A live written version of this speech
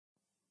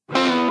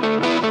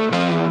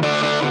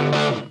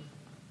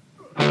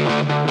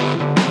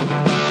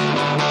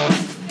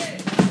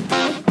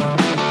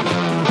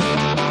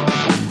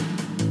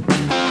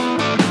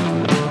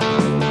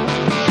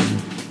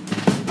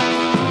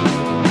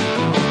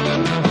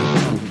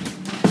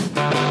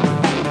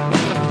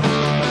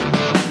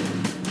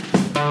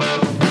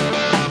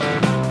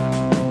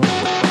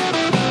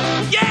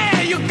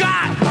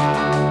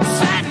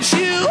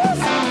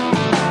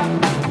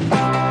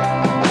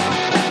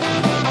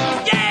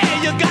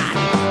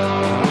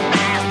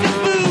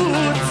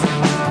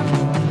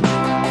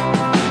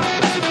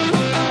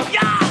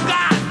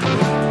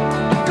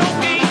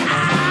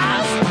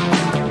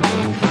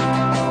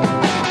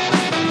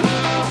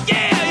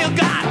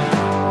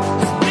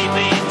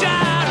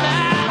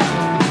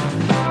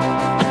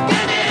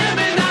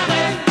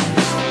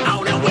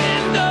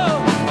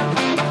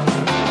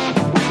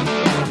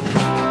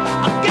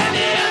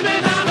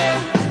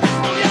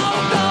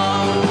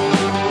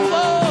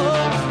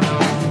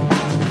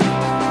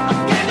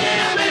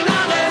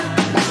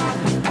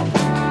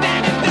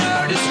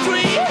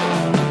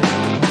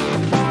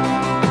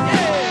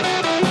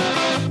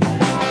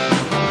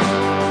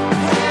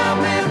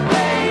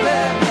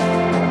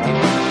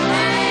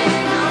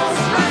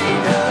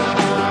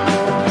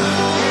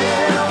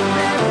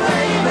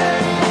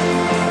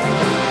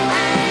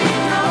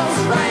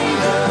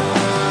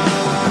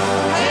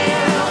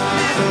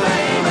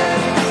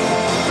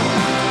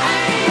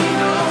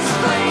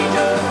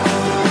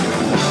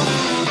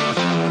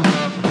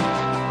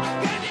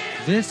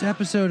This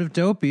episode of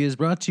Dopey is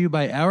brought to you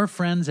by our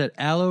friends at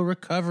Aloe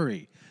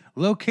Recovery.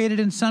 Located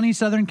in sunny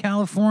Southern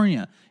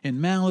California, in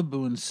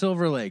Malibu and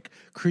Silver Lake.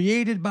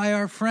 Created by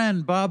our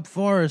friend Bob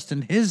Forrest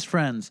and his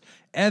friends,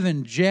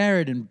 Evan,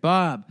 Jared, and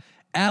Bob.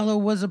 Aloe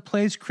was a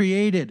place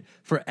created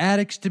for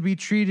addicts to be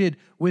treated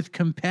with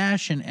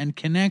compassion and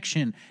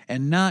connection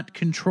and not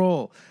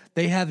control.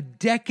 They have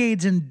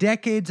decades and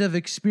decades of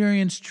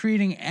experience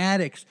treating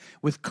addicts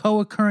with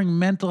co-occurring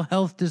mental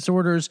health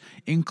disorders,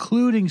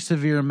 including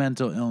severe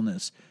mental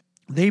illness.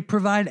 They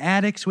provide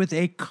addicts with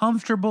a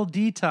comfortable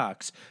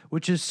detox,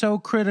 which is so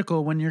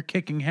critical when you're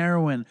kicking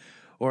heroin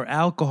or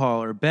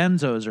alcohol or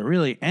benzos or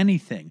really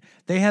anything.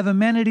 They have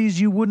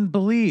amenities you wouldn't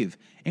believe,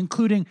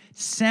 including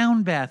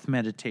sound bath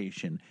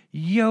meditation,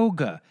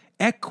 yoga,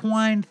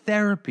 equine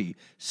therapy,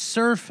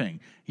 surfing,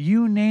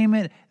 you name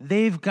it,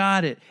 they've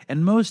got it.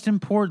 And most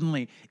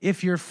importantly,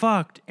 if you're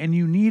fucked and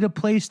you need a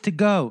place to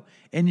go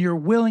and you're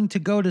willing to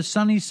go to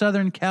sunny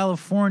Southern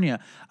California,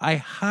 I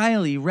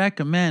highly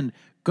recommend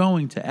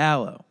going to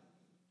Aloe.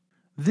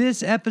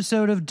 This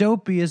episode of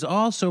Dopey is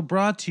also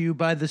brought to you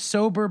by the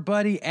Sober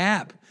Buddy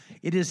app.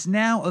 It is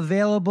now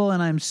available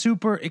and I'm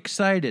super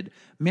excited.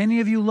 Many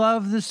of you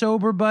love the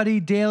Sober Buddy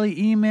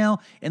daily email,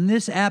 and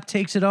this app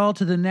takes it all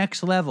to the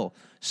next level.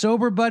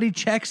 Sober Buddy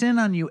checks in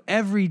on you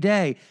every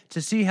day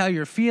to see how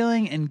you're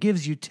feeling and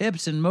gives you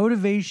tips and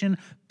motivation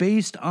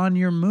based on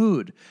your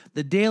mood.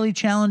 The daily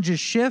challenges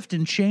shift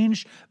and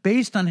change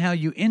based on how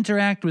you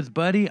interact with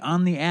Buddy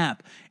on the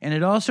app, and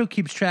it also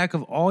keeps track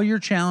of all your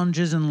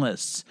challenges and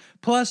lists.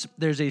 Plus,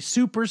 there's a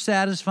super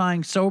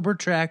satisfying sober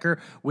tracker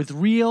with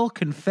real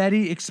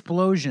confetti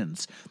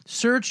explosions.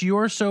 Search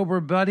Your Sober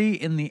Buddy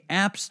in the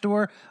App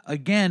Store.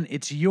 Again,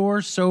 it's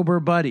Your Sober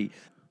Buddy.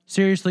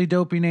 Seriously,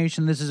 Dopey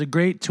Nation, this is a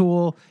great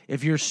tool.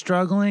 If you're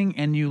struggling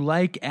and you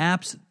like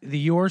apps, the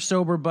Your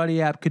Sober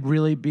Buddy app could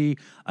really be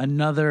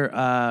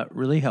another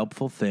really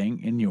helpful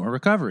thing in your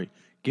recovery.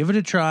 Give it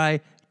a try,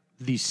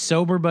 the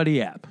Sober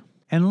Buddy app.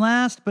 And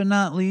last but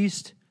not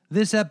least,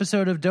 this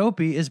episode of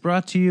Dopey is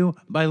brought to you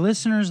by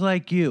listeners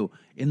like you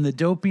in the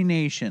Dopey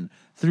Nation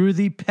through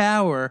the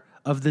power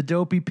of the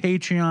Dopey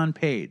Patreon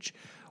page.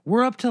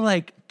 We're up to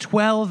like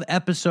 12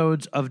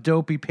 episodes of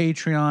Dopey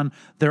Patreon.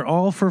 They're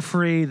all for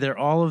free. They're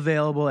all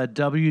available at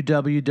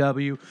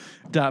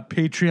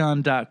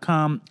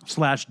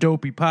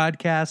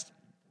www.patreon.com/dopeypodcast.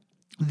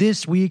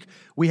 This week,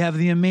 we have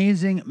the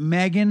amazing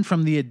Megan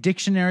from the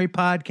Addictionary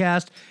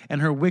podcast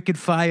and her Wicked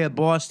Fire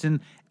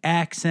Boston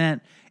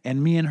accent.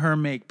 And me and her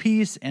make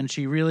peace, and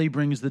she really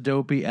brings the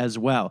Dopey as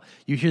well.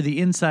 You hear the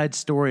inside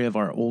story of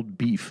our old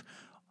beef.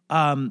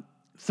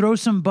 Throw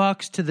some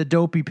bucks to the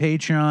Dopey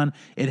Patreon.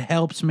 It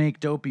helps make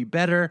Dopey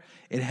better.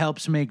 It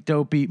helps make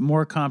Dopey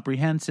more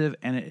comprehensive,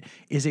 and it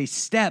is a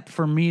step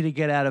for me to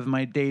get out of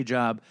my day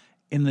job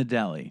in the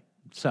deli.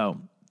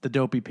 So, the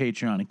Dopey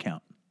Patreon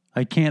account.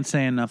 I can't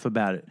say enough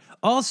about it.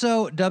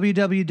 Also,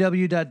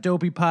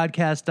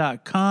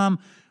 www.dopeypodcast.com.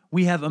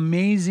 We have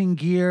amazing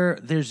gear.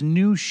 There's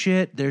new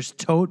shit. There's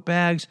tote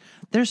bags.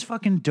 There's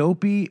fucking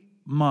Dopey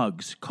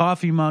mugs.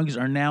 Coffee mugs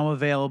are now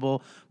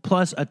available,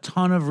 plus a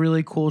ton of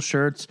really cool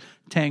shirts,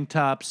 tank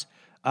tops,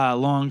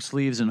 long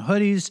sleeves, and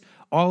hoodies,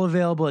 all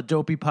available at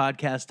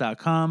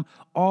dopeypodcast.com.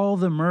 All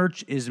the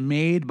merch is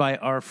made by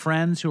our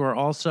friends who are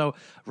also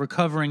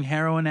recovering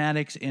heroin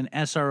addicts in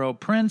SRO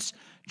prints.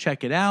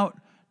 Check it out,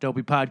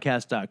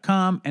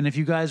 dopeypodcast.com. And if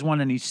you guys want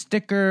any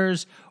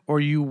stickers or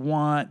you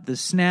want the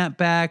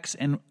snapbacks,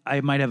 and I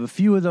might have a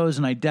few of those,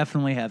 and I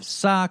definitely have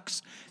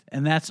socks,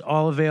 and that's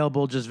all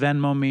available. Just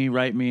Venmo me,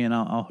 write me, and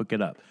I'll hook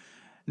it up.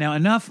 Now,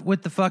 enough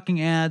with the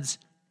fucking ads.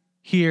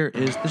 Here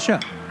is the show.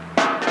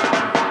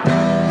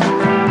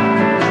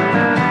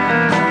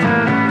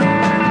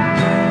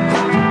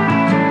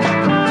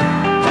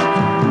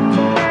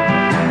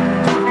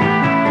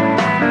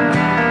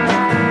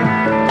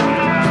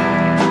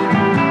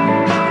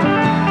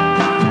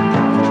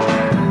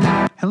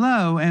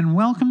 Hello, and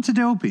welcome to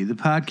Dopey, the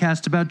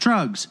podcast about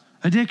drugs,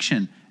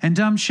 addiction, and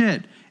dumb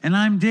shit. And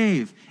I'm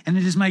Dave, and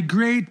it is my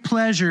great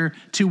pleasure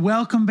to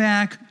welcome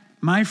back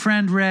my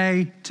friend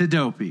Ray to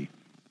Dopey.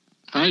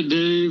 Hi,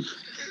 Dave.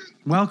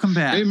 Welcome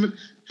back.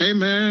 Hey,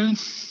 man.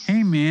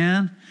 Hey,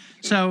 man.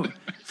 So,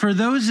 for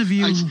those of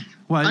you...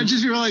 I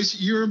just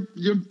realized your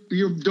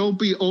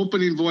Dopey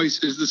opening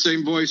voice is the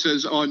same voice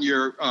as on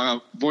your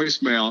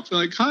voicemail. It's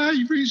like, hi,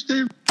 you reached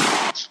Dave.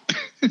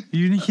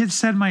 You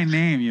said my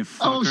name, you fucker.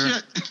 Oh,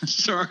 shit.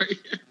 Sorry.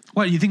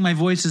 What, you think my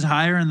voice is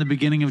higher in the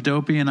beginning of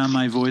Dopey and on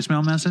my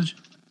voicemail message?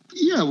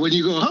 Yeah, when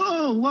you go,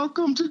 oh,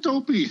 welcome to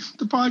Dopey,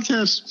 the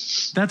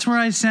podcast. That's where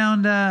I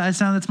sound,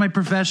 that's my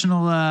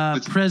professional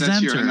presenter.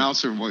 That's your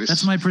announcer voice.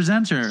 That's my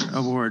presenter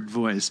award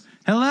voice.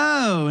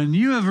 Hello, and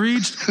you have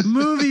reached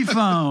Movie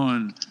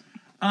Phone.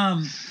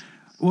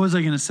 What was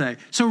I going to say?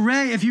 So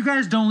Ray, if you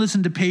guys don't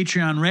listen to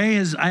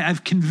Patreon,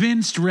 I've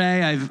convinced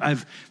Ray,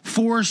 I've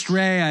forced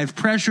Ray, I've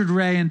pressured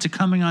Ray into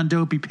coming on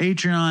Dopey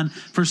Patreon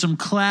for some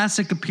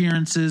classic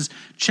appearances.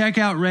 Check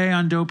out Ray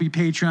on Dopey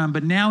Patreon.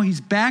 But now he's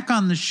back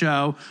on the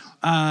show,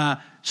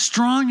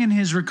 strong in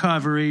his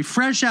recovery,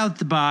 fresh out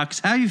the box.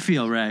 How you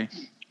feel, Ray?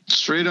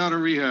 Straight out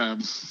of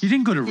rehab. You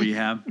didn't go to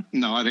rehab.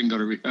 No, I didn't go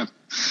to rehab.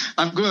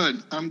 I'm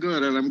good,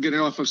 and I'm getting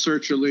off of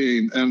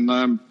sertraline, and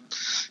I'm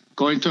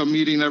going to a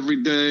meeting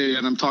every day,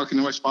 and I'm talking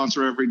to my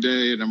sponsor every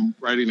day, and I'm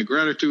writing a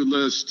gratitude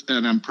list,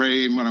 and I'm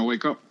praying when I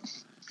wake up.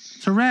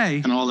 So,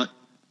 Ray, and all that.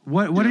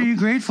 What are you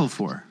grateful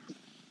for?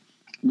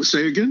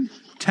 Say again?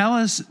 Tell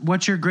us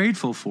what you're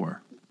grateful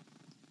for.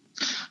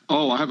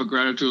 Oh, I have a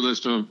gratitude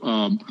list of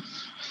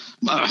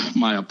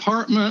my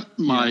apartment,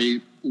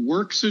 my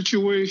work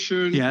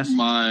situation,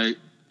 my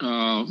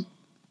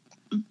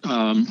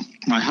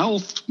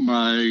health,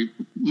 my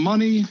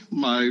money,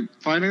 my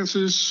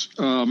finances.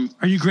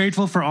 Are you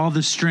grateful for all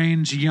the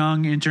strange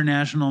young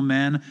international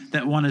men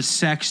that want to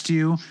sext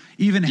you?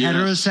 Even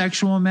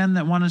heterosexual men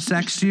that want to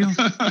sext you?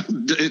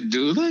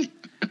 Do they?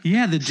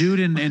 Yeah, the dude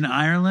in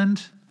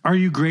Ireland. Are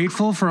you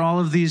grateful for all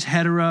of these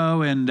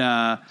hetero and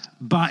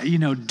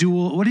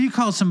dual? What do you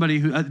call somebody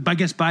who? I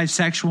guess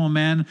bisexual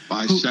men.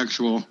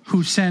 Bisexual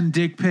who send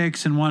dick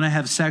pics and want to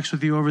have sex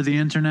with you over the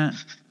internet.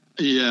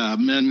 Yeah,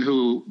 men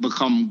who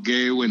become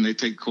gay when they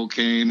take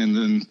cocaine and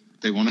then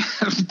they want to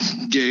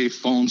have gay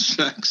phone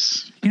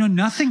sex.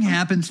 Nothing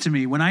happens to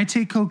me when I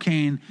take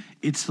cocaine.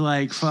 It's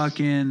like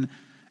fucking.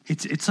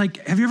 It's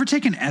like. Have you ever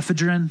taken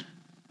ephedrine?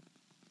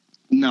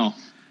 No.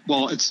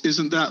 Well,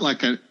 isn't that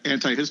like an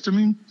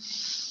antihistamine?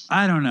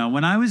 I don't know.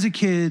 When I was a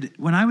kid,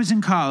 when I was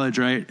in college,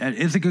 right, at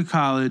Ithaca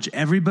College,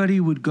 everybody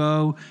would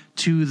go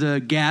to the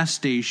gas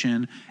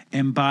station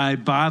and buy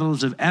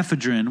bottles of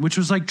ephedrine, which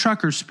was like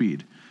trucker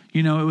speed.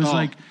 It was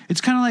like, it's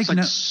kind of like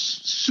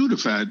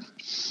Sudafed.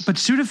 But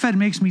Sudafed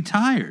makes me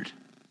tired.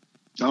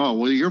 Oh,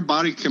 well, your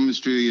body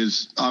chemistry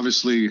is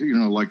obviously,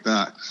 like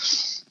that.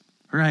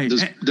 Right.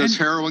 Does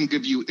heroin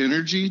give you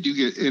energy? Do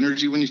you get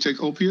energy when you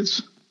take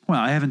opiates? Well,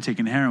 I haven't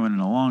taken heroin in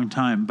a long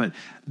time, but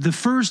the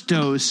first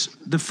dose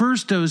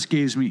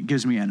gives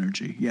me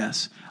energy.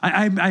 Yes,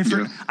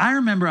 I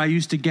remember I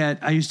used to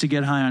get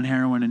high on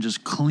heroin and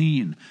just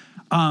clean.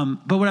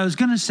 But what I was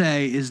gonna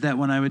say is that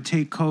when I would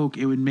take coke,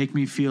 it would make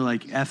me feel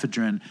like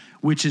ephedrine,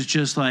 which is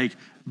just like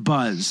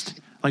buzzed.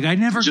 Like I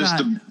never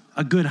got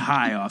a good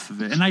high off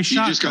of it, and I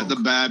shot. You just got the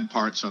bad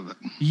parts of it.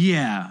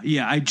 Yeah,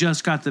 I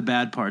just got the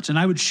bad parts, and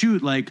I would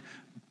shoot like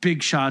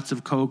big shots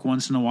of coke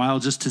once in a while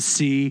just to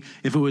see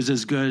if it was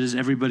as good as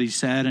everybody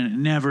said, and it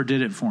never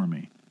did it for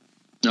me.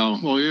 Oh,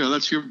 well, yeah,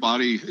 that's your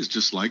body is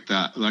just like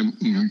that.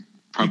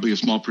 Probably a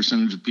small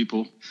percentage of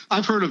people.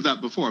 I've heard of that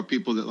before,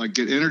 people that like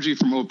get energy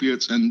from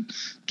opiates and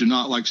do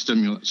not like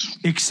stimulants.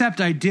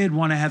 Except I did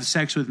want to have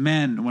sex with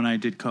men when I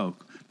did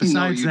coke.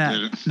 Besides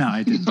didn't. No,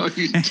 I didn't. No,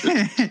 you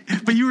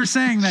didn't. But you were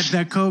saying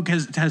that coke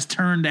has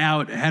turned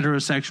out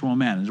heterosexual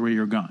men is where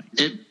you're going.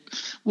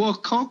 Well,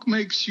 coke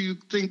makes you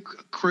think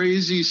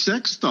crazy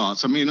sex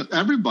thoughts. I mean,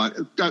 everybody,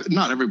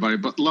 not everybody,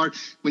 but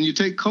when you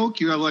take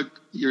coke, you have like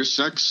your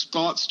sex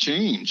thoughts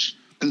change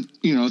and,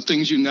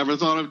 things you never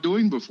thought of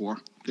doing before.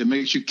 It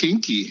makes you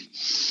kinky.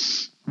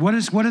 What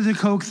do the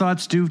coke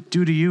thoughts do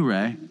to you,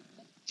 Ray?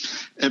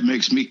 It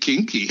makes me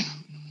kinky.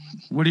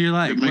 What do you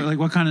like?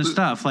 What kind of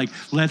stuff? Like,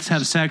 let's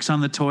have sex on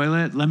the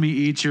toilet. Let me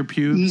eat your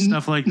pubes.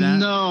 Stuff like that.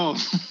 No.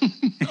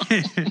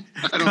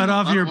 Cut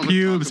off your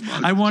pubes.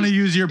 I want to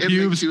use your pubes.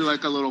 It makes you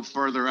like a little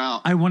further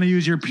out. I want to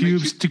use your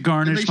pubes to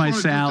garnish my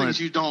salad.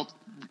 Things you don't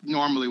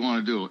normally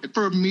want to do.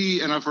 For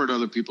me, and I've heard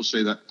other people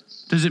say that.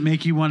 Does it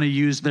make you want to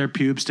use their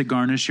pubes to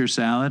garnish your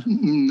salad?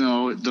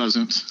 No, it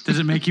doesn't. Does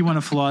it make you want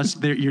to floss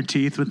your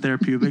teeth with their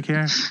pubic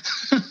hair?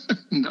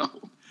 No.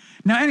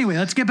 Now, anyway,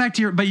 let's get back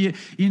to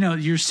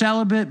you're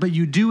celibate, but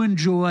you do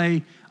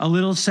enjoy a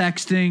little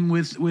sexting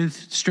with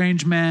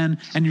strange men,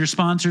 and your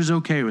sponsor's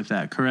okay with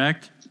that,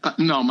 correct?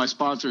 No, my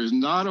sponsor is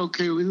not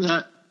okay with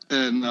that,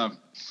 and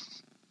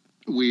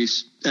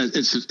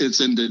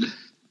it's ended.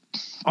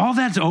 All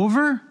that's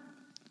over?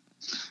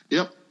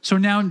 Yep. So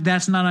now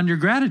that's not on your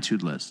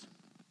gratitude list.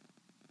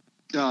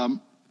 Well,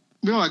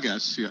 I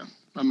guess, yeah.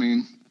 I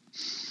mean,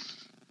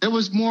 it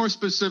was more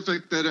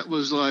specific that it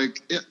was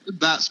like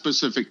that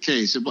specific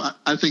case.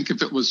 I think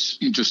if it was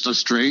just a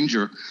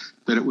stranger,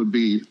 that it would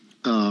be,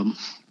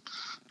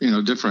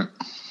 different.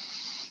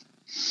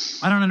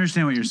 I don't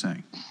understand what you're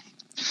saying.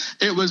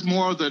 It was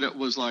more that it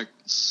was like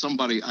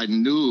somebody I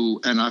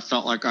knew, and I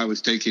felt like I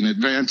was taking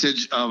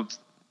advantage of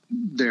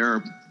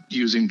their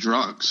using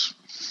drugs.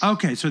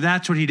 Okay, so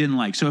that's what he didn't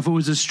like. So if it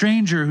was a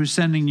stranger who's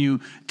sending you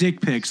dick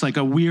pics, like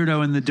a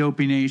weirdo in the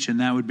Dopey Nation,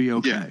 that would be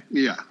okay.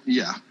 Yeah.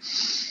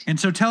 And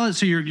so tell it.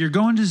 So you're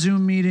going to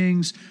Zoom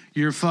meetings.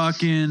 You're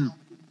fucking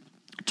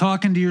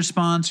talking to your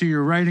sponsor.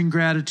 You're writing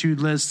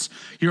gratitude lists.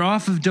 You're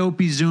off of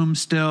Dopey Zoom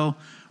still,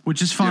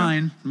 which is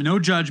fine. Yeah. No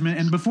judgment.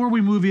 And before we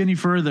move any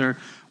further,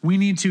 we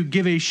need to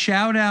give a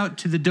shout out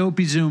to the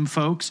Dopey Zoom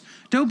folks.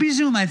 Dopey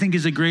Zoom, I think,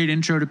 is a great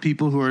intro to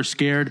people who are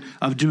scared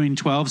of doing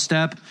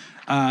 12-step.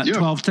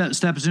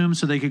 12-step Zoom,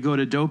 so they could go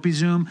to Dopey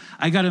Zoom.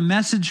 I got a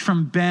message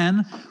from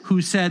Ben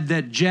who said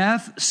that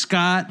Jeff,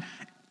 Scott,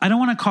 I don't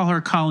want to call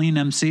her Colleen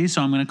MC,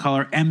 so I'm going to call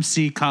her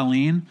MC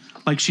Colleen,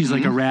 like she's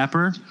like a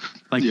rapper,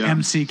 like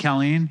MC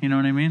Colleen, you know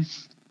what I mean?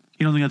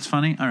 You don't think that's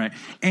funny? All right.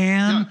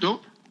 And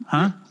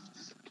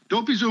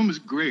Dopey Zoom is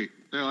great.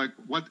 They're like,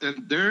 what?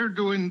 And they're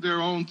doing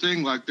their own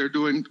thing. Like they're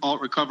doing alt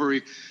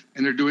recovery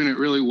and they're doing it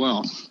really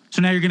well.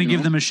 So now you're going to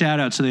give them a shout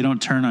out so they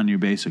don't turn on you,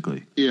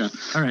 basically. Yeah.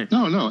 All right.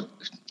 No.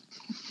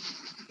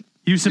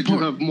 You support.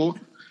 Did you have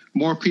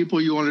more people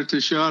you wanted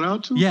to shout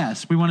out to?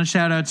 Yes. We want to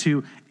shout out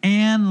to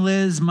Ann,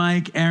 Liz,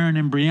 Mike, Aaron,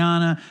 and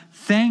Brianna.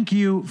 Thank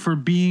you for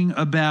being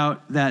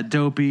about that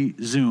Dopey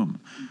Zoom.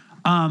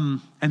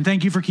 And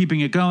thank you for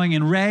keeping it going.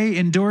 And Ray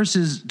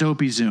endorses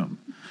Dopey Zoom.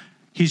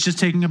 He's just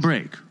taking a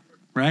break,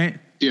 right?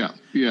 Yeah.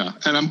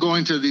 And I'm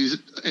going to these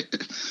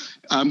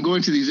AA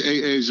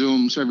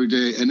Zooms every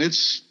day, and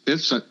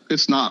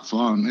it's not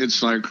fun.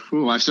 It's like,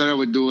 I said I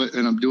would do it,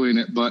 and I'm doing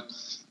it, but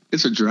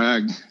it's a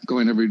drag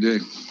going every day.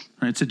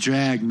 It's a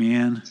drag,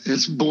 man.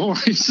 It's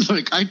boring. It's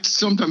like I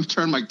sometimes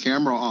turn my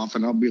camera off,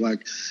 and I'll be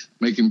like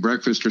making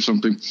breakfast or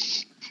something.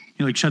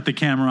 You like shut the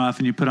camera off,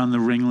 and you put on the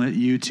Ringlet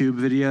YouTube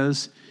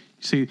videos.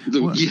 See,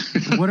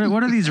 what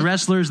are these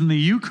wrestlers in the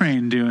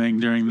Ukraine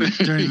doing during the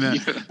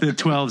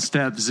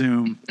 12-step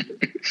Zoom?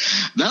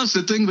 That's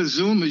the thing with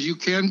Zoom is you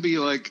can be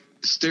like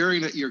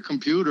staring at your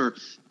computer,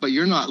 but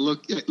you're not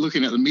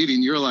looking at the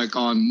meeting. You're like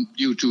on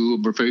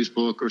YouTube or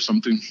Facebook or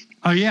something.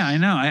 Oh yeah, I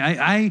know.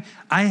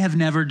 I have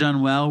never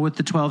done well with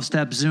the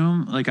 12-step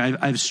Zoom. Like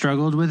I've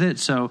struggled with it,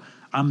 so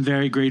I'm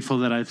very grateful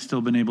that I've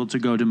still been able to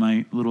go to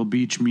my little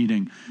beach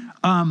meeting.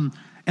 And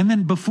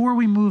then before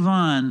we move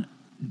on,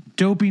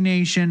 Dopey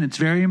Nation, it's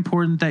very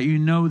important that you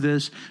know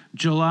this.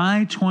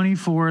 July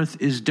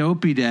 24th is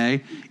Dopey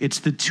Day. It's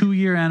the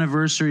 2-year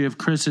anniversary of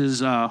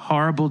Chris's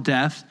horrible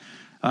death,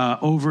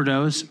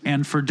 overdose.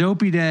 And for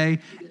Dopey Day,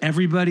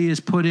 everybody is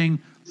putting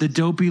the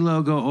Dopey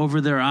logo over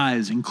their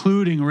eyes,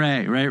 including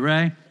Ray. Right,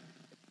 Ray?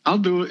 I'll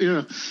do it,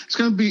 yeah. It's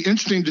going to be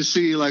interesting to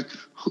see, like,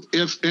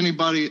 if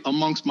anybody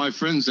amongst my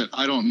friends that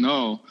I don't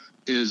know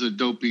is a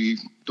Dopey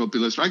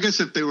listener. I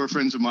guess if they were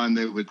friends of mine,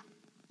 they would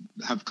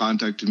have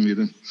contacted me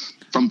then.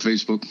 From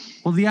Facebook.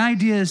 Well, the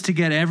idea is to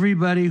get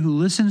everybody who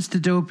listens to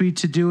Dopey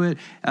to do it,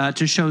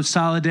 to show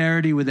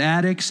solidarity with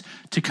addicts,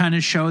 to kind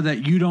of show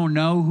that you don't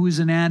know who's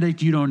an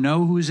addict, you don't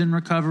know who's in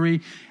recovery,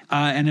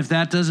 and if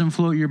that doesn't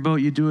float your boat,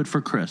 you do it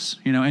for Chris,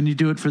 and you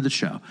do it for the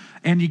show.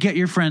 And you get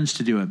your friends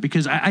to do it,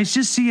 because I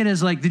just see it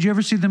as like, did you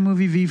ever see the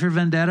movie V for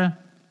Vendetta?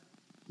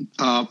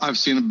 I've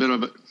seen a bit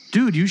of it.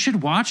 Dude, you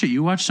should watch it.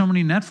 You watch so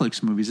many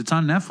Netflix movies. It's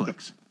on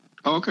Netflix.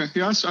 Oh, okay.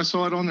 Yeah, I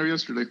saw it on there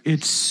yesterday.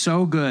 It's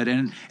so good.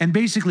 And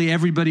basically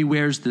everybody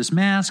wears this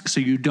mask,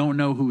 so you don't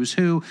know who's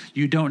who.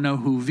 You don't know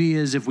who V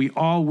is. If we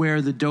all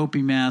wear the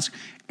Dopey mask,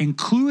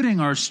 including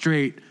our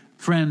straight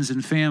friends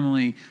and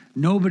family,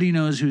 nobody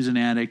knows who's an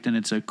addict, and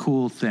it's a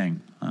cool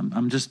thing.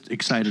 I'm just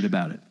excited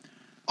about it.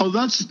 Oh,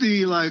 that's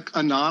the, like,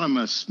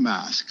 anonymous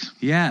mask.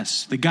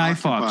 Yes, the Guy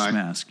Fawkes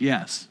mask.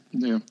 Yes.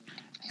 Yeah.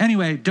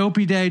 Anyway,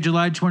 Dopey Day,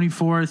 July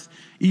 24th.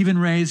 Even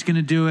Ray's going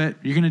to do it.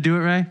 You're going to do it,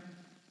 Ray?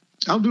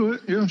 I'll do it.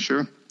 Yeah,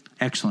 sure.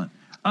 Excellent.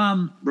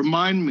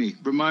 Remind me,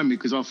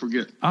 because I'll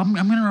forget. I'm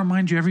going to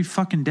remind you every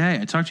fucking day.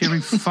 I talk to you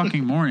every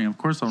fucking morning. Of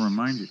course, I'll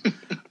remind you.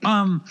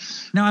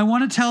 Now, I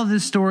want to tell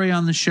this story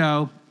on the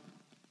show,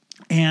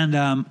 and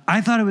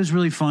I thought it was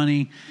really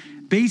funny.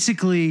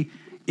 Basically,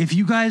 if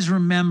you guys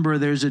remember,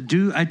 there's a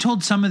dude. I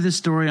told some of this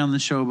story on the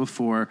show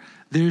before.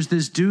 There's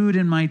this dude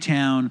in my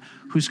town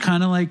who's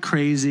kind of like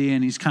crazy,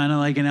 and he's kind of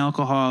like an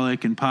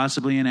alcoholic and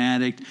possibly an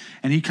addict,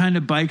 and he kind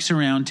of bikes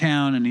around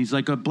town, and he's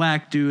like a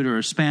black dude or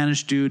a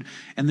Spanish dude,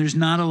 and there's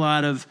not a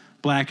lot of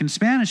black and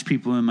Spanish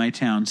people in my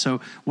town.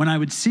 So when I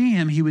would see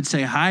him, he would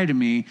say hi to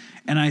me,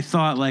 and I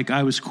thought like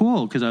I was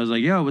cool because I was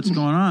like, yo, what's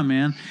going on,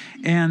 man?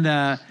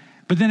 And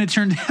but then it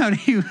turned out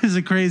he was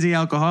a crazy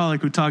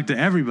alcoholic who talked to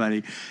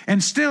everybody.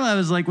 And still I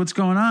was like, what's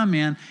going on,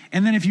 man?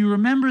 And then if you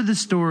remember the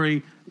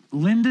story,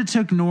 Linda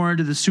took Nora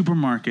to the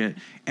supermarket,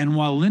 and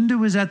while Linda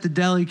was at the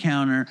deli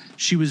counter,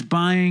 she was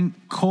buying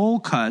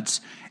cold cuts,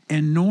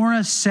 and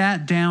Nora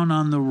sat down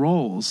on the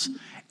rolls,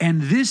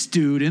 and this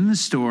dude in the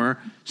store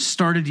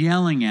started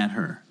yelling at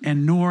her,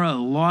 and Nora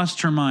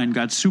lost her mind,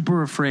 got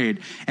super afraid,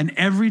 and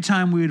every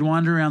time we would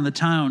wander around the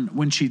town,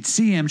 when she'd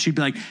see him, she'd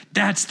be like,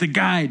 that's the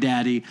guy,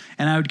 Daddy,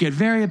 and I would get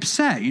very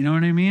upset, you know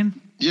what I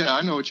mean? Yeah,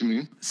 I know what you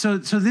mean. So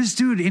this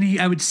dude,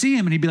 and I would see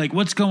him, and he'd be like,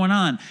 "What's going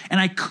on?"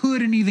 And I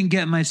couldn't even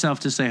get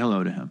myself to say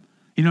hello to him.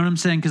 You know what I'm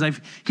saying? Because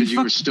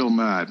you were still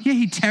mad. Yeah,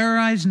 he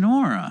terrorized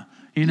Nora.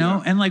 You know,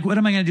 Yeah. and like, what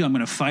am I going to do? I'm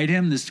going to fight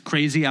him, this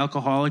crazy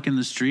alcoholic in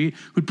the street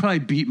who'd probably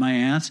beat my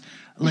ass.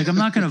 Like, I'm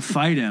not going to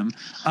fight him,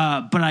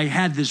 but I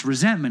had this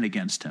resentment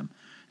against him.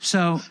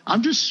 So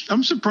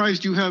I'm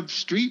surprised you have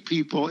street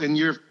people in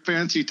your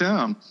fancy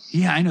town.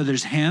 Yeah, I know.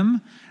 There's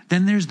him.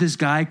 Then there's this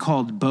guy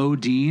called Bo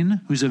Dean,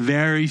 who's a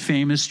very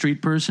famous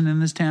street person in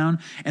this town.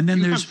 And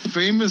then there's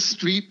famous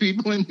street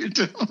people in your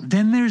town.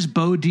 Then there's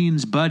Bo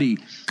Dean's buddy,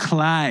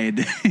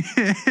 Clyde.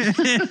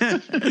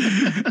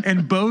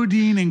 And Bo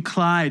Dean and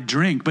Clyde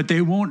drink, but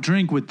they won't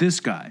drink with this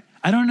guy.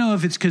 I don't know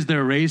if it's because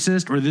they're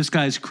racist or this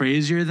guy's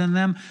crazier than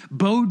them.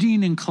 Bo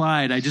Dean and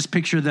Clyde, I just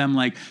picture them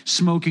like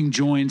smoking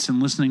joints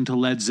and listening to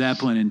Led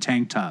Zeppelin in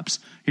tank tops.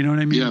 You know what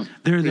I mean? Yeah.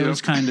 They're those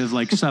kind of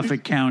like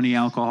Suffolk County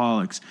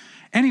alcoholics.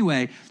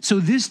 Anyway, so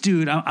this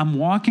dude, I'm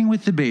walking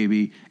with the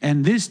baby,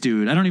 and this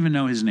dude, I don't even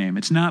know his name.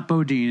 It's not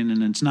Bodine,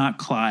 and it's not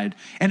Clyde.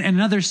 And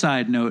another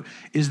side note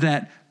is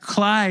that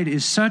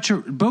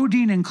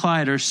Bodine and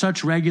Clyde are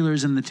such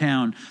regulars in the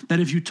town that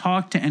if you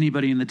talk to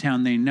anybody in the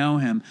town, they know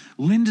him.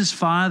 Linda's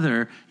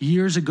father,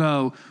 years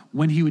ago,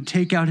 when he would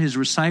take out his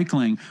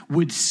recycling,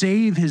 would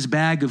save his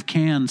bag of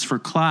cans for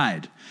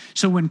Clyde.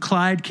 So when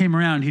Clyde came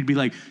around, he'd be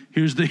like,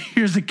 here's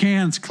the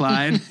cans,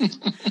 Clyde.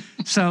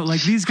 So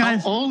like these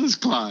guys. How old is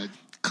Clyde?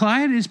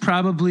 Clyde is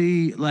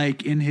probably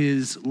like in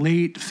his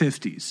late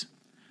 50s.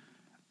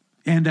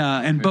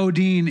 And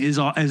Bodine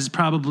is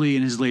probably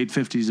in his late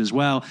 50s as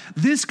well.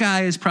 This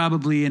guy is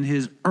probably in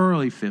his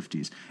early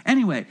 50s.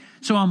 Anyway,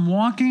 so I'm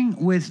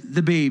walking with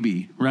the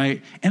baby,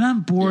 right? And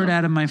I'm bored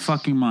out of my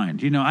fucking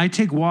mind. You know, I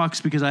take walks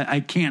because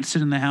I can't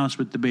sit in the house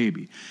with the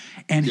baby.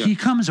 And he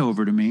comes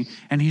over to me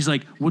and he's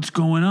like, "What's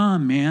going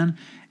on, man?"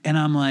 And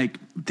I'm like,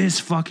 this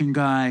fucking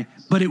guy.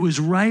 But it was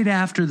right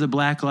after the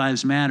Black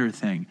Lives Matter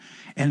thing.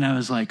 And I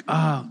was like,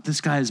 oh,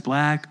 this guy is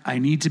black. I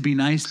need to be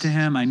nice to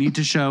him. I need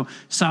to show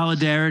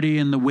solidarity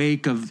in the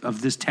wake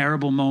of this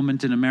terrible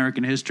moment in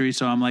American history.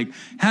 So I'm like,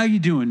 how you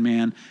doing,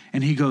 man?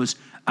 And he goes,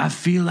 I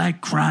feel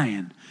like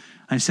crying.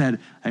 I said,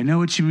 I know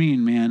what you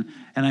mean, man.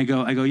 And I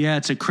go, yeah,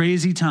 it's a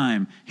crazy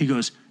time. He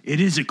goes,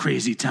 it is a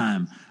crazy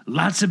time.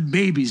 Lots of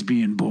babies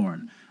being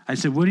born. I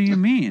said, what do you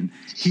mean?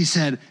 He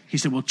said,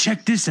 well,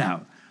 check this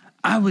out.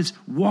 I was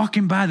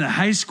walking by the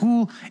high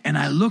school and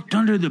I looked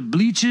under the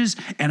bleachers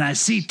and I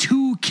see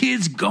two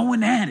kids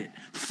going at it.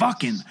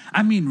 Fucking,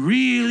 I mean,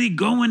 really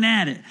going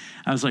at it.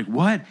 I was like,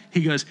 what?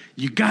 He goes,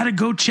 you got to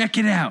go check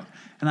it out.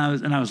 And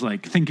I was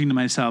like thinking to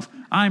myself,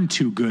 I'm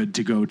too good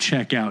to go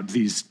check out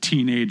these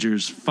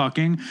teenagers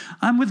fucking.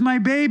 I'm with my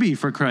baby,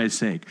 for Christ's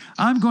sake.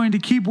 I'm going to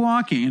keep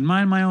walking and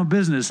mind my own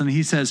business. And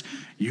he says,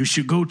 you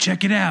should go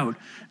check it out.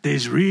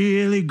 They's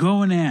really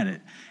going at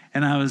it.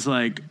 And I was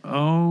like,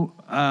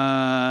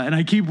 and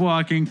I keep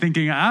walking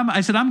thinking, I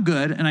said, I'm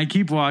good. And I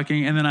keep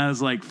walking. And then I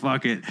was like,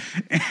 fuck it.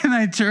 And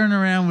I turn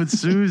around with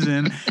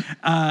Susan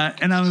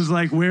and I was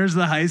like, where's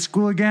the high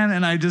school again?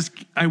 And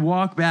I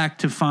walk back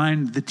to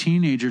find the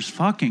teenagers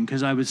fucking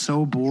because I was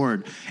so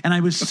bored. And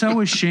I was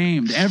so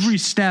ashamed. Every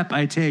step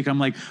I take, I'm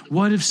like,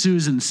 what if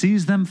Susan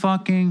sees them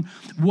fucking?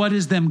 What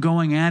is them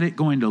going at it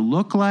going to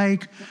look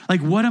like?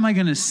 Like, what am I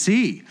going to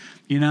see?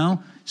 You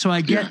know? So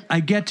I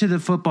get to the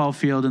football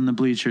field and the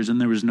bleachers,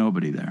 and there was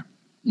nobody there.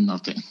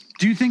 Nothing.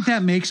 Do you think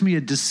that makes me a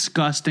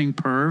disgusting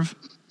perv?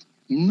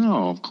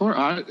 No, of course.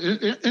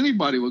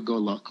 Anybody would go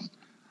look.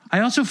 I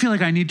also feel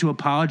like I need to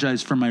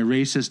apologize for my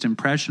racist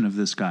impression of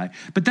this guy.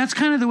 But that's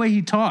kind of the way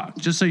he talked,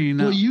 just so you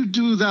know. Well, you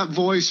do that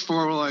voice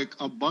for, like,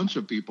 a bunch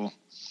of people.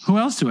 Who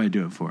else do I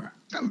do it for?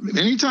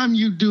 Anytime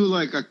you do,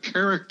 like, a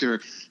character,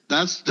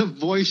 that's the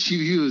voice you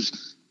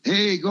use.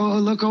 Hey, go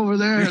look over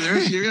there.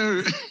 There's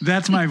your...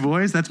 That's my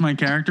voice? That's my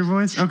character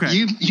voice? Okay.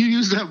 You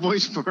use that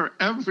voice for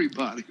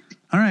everybody.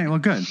 All right. Well,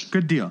 good.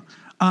 Good deal.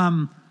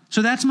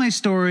 So that's my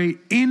story.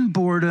 In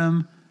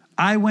boredom,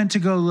 I went to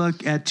go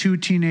look at two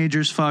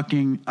teenagers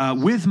fucking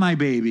with my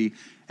baby,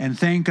 and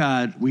thank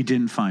God we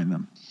didn't find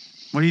them.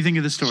 What do you think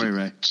of the story,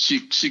 Ray?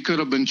 She could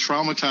have been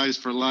traumatized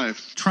for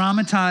life.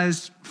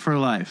 Traumatized for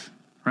life,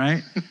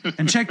 right?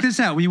 And check this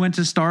out. We went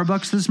to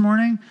Starbucks this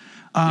morning.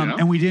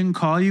 And we didn't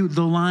call you.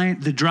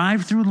 The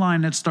drive-through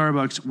line at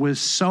Starbucks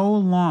was so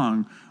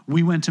long,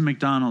 we went to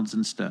McDonald's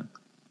instead.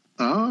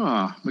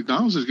 Ah,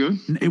 McDonald's is good.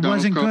 It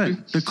wasn't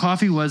good. The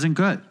coffee wasn't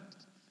good.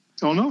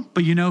 Oh, no?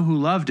 But you know who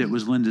loved it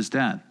was Linda's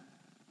dad.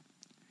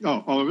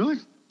 Oh, really?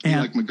 He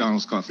liked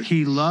McDonald's coffee.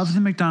 He loved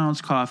the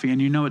McDonald's coffee,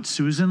 and you know what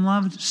Susan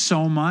loved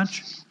so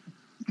much?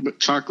 But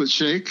chocolate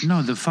shake?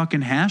 No, the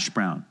fucking hash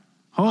brown.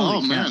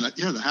 Holy man.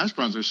 The hash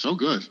browns are so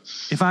good.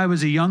 If I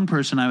was a young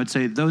person, I would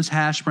say those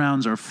hash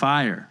browns are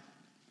fire.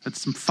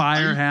 That's some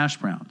fire hash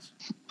browns.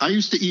 I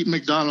used to eat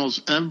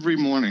McDonald's every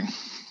morning.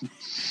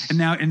 And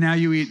now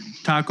you eat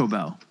Taco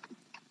Bell.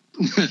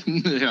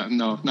 Yeah,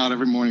 no, not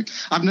every morning.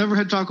 I've never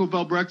had Taco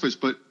Bell breakfast,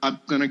 but I'm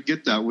going to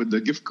get that with the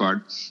gift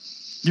card.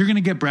 You're going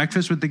to get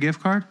breakfast with the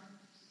gift card?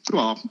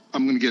 Well,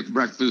 I'm going to get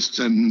breakfast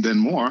and then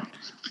more.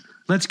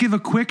 Let's give a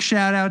quick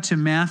shout out to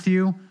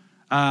Matthew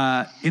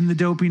in the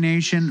Dopey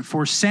Nation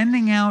for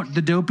sending out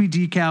the Dopey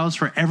decals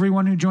for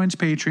everyone who joins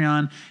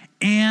Patreon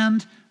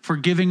and for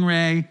giving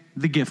Ray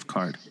the gift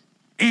card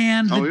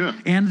and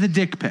the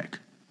dick pic.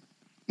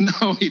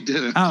 No, he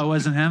didn't. Oh, it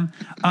wasn't him?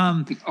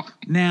 No.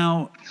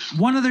 Now,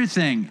 one other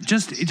thing,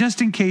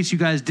 just in case you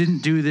guys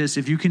didn't do this,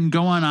 if you can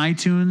go on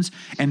iTunes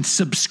and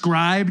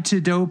subscribe to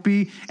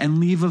Dopey and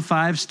leave a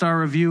 5-star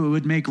review, it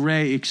would make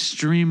Ray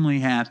extremely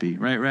happy.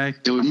 Right, Ray?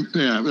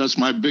 That's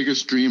my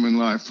biggest dream in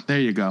life. There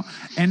you go.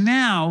 And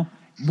now,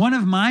 one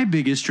of my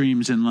biggest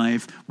dreams in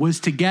life was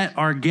to get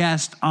our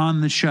guest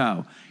on the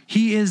show.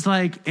 He is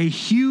like a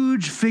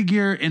huge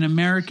figure in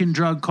American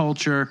drug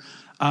culture.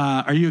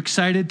 Are you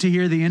excited to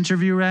hear the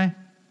interview, Ray?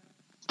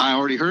 I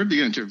already heard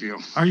the interview.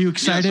 Are you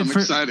excited? Yes,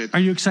 I'm excited. Are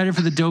you excited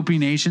for the Dopey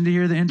Nation to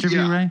hear the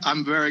interview, Ray?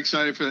 I'm very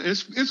excited for that.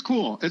 It's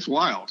cool. It's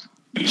wild.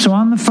 So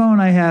on the phone,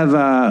 I have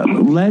a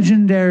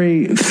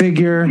legendary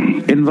figure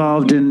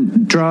involved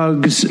in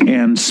drugs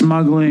and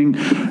smuggling,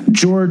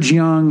 George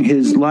Jung.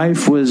 His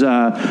life was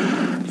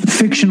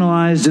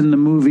fictionalized in the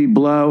movie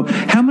Blow.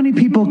 How many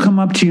people come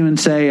up to you and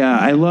say,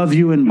 I love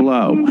you in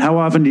Blow? How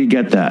often do you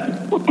get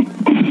that?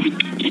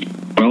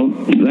 Well,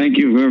 thank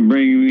you for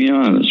bringing me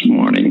on this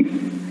morning.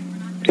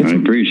 I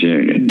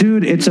appreciate it.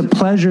 Dude, it's a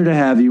pleasure to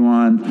have you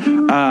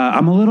on.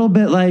 I'm a little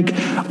bit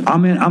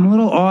I'm a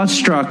little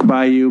awestruck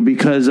by you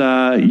because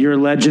your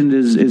legend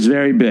is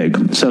very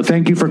big. So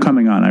thank you for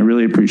coming on. I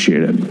really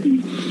appreciate it.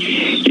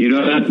 You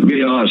don't have to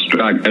be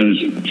awestruck. I was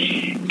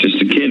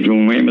just a kid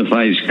from Weymouth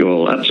High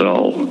School, that's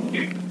all.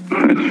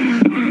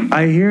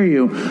 I hear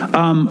you.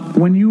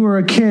 When you were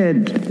a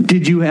kid,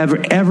 did you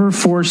ever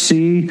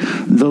foresee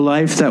the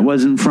life that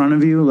was in front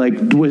of you? Like,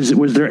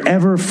 was there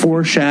ever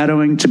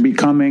foreshadowing to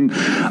becoming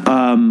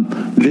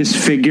this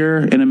figure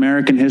in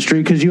American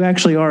history? Because you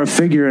actually are a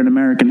figure in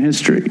American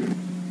history.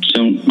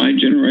 So my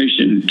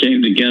generation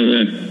came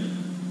together,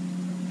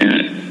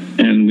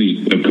 and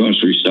we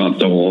stopped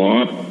the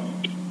war.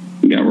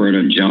 We got rid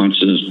of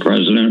Johnson as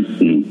president,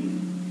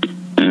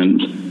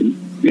 and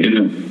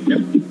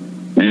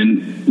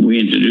we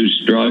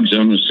introduced drugs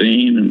on the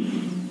scene,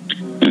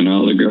 and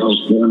all the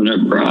girls put on their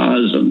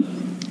bras and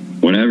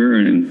whatever,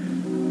 and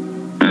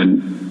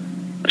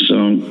so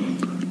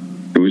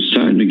it was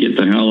time to get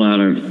the hell out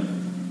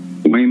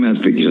of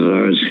Weymouth because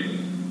I was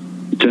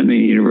attending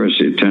the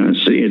University of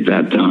Tennessee at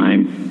that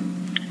time,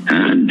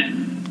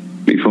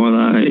 and before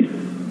that I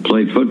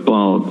played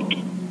football at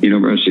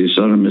University of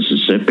Southern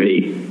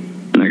Mississippi,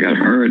 and I got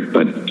hurt.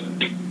 But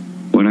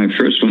when I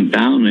first went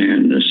down there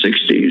in the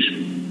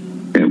 60s,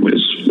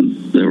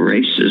 the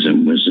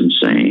racism was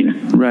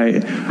insane.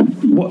 Right.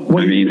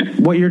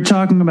 What you're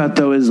talking about,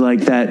 though, is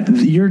like that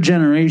your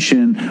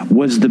generation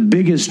was the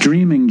biggest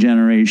dreaming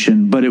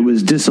generation, but it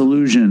was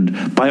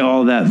disillusioned by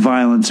all that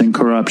violence and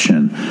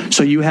corruption.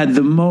 So you had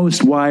the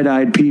most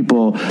wide-eyed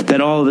people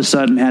that all of a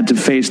sudden had to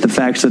face the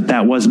facts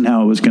that wasn't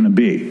how it was going to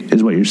be,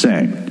 is what you're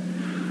saying.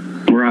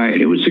 Right.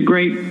 It was a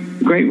great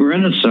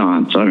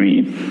renaissance. I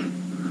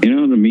mean,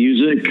 the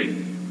music,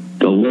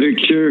 the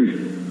literature,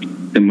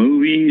 the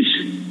movies,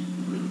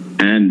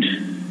 and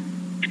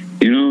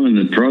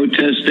the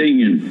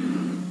protesting,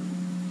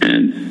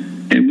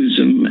 and it was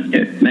a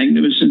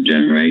magnificent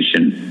generation.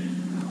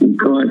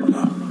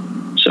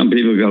 Some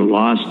people got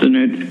lost in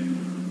it,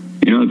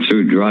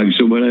 through drugs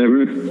or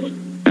whatever,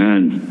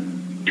 and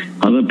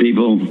other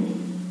people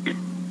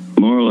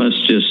more or less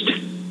just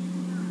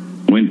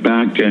went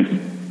back to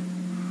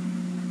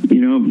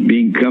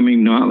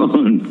becoming normal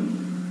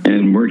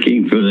and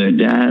working for their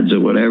dads or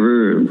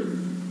whatever,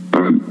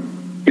 or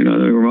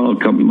they were all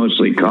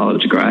mostly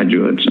college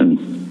graduates.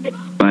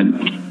 But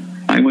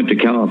I went to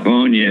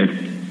California,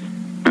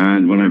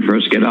 and when I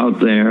first get out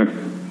there,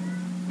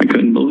 I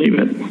couldn't believe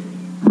it.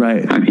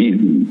 Right. I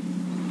mean,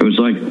 it was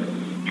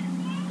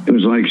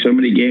like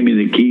somebody gave me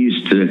the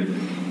keys to,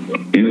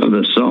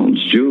 the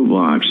Sultan's jewel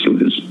box.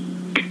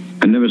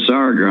 I never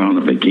saw a girl in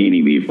a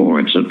bikini before,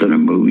 except in a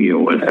movie or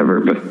whatever.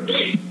 But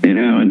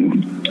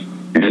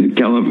and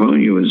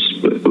California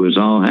was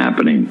all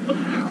happening,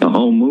 the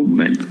whole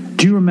movement.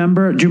 Do you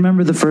remember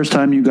the first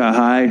time you got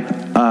high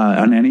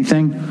on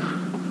anything?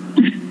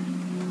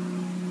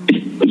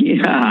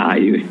 Yeah,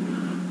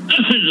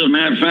 as a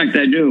matter of fact,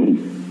 I do.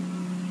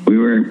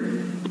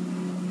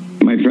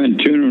 My friend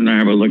Tuna and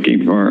I were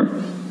looking for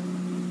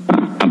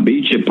a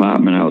beach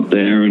apartment out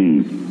there,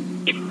 and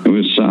there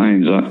was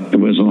signs. It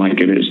wasn't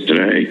like it is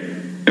today.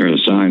 There were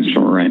signs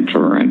for rent.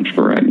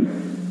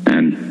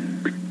 And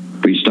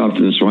we stopped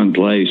at this one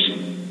place,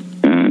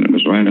 and it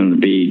was right on the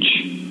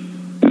beach,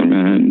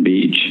 Manhattan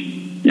Beach,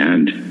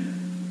 and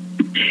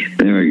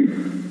there were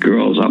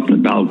girls up in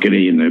the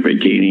balcony in their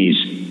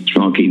bikinis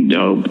smoking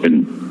dope,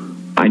 and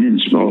I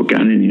didn't smoke. I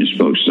didn't even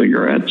smoke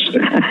cigarettes.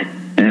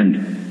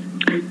 And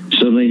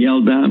so they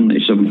yelled out, and they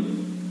said,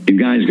 "You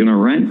guys going to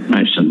rent?" And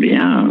I said,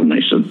 "Yeah." And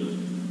they said,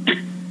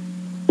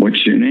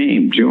 "What's your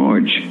name?"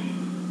 "George."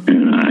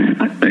 And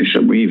they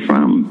said, "Where you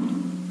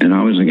from?" And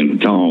I wasn't going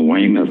to tell them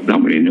Weymouth.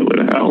 Nobody knew what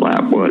the hell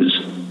that was.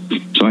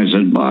 So I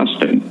said,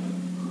 "Boston."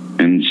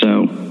 And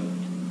so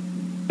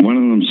one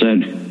of them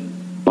said,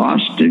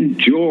 "Boston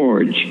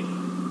George,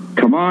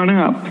 come on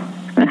up."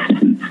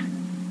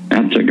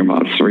 That took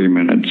about 3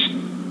 minutes.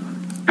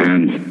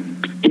 And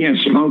 "Here,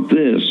 smoke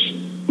this."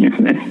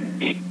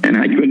 And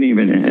I couldn't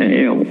even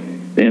inhale.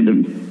 They had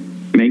to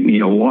make me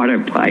a water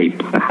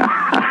pipe.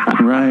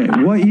 Right.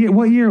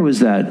 What year was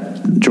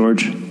that,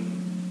 George?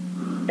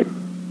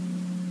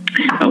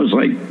 I was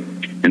like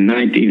in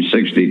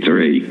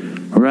 1963.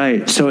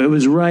 Right. So it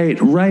was right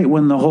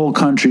when the whole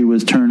country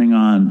was turning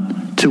on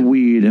to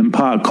weed and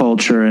pot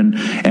culture,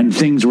 and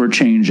things were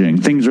changing.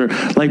 Things were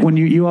like when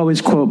you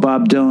always quote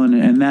Bob Dylan,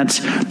 and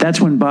that's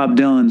when Bob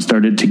Dylan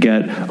started to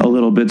get a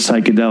little bit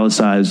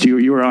psychedelicized.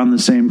 You were on the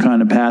same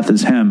kind of path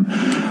as him,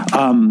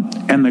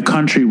 and the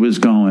country was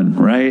going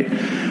right.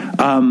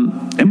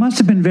 It must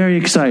have been very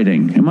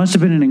exciting. It must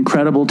have been an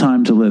incredible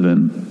time to live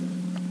in.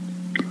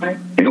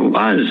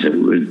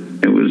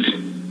 It was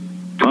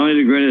probably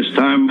the greatest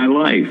time of my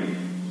life.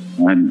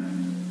 And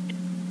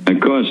of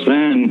course,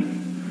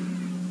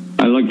 then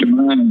I looked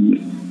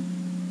around.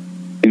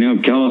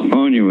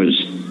 California was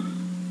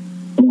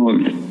full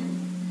of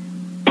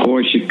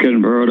Porsche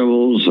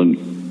convertibles and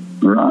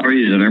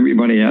Ferraris, and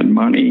everybody had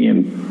money.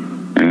 And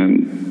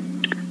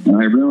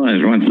I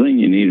realized one thing: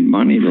 you needed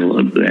money to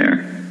live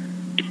there.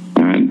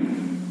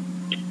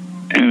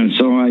 And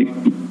so I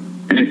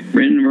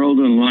enrolled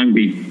in Long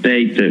Beach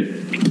State to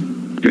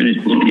finish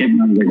getting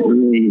my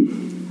degree.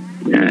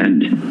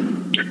 And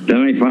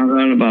then I found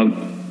out about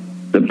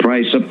the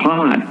price of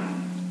pot.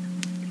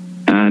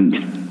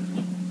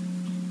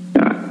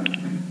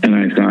 And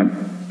I thought,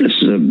 this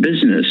is a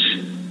business.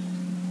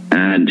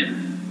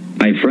 And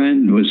my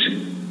friend was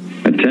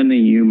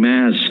attending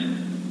UMass,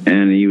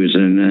 and he was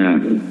in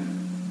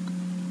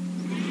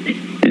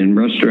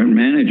restaurant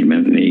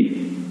management.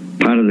 And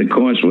part of the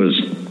course was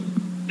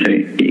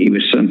he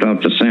was sent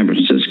off to San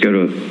Francisco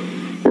to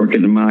work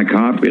at the Mark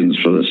Hopkins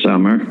for the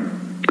summer.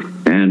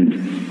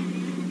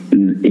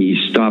 And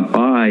he stopped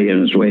by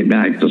on his way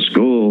back to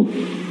school,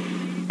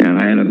 and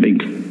I had a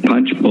big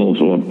punch bowl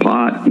full of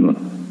pot in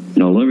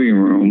the living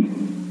room.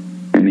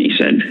 And he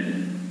said,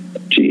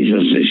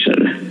 Jesus, he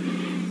said,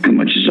 how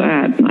much is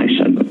that? And I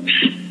said,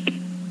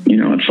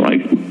 it's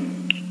like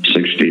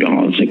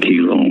 $60 a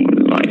kilo.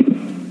 And like,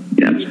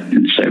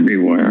 it's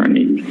everywhere. And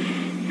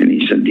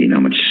he said, do you know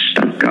how much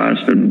stuff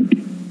costs in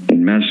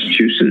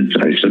Massachusetts?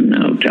 I said,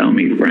 no, tell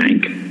me,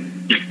 Frank.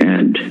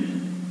 And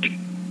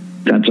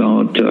that's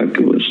all it took.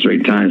 It was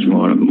 3 times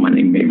more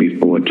money, maybe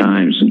 4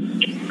 times.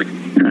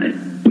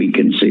 And we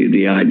conceived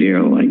the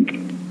idea, like,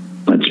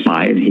 let's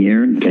buy it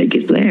here and take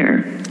it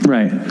there.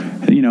 Right.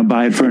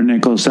 Buy it for a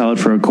nickel, sell it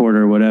for a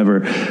quarter,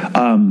 whatever.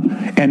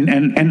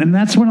 And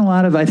that's when a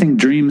lot of, I think,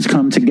 dreams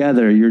come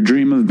together. Your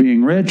dream of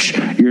being rich,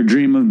 your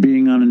dream of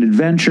being on an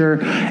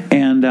adventure,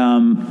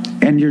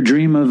 and your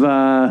dream of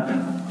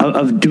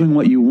doing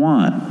what you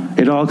want.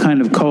 It all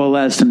kind of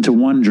coalesced into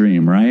one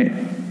dream, right?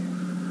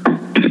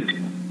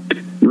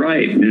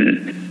 Right.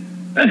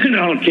 It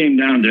all came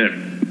down to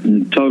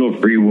total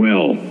free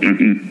will.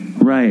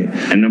 Right.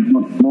 And the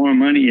more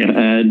money you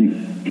had,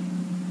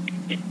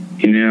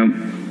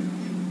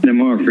 the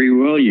more free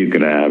will you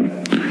could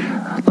have.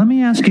 Let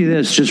me ask you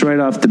this, just right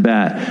off the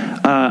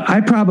bat.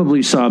 I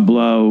probably saw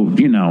blow,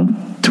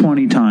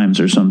 20 times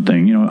or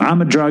something.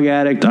 I'm a drug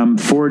addict. I'm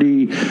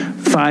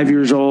 45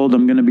 years old.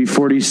 I'm going to be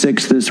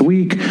 46 this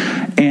week.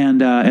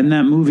 And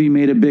that movie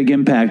made a big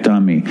impact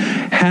on me.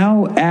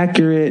 How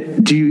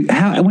accurate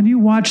when you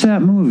watch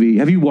that movie,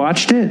 have you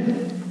watched it?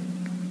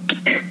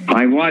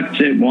 I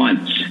watched it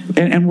once.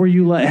 And were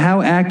you like,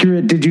 how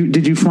accurate did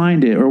you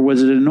find it, or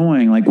was it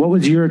annoying? Like, what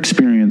was your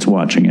experience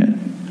watching it?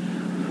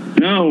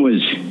 No, it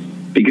was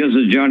because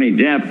of Johnny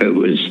Depp. It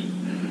was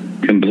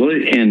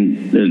complete,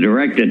 and the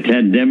director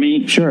Ted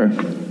Demme. Sure.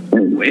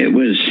 It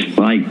was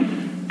like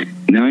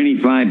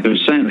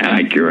 95%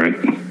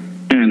 accurate,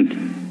 and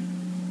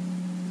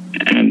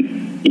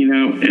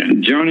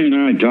Johnny and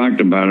I talked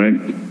about it,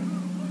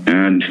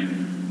 and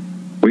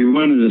we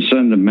wanted to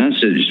send a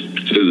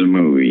message to the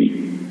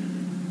movie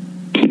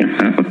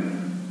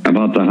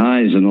about the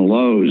highs and the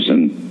lows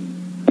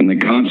and the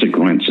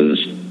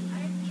consequences.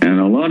 And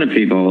a lot of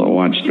people that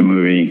watched the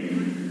movie,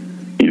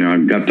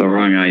 got the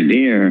wrong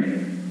idea,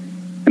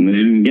 and they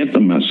didn't get the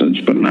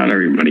message. But not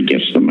everybody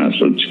gets the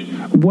message.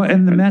 What?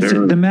 And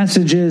the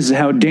message is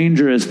how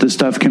dangerous the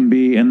stuff can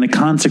be, and the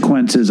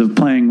consequences of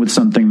playing with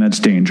something that's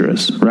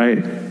dangerous,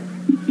 right?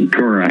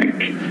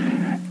 Correct.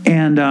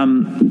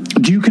 And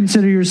do you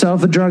consider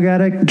yourself a drug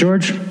addict,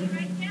 George?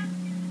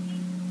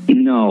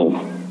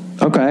 No.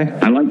 Okay.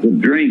 I like to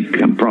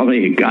drink. I'm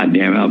probably a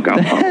goddamn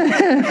alcoholic.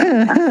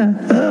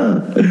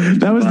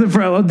 That was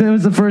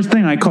the first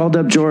thing. I called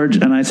up George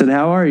and I said,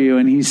 how are you?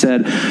 And he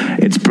said,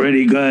 it's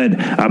pretty good.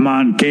 I'm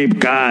on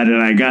Cape Cod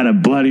and I got a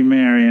Bloody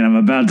Mary and I'm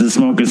about to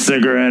smoke a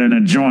cigarette and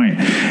a joint.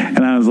 And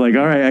I was like,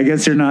 all right, I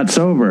guess you're not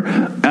sober.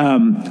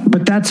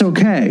 But that's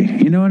okay.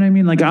 You know what I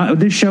mean? Like,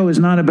 this show is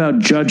not about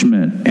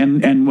judgment.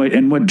 And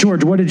what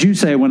George, what did you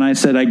say when I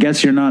said, I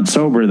guess you're not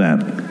sober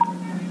then?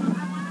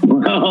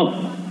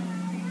 Well,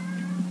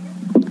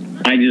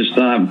 I just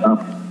thought,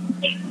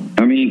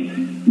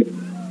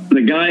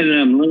 the guy that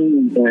I'm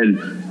living with,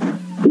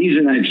 he's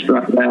an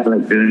ex-drug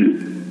addict,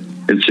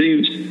 and it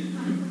seems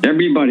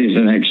everybody's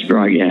an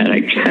ex-drug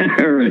addict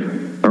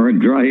or a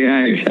drug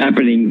addict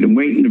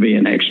waiting to be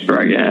an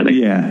ex-drug addict.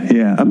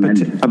 Yeah,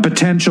 a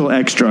potential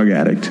ex-drug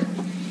addict.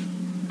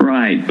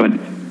 Right, but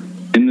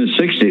in the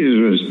 60s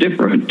it was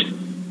different.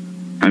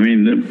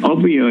 The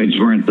opioids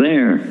weren't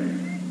there,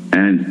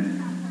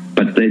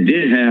 but they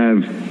did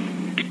have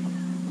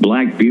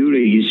Black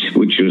Beauties,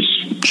 which was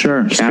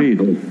speed,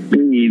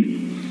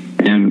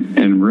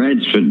 and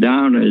Reds for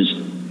Downers,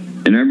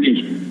 and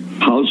every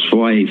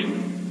housewife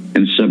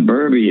in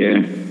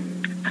suburbia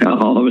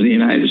all over the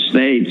United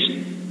States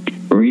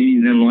were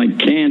eating them like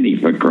candy,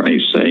 for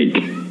Christ's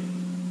sake.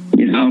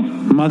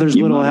 Mother's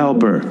Little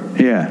Helper.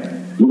 Yeah.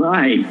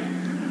 Right.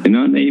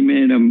 They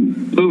made a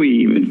movie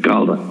even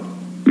called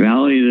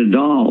Valley of the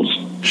Dolls.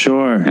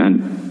 Sure.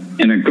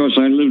 And of course,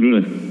 I lived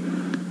with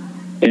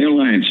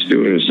airline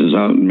stewardesses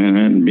out in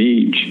Manhattan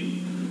Beach,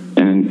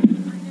 and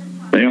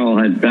they all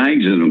had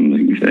bags of them.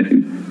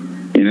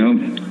 You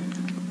know,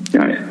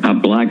 a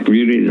black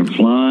beauty to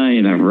fly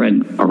and a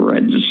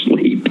red to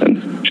sleep.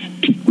 And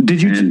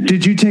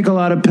did you take a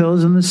lot of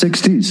pills in the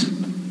 60s?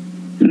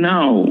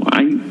 No,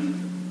 I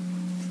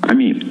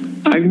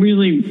mean, I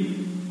really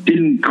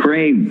didn't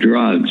crave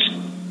drugs,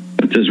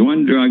 but there's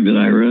one drug that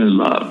I really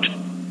loved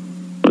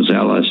was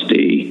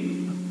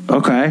LSD.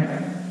 Okay.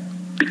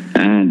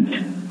 And,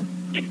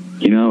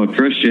 you know, at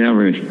first you have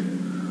a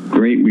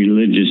great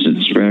religious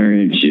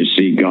experience. You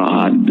see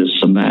God,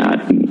 this and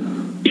that. And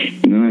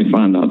then I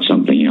found out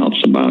something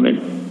else about it,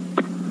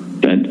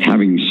 that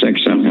having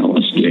sex on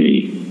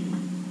LSD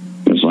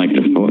was like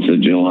the 4th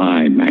of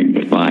July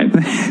magnified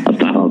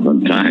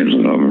 1,000 times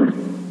over.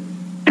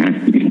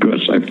 And of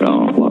course I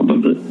fell in love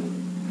with it.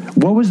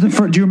 What was the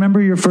first? Do you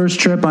remember your first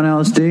trip on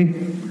LSD?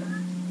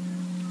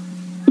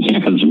 Yeah,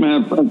 as a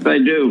matter of fact, I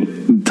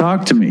do.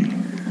 Talk to me.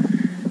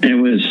 It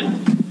was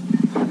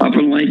up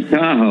in Lake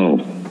Tahoe.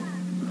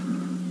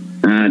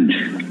 And,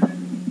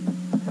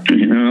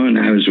 you know, and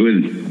I was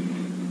with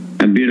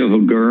a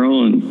beautiful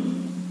girl, and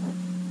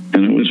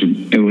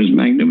it was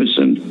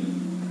magnificent.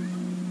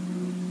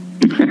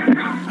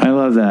 I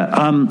love that.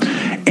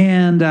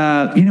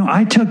 You know,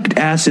 I took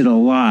acid a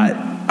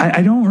lot.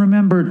 I don't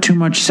remember too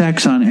much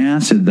sex on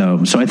acid,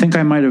 though, so I think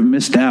I might have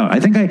missed out. I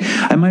think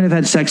I might have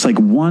had sex like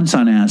once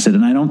on acid,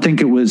 and I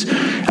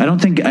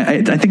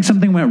think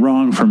something went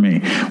wrong for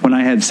me when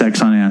I had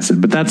sex on acid,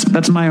 but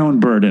that's my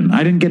own burden.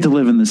 I didn't get to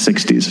live in the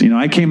 60s. You know,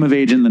 I came of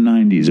age in the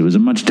 90s. It was a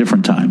much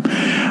different time.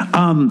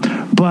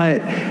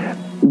 But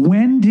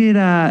when did,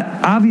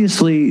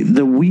 obviously,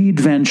 the weed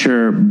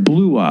venture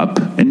blew up,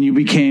 and you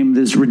became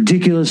this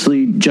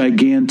ridiculously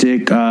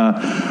gigantic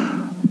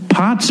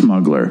pot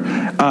smuggler.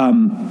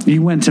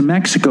 You went to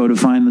Mexico to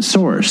find the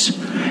source.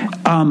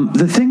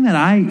 The thing that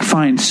I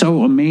find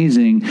so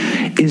amazing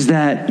is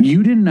that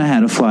you didn't know how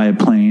to fly a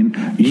plane.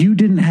 You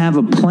didn't have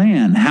a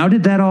plan. How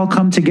did that all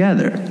come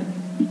together?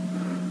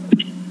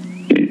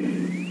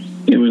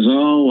 It was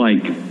all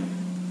like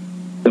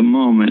the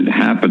moment,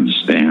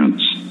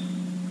 happenstance.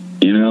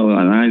 You know,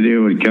 an idea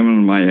would come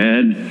into my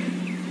head,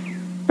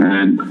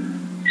 and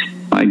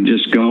I'd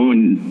just go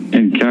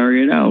and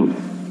carry it out.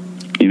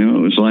 You know,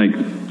 it was like,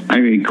 I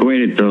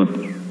equate it to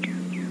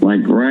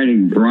like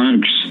riding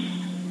broncs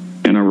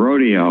in a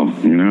rodeo,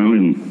 you know,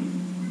 and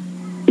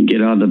you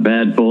get out the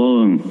bad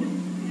bull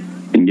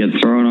and get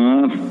thrown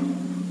off,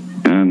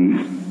 and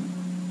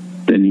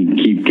then you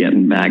keep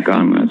getting back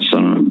on that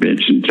son of a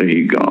bitch until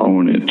you go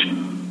own it.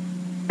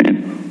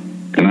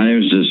 And I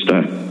was just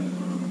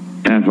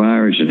half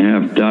Irish and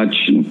half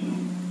Dutch and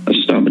a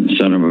stubborn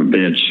son of a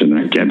bitch, and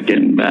I kept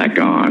getting back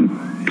on.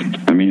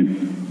 I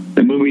mean,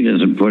 the movie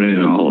doesn't put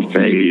in all the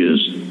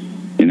failures.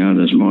 You know,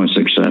 there's more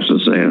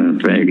successes there than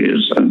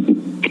failures,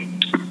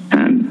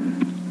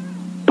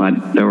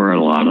 but there were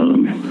a lot of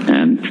them,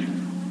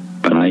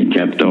 but I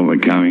kept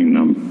overcoming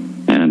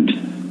them. And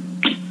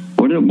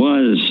what it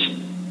was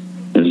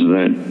is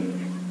that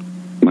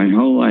my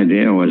whole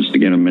idea was to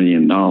get $1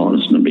 million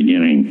in the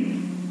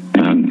beginning,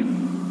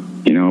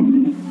 and you know,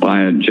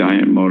 buy a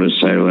giant motor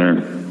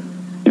sailor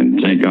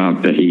and take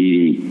off to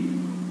Haiti,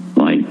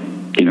 like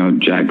you know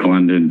Jack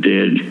London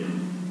did,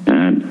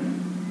 and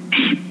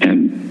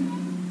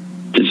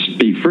just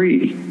be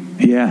free.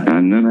 Yeah.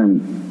 And then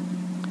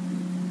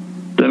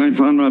I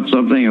found out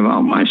something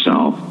about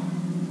myself,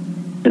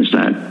 is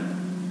that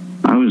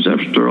I was a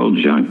thrill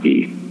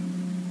junkie.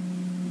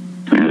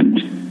 And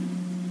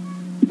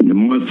the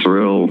more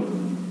thrill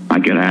I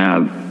could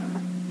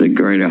have, the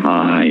greater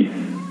high.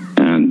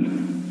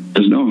 And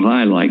there's no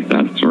high like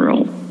that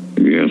thrill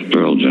if you're a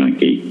thrill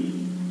junkie.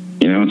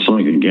 You know, it's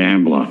like a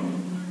gambler.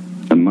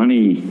 The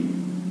money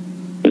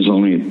is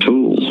only a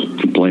tool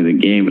to play the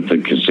game at the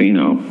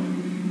casino.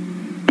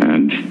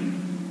 And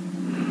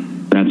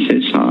that's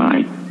his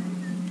high.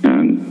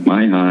 And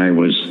my high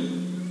was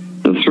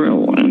the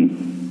thrill. And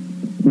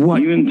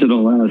what? Even to the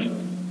last...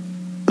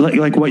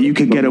 Like what you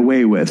could get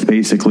away with,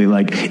 basically,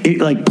 like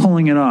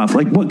pulling it off.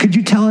 Like, what could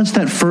you tell us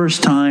that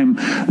first time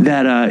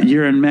that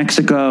you're in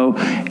Mexico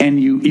and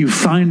you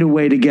find a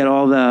way to get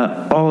all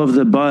of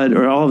the bud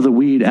or all of the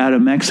weed out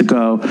of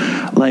Mexico?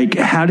 Like,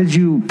 how did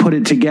you put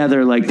it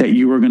together? Like that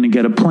you were going to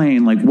get a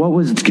plane? Like, what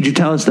was? Could you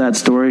tell us that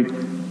story?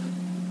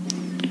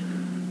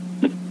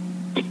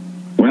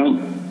 Well,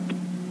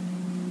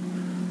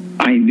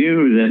 I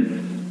knew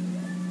that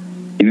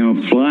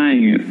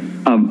flying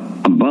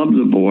above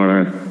the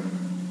border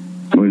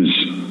was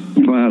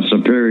far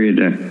superior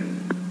to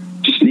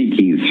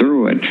sneaking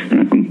through it.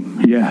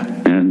 Yeah.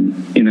 And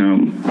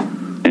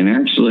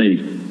actually,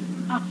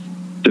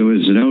 there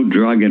was no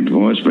drug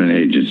enforcement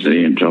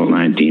agency until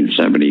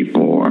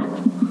 1974.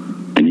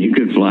 And you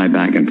could fly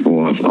back and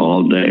forth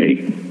all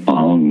day,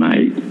 all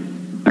night,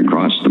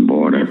 across the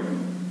border.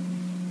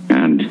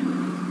 And,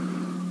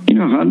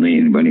 hardly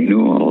anybody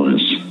knew all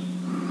this.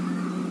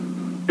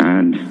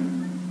 And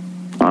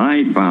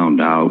I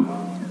found out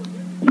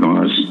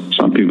because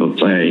some people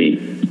say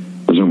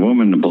there's a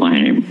woman to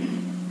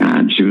blame,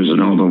 and she was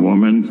an older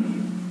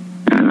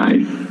woman,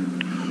 and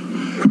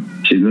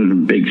she lived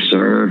in Big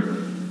Sur,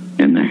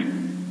 and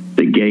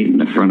the gate in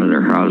the front of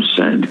their house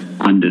said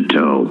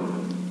undertow,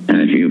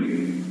 and if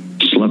you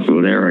slept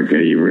with Erica,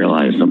 you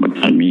realized what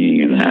the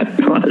meaning of that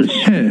was.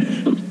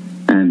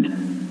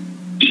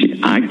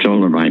 And I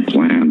told her my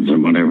plans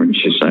and whatever, and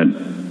she said,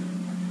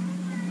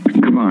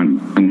 come on,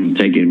 I'm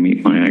taking you to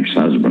meet my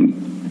ex-husband.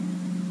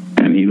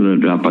 And he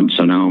lived up in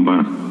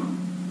Sonoma,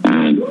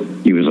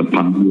 and he was a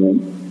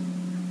pilot.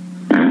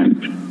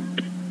 And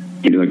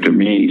he looked at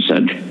me and he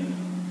said,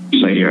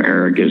 so you're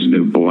Erica's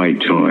new boy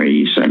toy.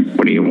 He said,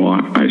 what do you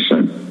want? I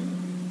said,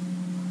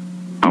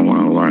 I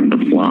want to learn to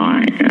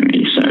fly. And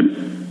he said,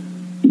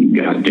 you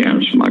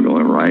goddamn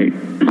smuggler, right?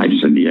 I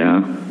said,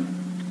 yeah.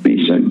 And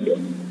he said,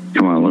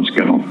 come on, let's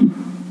go.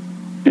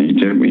 And he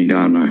took me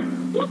down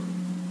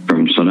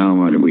from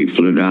Sonoma. We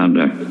flew down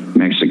to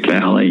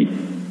Mexicali,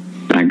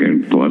 back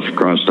and forth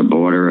across the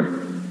border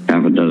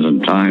half a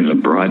dozen times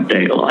in broad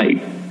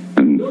daylight.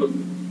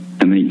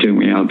 And he took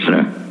me out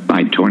to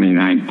by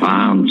 29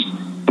 pounds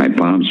by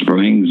Palm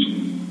Springs.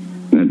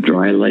 The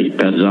dry lake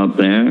beds out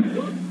there.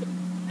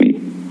 He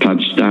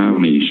touched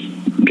down. He's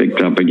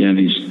picked up again.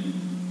 He's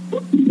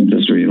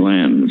just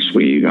re-land. That's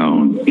where you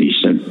going? He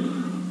said.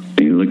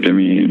 He looked at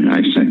me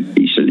and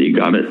he said, you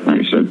got it? And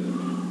I said,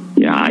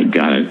 yeah, I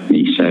got it. And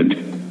he said,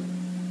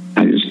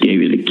 I just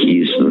gave you the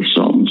keys to the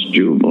Sultan's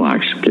jewel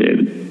box,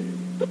 kid.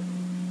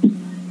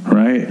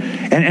 Right.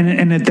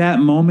 And at that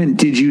moment,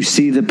 did you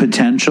see the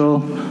potential?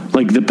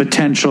 Like the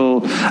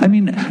potential, I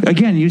mean,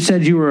 again, you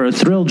said you were a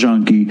thrill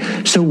junkie.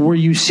 So were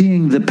you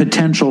seeing the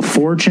potential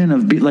fortune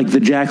of like the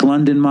Jack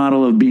London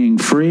model of being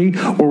free?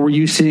 Or were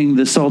you seeing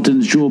the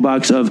Sultan's jewel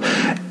box of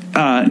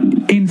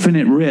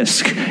infinite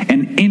risk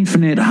and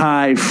infinite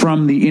high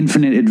from the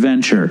infinite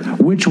adventure?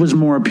 Which was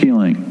more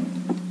appealing?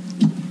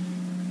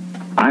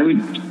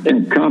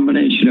 A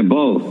combination of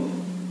both.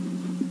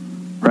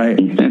 Right.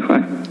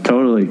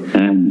 Totally.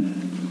 And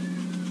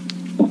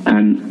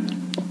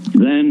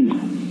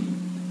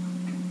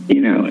then,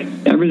 you know,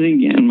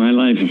 everything in my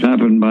life has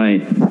happened by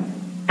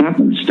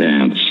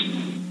happenstance.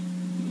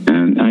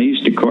 And I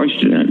used to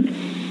question it.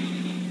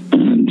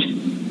 And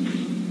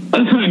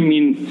I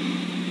mean,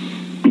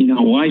 you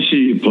know, why should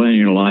you plan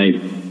your life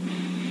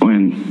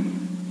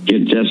when your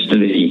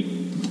destiny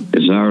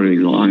is already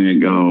long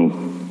ago,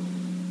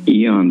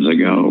 eons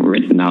ago,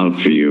 written out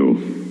for you?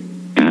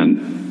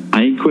 And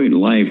I equate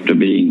life to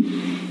being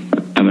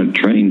at a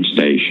train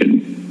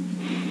station.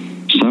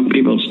 Some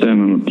people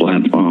stand on the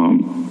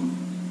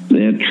platform,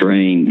 their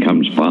train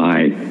comes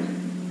by,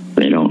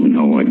 they don't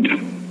know it,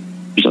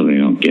 so they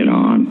don't get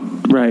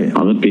on. Right.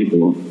 Other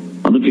people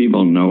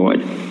know it,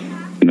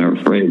 and they're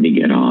afraid to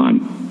get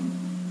on.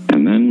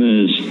 And then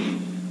there's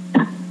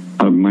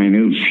a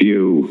minute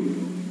few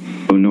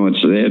who know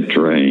it's their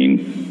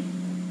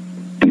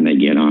train, and they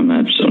get on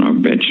that son of a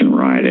bitch and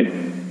ride it.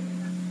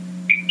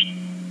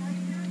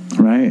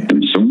 Right.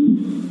 And so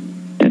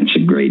it's a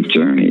great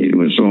journey. It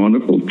was a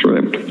wonderful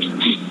trip.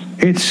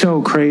 It's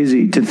so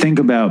crazy to think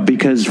about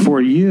because for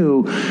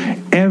you,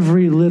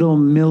 every little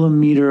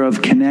millimeter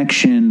of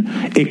connection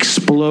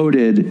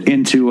exploded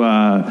into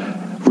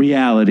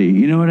reality.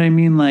 You know what I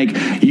mean?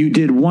 Like you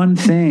did one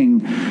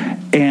thing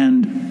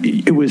and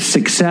it was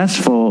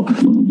successful,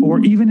 or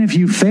even if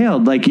you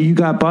failed, like you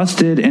got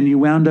busted and you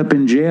wound up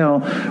in jail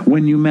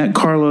when you met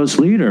Carlos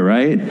Leder,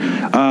 right?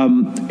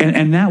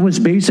 And that was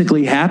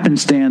basically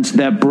happenstance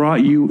that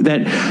brought you,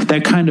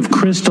 that kind of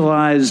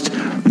crystallized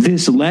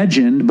this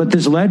legend, but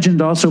this legend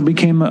also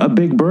became a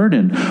big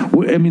burden.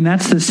 I mean,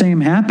 that's the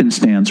same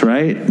happenstance,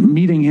 right?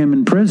 Meeting him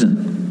in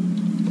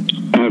prison.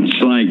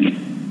 It's like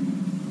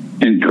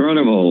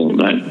incredible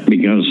that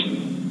because,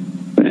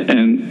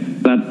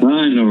 and that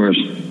time there was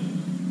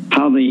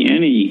hardly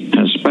any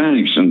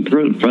Hispanics in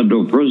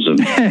federal prison.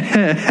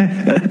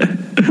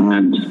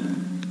 And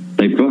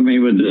they put me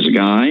with this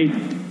guy,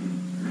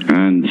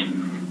 and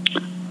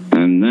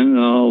then it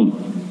all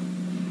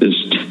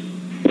just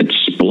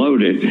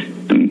exploded.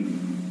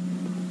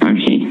 And I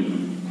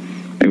mean,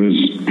 it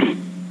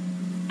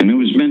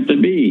was meant to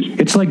be.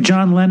 It's like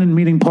John Lennon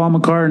meeting Paul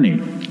McCartney.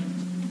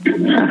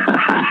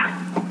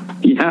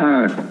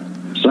 Yeah,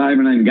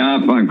 Simon and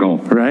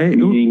Garfunkel, right?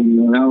 Meeting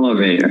in an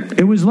elevator.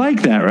 It was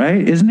like that,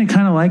 right? Isn't it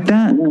kind of like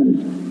that?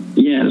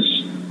 Yes.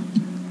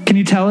 Can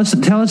you tell us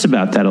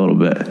about that a little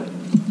bit?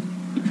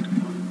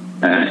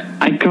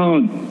 I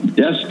call it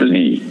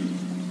destiny,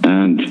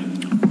 and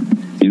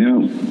you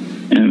know,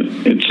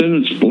 and it's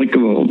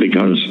inexplicable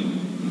because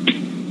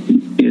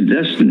your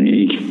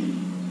destiny,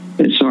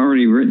 it's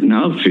already written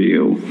out for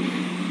you,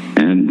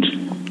 and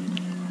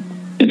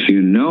if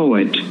you know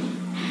it,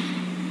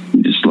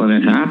 just let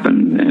it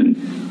happen, and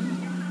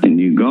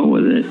you go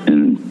with it,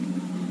 and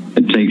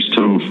it takes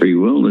total free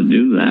will to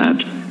do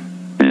that,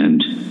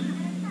 and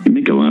you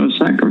make a lot of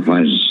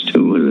sacrifices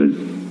too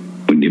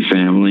with your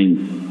family,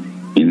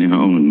 you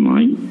know,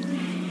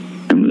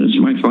 and as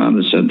my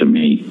father said to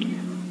me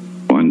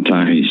one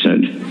time, he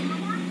said,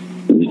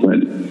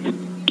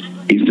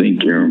 you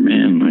think you're a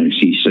man.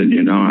 He said,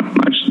 you're not.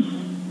 I said,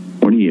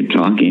 what are you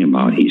talking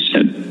about? He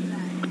said,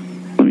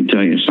 let me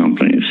tell you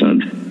something. He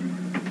said,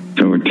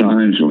 there were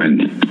times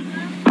when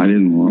I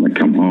didn't want to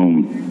come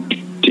home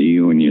to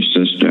you and your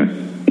sister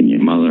and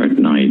your mother at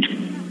night.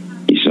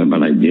 He said,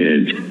 but I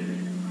did.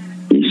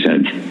 He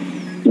said,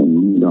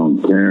 when you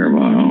don't care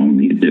about home,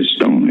 you just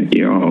don't,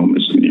 your home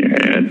is in your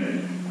head.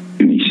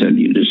 And he said,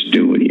 you just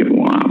do what you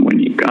want when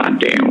you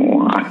goddamn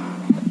want.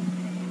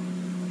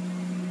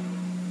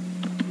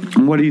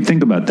 What do you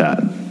think about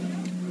that?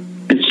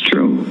 It's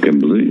true,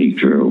 completely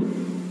true.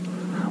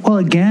 Well,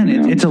 again,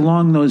 it's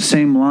along those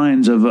same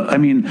lines of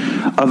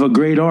a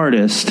great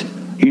artist.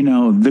 You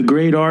know, the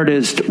great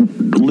artist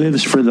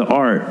lives for the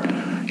art.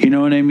 You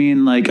know what I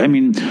mean?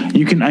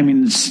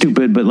 It's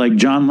stupid, but like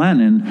John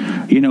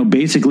Lennon,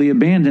 basically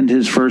abandoned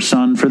his first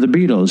son for the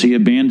Beatles. He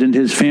abandoned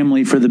his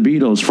family for the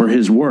Beatles, for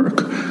his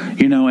work.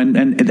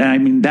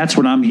 And that's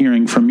what I'm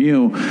hearing from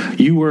you.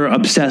 You were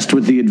obsessed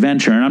with the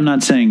adventure, and I'm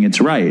not saying it's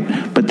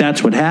right, but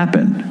that's what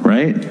happened,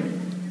 right?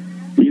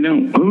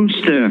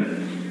 Who's to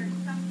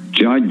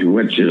judge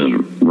which is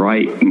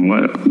right and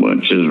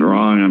which is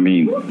wrong?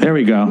 There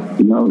we go.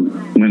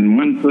 When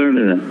 1/3 of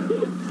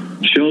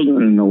the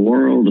children in the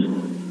world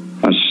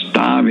are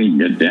starving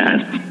to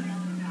death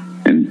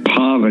and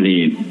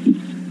poverty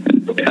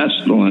and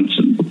pestilence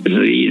and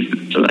disease,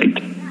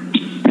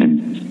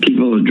 and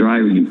people are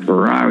driving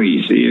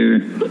Ferraris here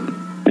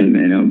and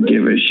they don't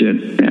give a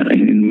shit.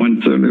 And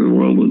 1/3 of the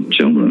world with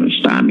children are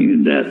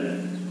starving to death.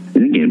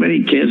 You think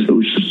anybody cares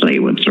who's to say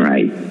what's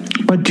right?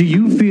 But do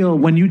you feel,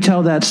 when you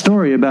tell that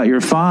story about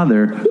your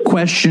father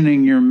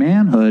questioning your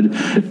manhood,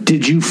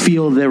 did you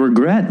feel the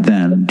regret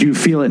then? Do you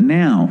feel it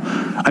now?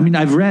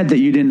 I've read that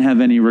you didn't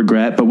have any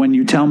regret, but when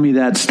you tell me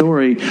that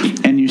story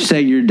and you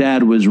say your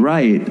dad was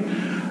right,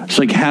 it's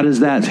like, how does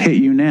that hit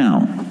you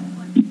now?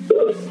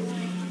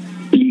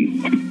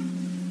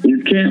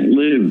 You can't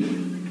live.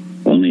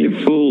 Only a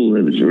fool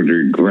lives with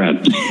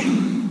regret.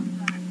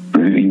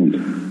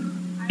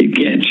 You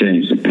can't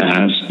change the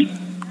past.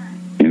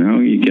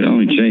 You can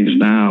only change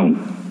now.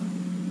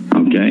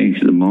 Okay,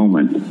 the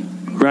moment.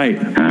 Right.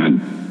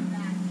 And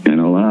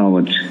allow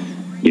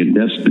your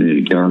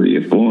destiny to carry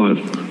you forth.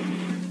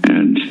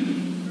 And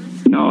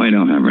no, I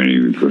don't have any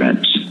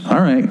regrets. All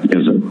right.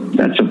 Because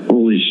that's a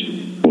foolish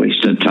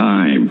waste of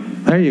time.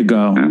 There you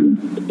go.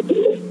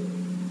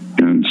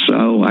 And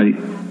so I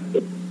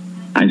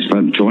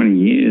spent 20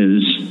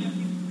 years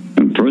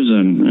in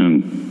prison,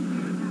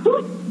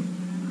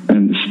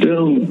 and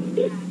still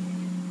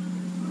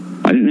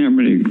I didn't have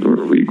any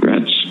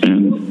regrets.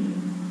 And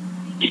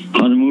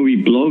when the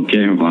movie Blow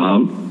came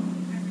out,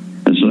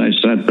 as I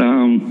sat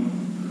down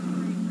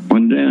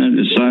one day, I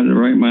decided to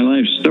write my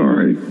life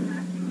story.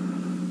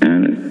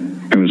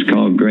 And it was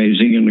called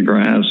Grazing in the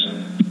Grass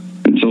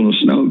Until the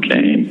Snow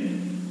Came.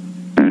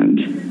 And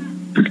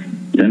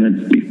then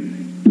it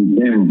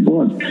became a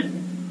book.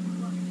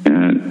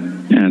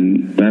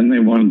 And then they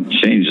wanted to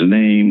change the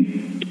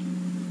name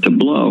to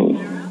Blow.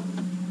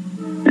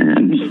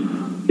 And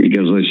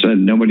because they said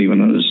nobody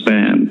would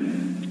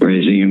understand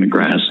grazing in the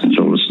grass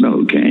until the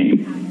snow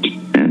came.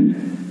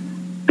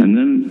 And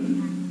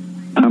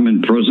then I'm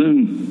in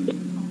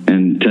prison,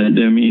 and Ted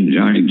Demme and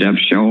Johnny Depp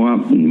show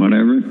up and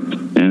whatever,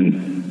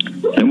 and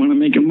they want to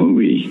make a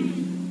movie.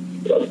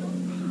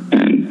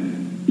 And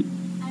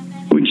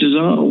which is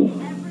all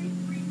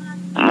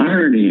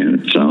irony in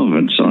itself.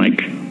 It's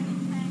like,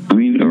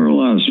 there were a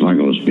lot of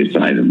smugglers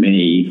beside of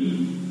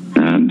me,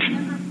 and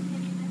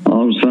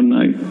all of a sudden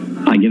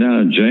I get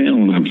out of jail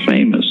and I'm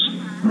famous.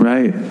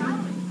 Right.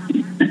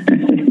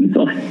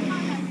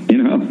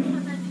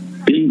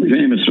 Being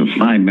famous for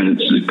 5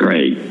 minutes is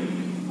great.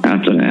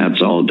 After that,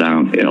 it's all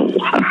downhill.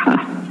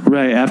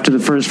 Right. After the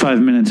first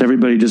 5 minutes,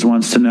 everybody just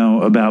wants to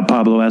know about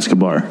Pablo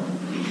Escobar.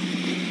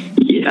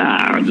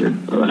 Yeah, and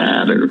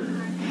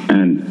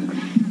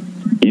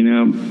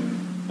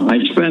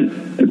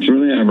it's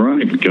really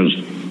ironic because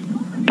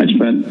I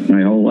spent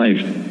my whole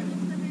life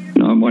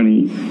not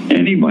wanting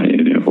anybody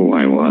to know who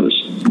I was.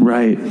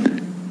 Right.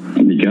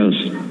 Because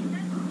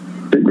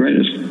the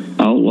greatest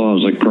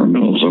outlaws or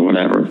criminals or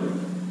whatever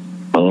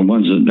are the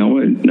ones that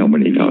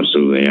nobody knows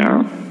who they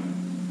are.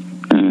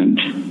 And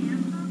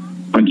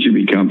once you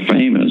become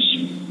famous,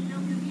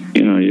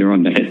 you're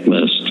on the hit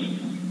list.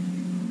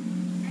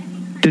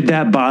 Did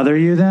that bother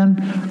you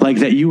then? Like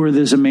that you were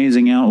this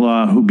amazing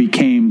outlaw who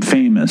became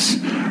famous?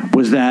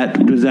 Was that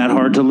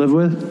hard to live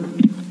with?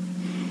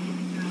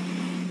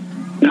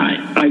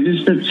 I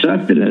just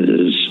accepted it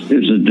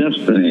as a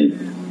destiny,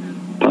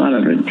 part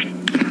of it.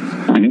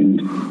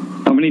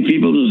 How many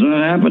people does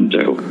that happen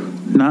to?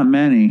 Not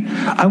many.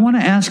 I want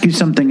to ask you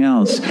something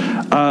else.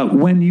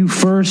 When you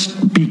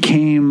first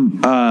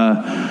became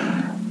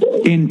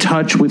in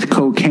touch with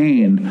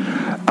cocaine,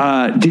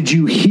 did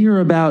you hear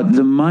about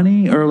the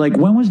money, or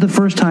when was the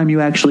first time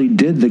you actually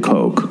did the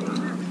coke?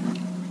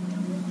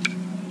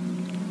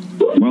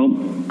 Well,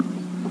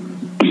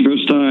 the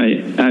first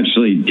time I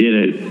actually did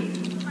it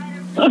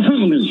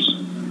was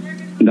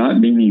not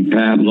meaning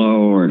Pablo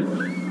or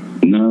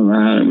none of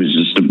that. It was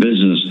just a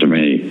business to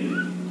me.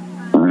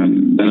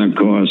 Then, of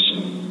course,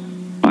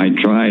 I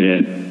tried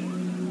it,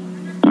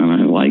 and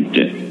I liked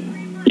it.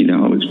 You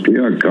know, it was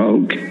pure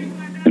Coke,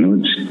 and it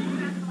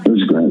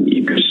was great.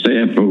 You could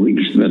stay up for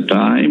weeks at a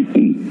time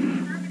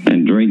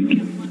and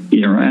drink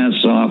your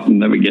ass off and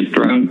never get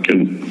drunk,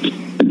 and it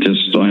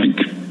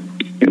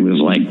was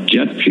like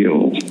jet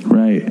fuel.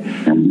 Right.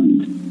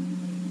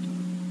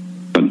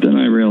 But then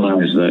I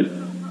realized that,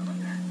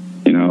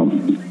 you know,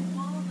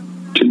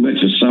 too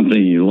much of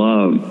something you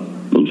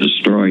love will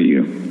destroy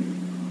you.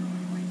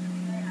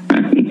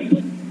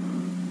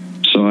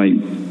 So I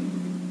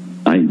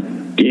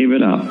gave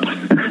it up.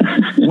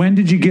 When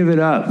did you give it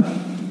up?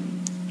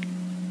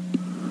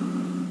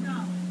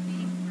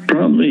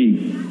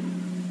 Probably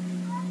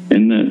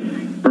in the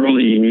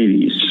early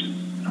 80s.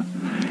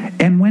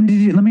 And when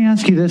did you, let me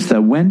ask you this though,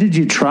 when did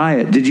you try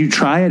it? Did you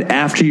try it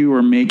after you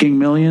were making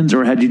millions,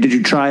 or did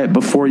you try it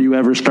before you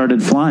ever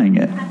started flying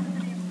it?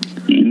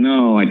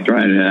 No, I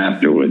tried it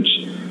afterwards.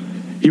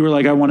 You were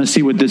like, I want to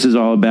see what this is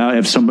all about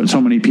if so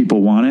many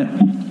people want it?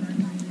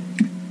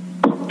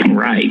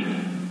 Right.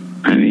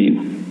 I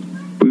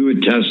mean, we were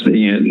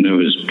testing it and it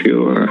was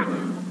pure.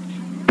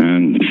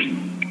 And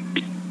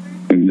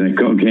the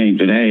cocaine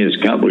today is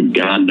cut with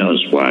God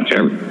knows what.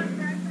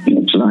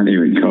 It's not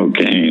even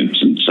cocaine.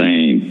 It's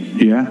insane.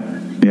 Yeah.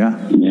 Yeah.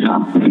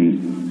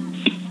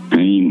 I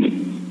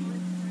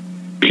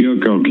mean, pure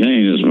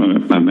cocaine is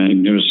a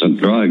magnificent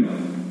drug.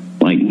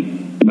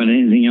 But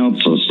anything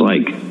else is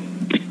like,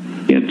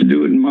 you have to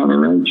do it in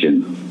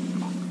moderation.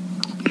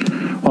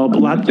 Well,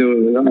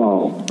 do it at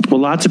all. Well,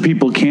 lots of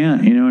people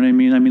can't. You know what I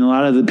mean? I mean, a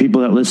lot of the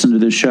people that listen to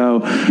this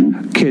show,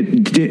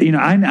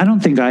 I don't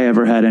think I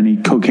ever had any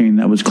cocaine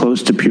that was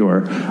close to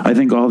pure. I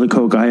think all the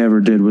coke I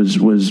ever did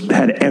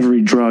had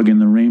every drug in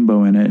the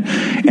rainbow in it,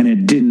 and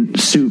it didn't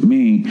suit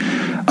me.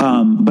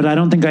 But I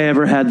don't think I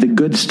ever had the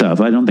good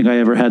stuff. I don't think I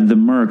ever had the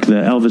Merc, the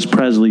Elvis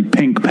Presley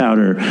pink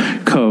powder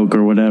coke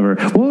or whatever.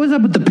 What was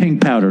up with the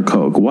pink powder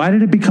coke? Why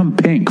did it become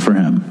pink for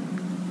him?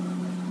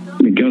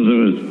 Because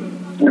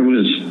it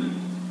was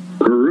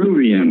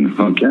Peruvian,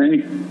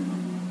 okay?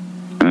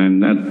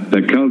 And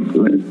the coke,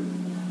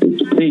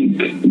 it's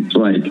pink. It's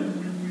like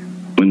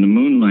when the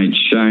moonlight's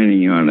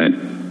shining on it,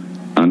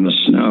 on the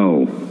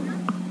snow,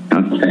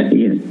 I'll tell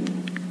you.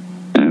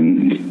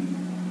 And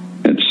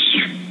it's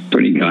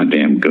pretty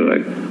goddamn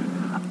good.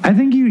 I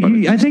think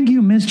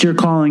you missed your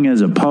calling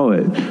as a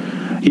poet.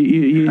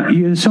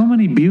 You had so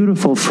many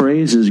beautiful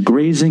phrases,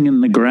 grazing in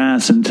the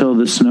grass until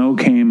the snow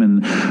came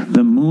and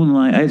the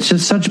moonlight. It's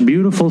just such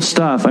beautiful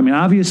stuff. I mean,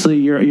 obviously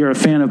you're a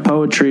fan of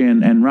poetry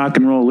and rock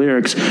and roll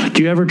lyrics.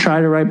 Do you ever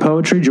try to write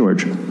poetry,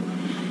 George?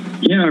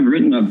 Yeah, I've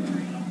written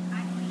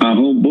a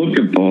whole book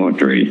of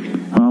poetry.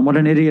 What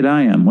an idiot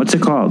I am. What's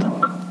it called?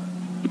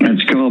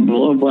 It's called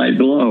Blow by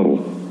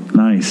Blow.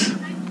 Nice.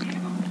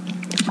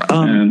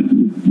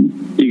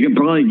 And you can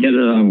probably get it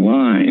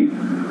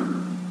online.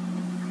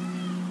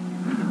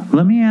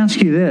 Let me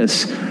ask you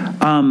this.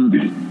 I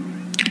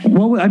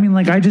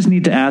just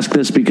need to ask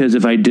this because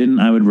if I didn't,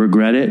 I would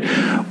regret it.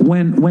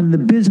 When the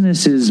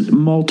business is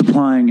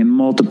multiplying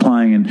and,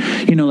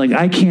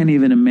 I can't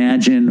even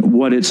imagine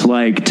what it's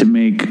like to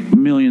make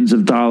millions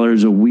of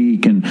dollars a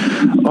week and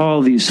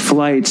all these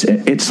flights.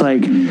 It's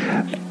like,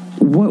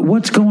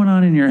 what's going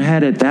on in your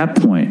head at that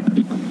point?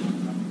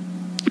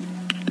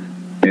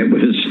 It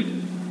was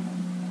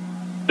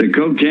the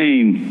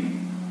cocaine.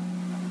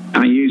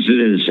 I use it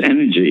as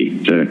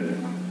energy to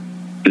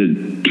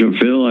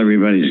fulfill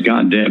everybody's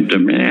goddamn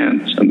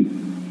demands. And,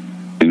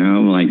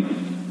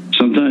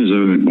 sometimes I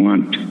would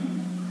want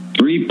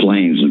 3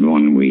 planes in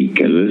 1 week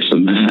of this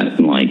and that.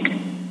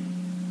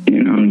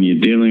 And you're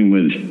dealing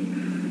with,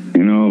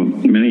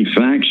 many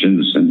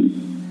factions and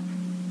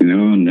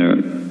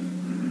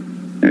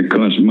of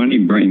course money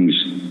brings,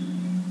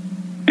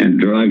 and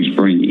drugs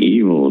bring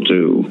evil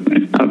too.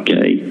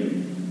 Okay.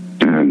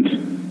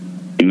 And,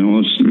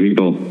 most of the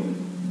people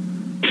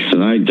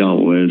that I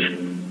dealt with,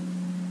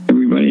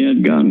 everybody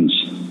had guns.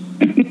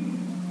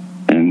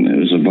 And it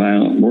was a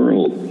violent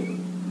world.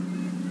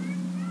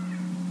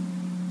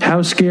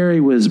 How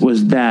scary was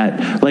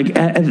that?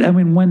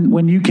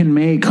 When you can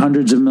make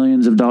hundreds of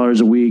millions of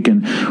dollars a week,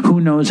 and who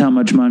knows how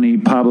much money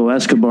Pablo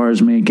Escobar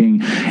is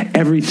making,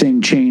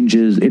 everything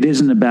changes. It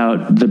isn't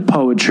about the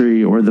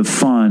poetry or the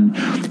fun.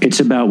 It's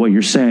about what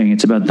you're saying.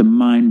 It's about the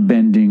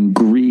mind-bending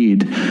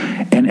greed,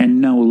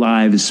 and no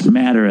lives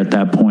matter at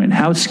that point.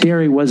 How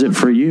scary was it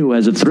for you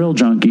as a thrill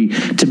junkie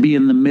to be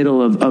in the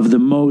middle of the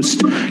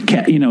most,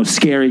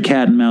 scary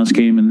cat and mouse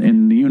game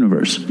in the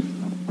universe?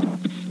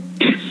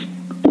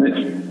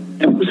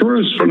 At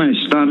first, when I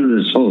started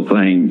this whole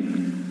thing,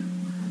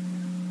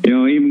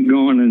 even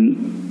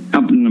going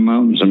up in the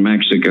mountains of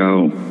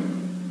Mexico, with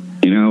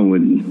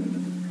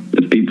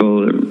the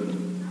people that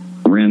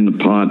ran the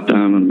pot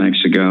down in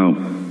Mexico,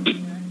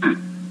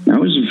 I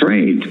was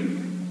afraid.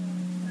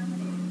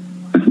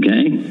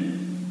 Okay?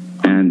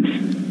 And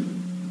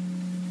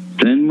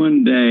then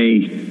one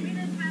day,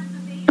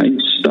 I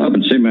stopped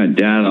and see my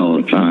dad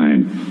all the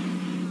time.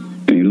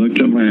 And he looked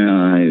at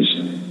my eyes,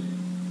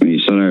 And he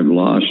said, I've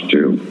lost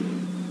you.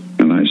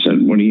 And I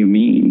said, what do you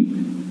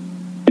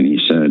mean? And he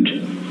said,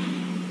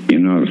 you're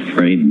not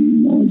afraid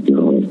anymore,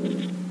 Joe.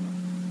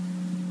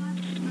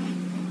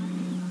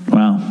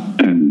 Wow.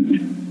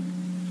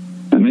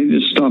 And I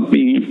just stopped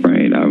being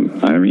afraid. I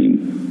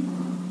mean,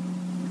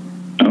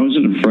 I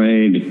wasn't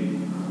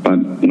afraid, but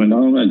when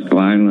all that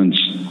violence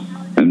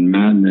and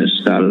madness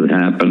started to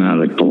happen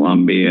out of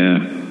Colombia,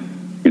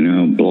 you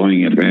know,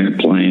 blowing up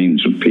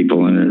airplanes with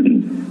people in it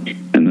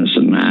and this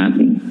and that,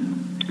 and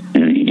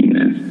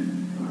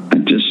I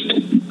just,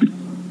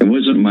 it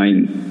wasn't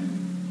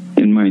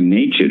in my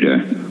nature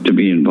to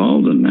be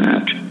involved in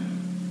that.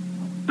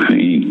 I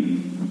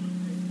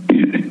mean,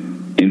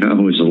 you know,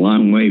 it was a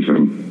long way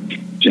from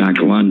Jack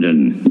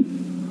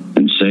London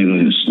and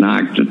sailing the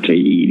Snark to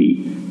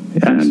Tahiti.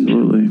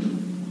 Absolutely.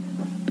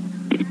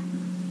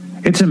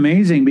 It's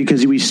amazing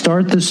because we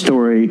start the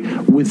story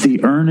with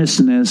the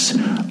earnestness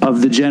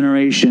of the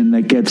generation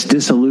that gets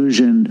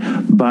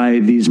disillusioned by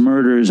these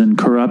murders and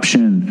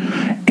corruption,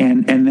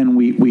 and then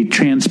we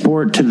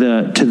transport to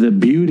the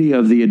beauty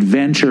of the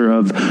adventure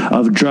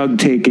of drug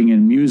taking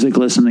and music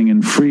listening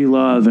and free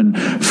love and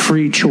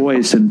free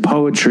choice and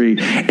poetry,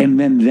 and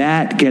then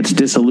that gets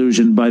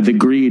disillusioned by the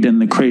greed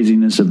and the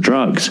craziness of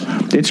drugs.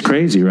 It's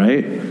crazy,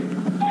 right?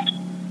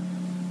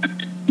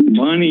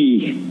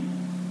 Money,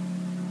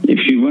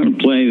 if you want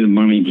to play the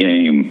money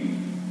game,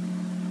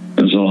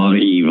 there's a lot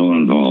of evil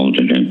involved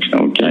in it,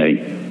 okay?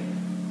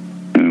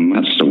 And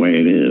that's the way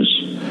it is.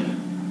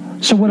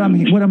 So what I'm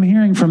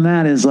hearing from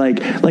that is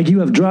like you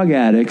have drug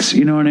addicts,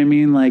 you know what I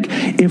mean? Like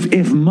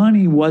if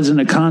money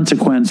wasn't a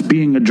consequence,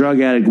 being a drug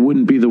addict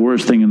wouldn't be the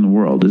worst thing in the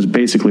world, is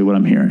basically what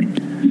I'm hearing.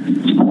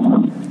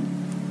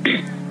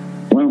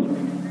 Well,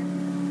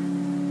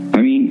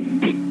 I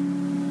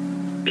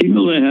mean,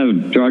 people that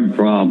have drug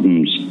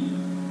problems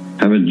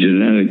have a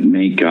genetic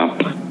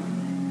makeup,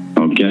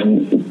 okay?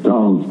 It's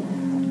all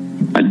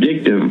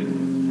addictive.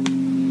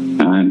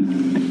 And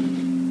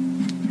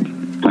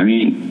I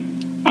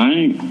mean,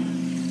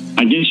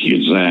 I guess you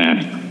could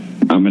say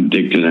I'm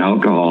addicted to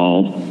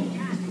alcohol,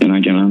 and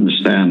I can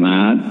understand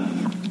that,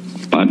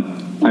 but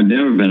I've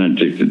never been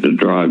addicted to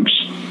drugs.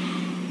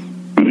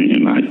 I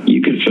mean,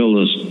 you could fill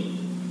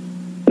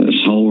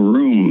this whole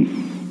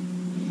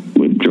room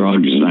with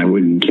drugs and I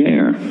wouldn't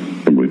care.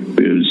 It would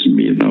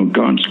be of no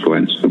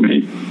consequence to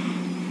me.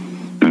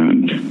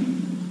 And,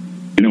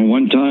 you know,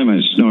 one time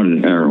I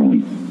snorted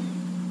heroin,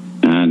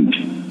 and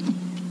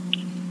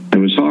it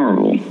was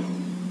horrible.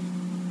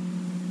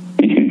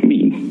 I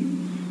mean,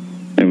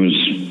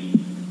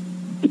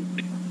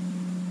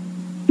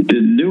 it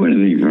didn't do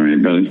anything for me,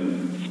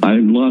 but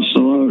I've lost a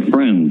lot of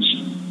friends.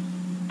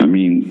 I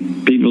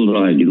mean, people that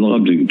I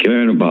loved and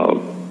cared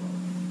about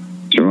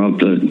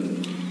throughout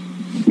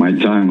my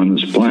time on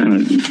this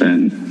planet,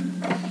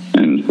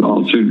 and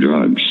all through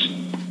drugs.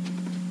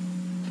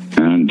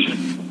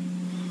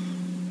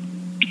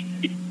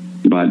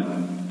 But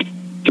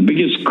the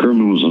biggest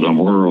criminals in the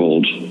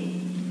world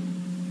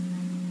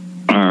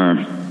are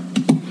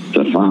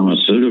the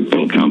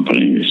pharmaceutical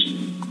companies.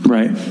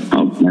 Right.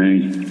 Okay.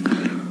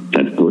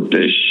 That put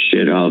this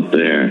shit out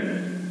there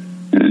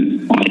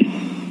and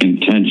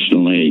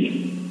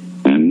intentionally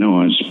and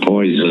know it's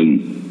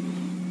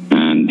poison.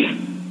 And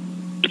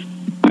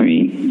I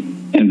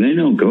mean, and they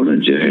don't go to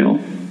jail.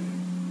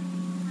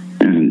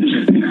 And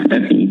I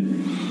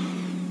mean,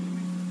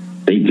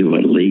 they do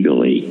it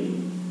legally.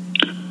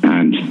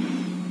 And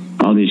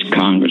all these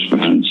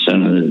congressmen and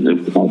senators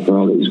that pass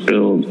all these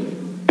bills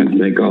and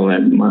take all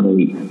that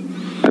money,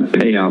 that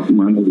payoff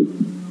money.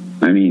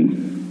 I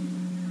mean,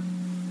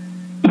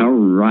 how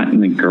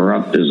rotten and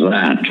corrupt is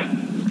that?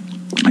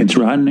 It's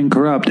rotten and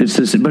corrupt. It's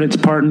this, but it's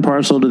part and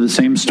parcel to the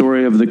same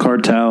story of the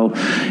cartel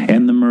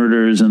and the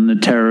murders and the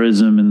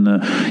terrorism and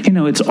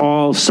it's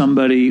all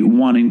somebody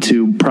wanting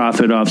to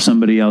profit off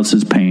somebody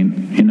else's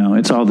pain. You know,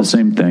 it's all the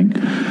same thing,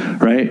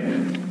 right?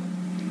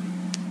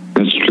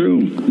 That's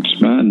true. It's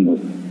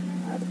madness.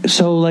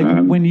 So,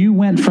 when you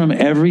went from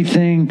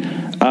everything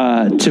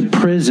to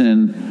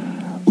prison,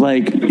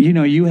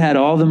 you had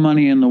all the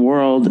money in the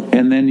world,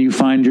 and then you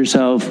find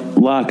yourself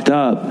locked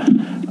up.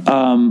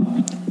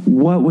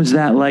 What was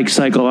that like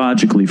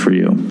psychologically for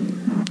you?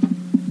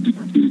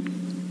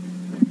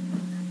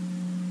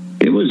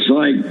 It was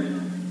like,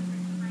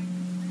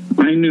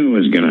 I knew it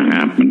was going to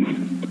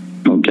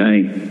happen,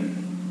 okay?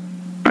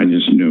 I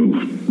just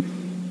knew.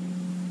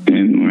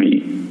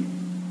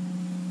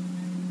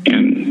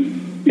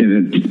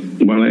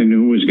 What I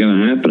knew was going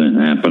to happen, it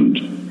happened.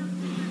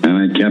 And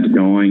I kept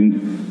going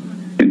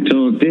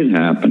until it did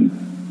happen.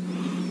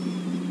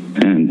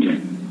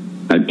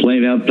 And I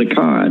played out the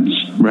cards.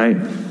 Right.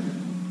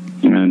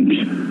 And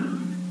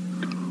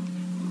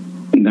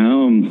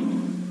now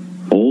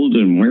I'm old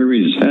and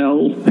weary as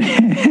hell.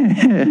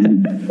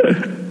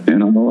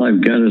 And all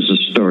I've got is a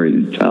story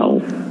to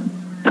tell.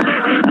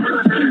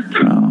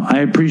 I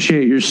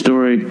appreciate your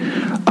story.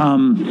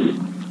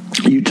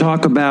 You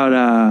talk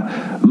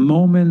about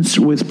moments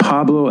with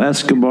Pablo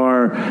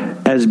Escobar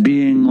as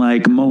being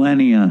like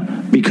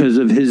millennia because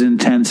of his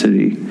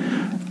intensity.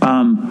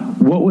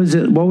 What was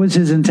it? What was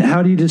his?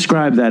 How do you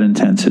describe that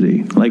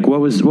intensity? Like, what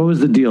was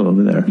the deal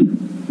over there?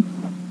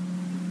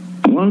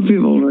 A lot of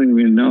people don't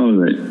even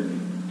know that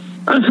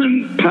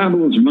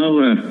Pablo's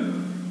mother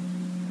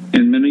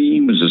in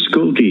Medellin was a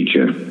school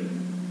teacher,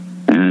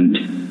 and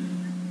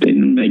they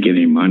didn't make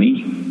any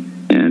money,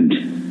 and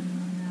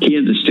he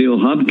had to steal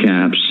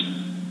hubcaps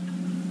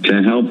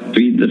to help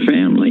feed the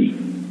family,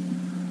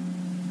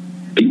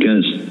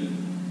 because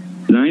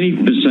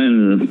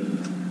 90%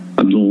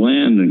 of the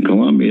land in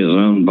Colombia is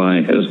owned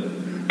by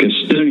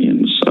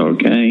Castilians,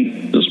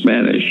 okay, the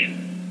Spanish,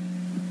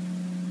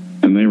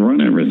 and they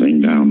run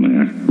everything down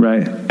there.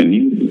 Right. And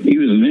he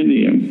was an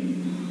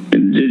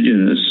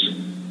indigenous,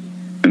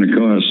 and of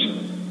course,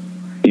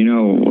 you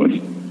know,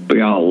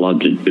 we all love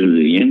to do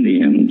the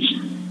Indians,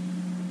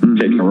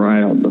 take a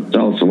ride out the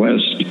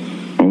Southwest,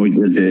 or we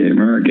did the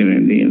American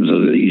Indians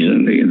or these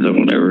Indians or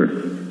whatever,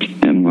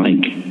 and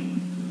like,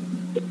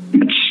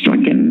 it's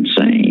like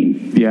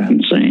insane. Yeah.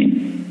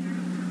 Insane.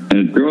 And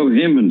it drove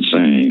him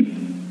insane.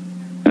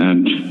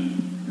 And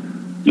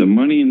the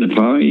money and the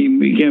power, he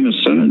became a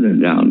senator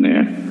down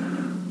there.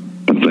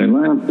 But they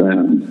laughed at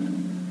him.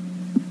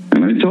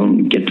 And I told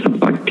him, get the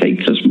fuck,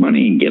 take this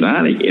money and get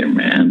out of here,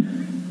 man.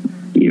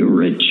 You're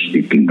rich.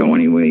 You can go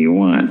anywhere you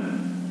want.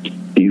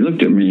 He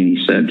looked at me and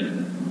he said,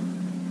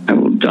 I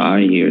will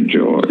die here,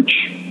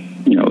 George.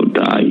 You know,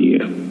 die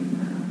here.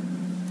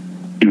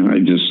 And I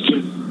just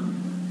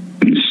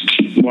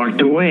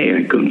walked away.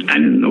 I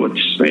didn't know what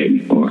to say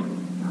anymore.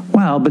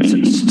 Well, but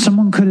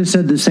someone could have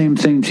said the same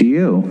thing to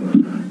you.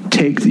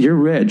 You're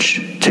rich.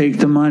 Take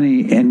the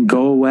money and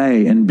go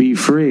away and be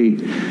free.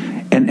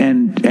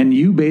 And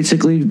you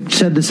basically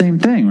said the same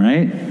thing,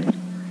 right?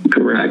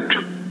 Correct.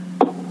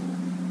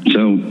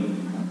 So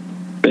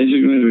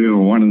basically, we were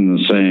one and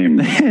the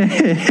same.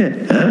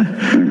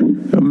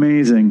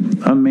 Amazing.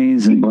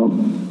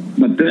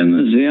 But then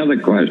there's the other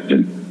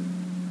question: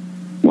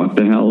 what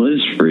the hell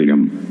is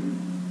freedom?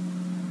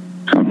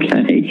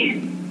 Okay.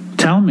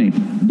 Tell me.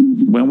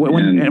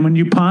 When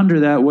you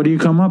ponder that, what do you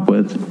come up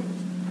with?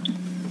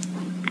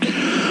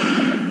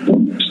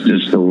 It's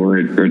just a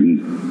word for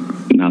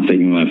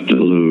nothing left to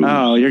lose.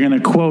 Oh, you're going to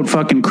quote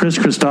fucking Chris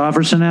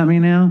Christopherson at me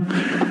now?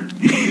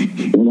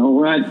 You know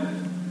what?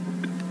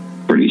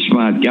 Pretty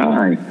smart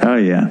guy. Oh,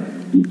 yeah.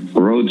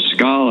 Rhodes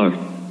Scholar.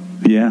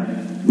 Yeah,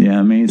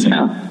 amazing.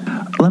 Yeah.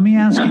 Let me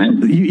ask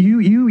you,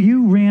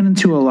 you ran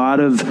into a lot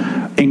of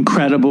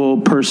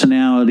incredible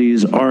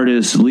personalities,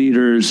 artists,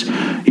 leaders,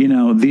 you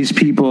know, these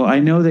people. I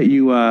know that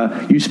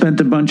you spent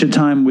a bunch of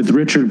time with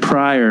Richard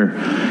Pryor.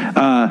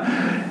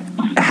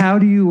 How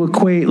do you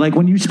equate, like,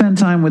 when you spend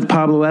time with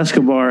Pablo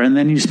Escobar and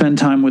then you spend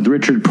time with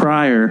Richard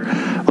Pryor,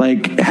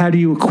 like, how do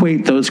you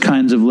equate those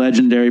kinds of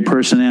legendary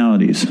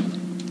personalities?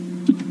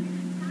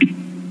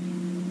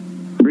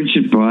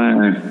 Richard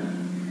Pryor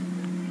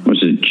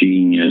was a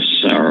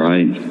genius, all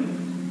right?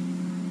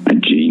 A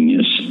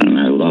genius, and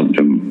I loved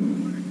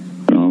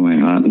him with all my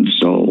heart and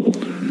soul.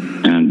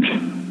 And,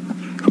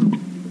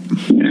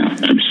 you know,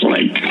 it's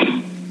like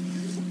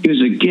he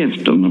was a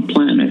gift on the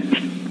planet.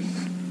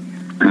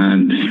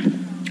 And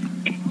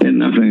it had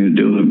nothing to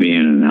do with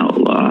being an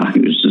outlaw.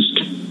 He was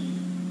just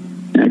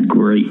a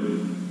great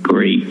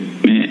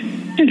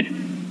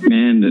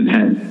man that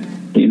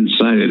had the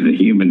inside of the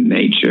human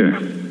nature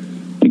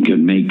and could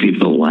make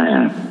people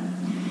laugh.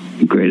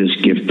 The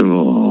greatest gift of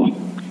all.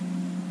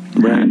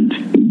 And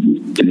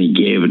he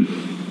gave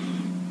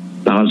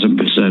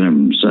 1,000% of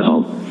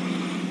himself.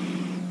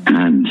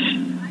 And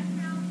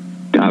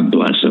God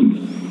bless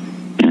him.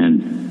 And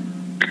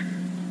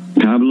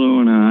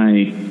Pablo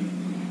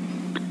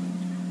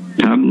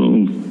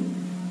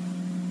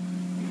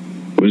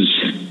was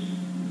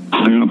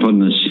hung up on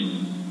this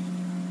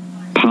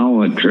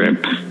power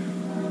trip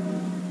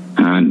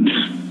and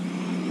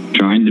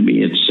trying to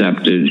be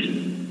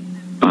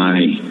accepted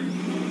by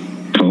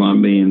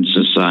Colombian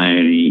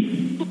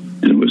society,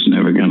 and it was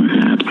never going to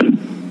happen.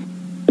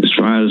 As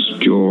far as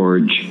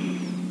George,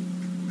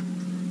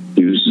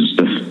 he was just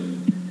a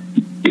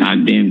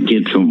goddamn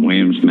kid from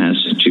Williams,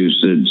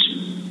 Massachusetts,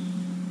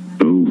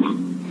 who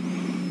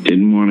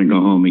didn't want to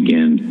go home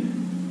again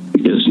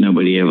because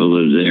nobody ever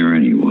lived there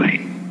anyway.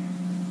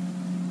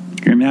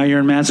 And now you're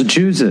in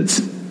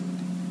Massachusetts.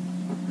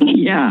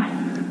 Yeah.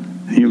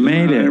 You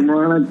made it.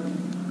 Ironic.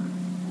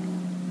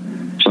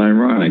 It's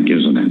ironic,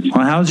 isn't it?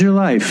 Well, how's your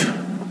life?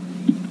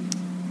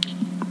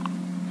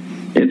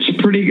 It's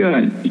pretty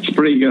good.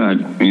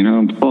 You know,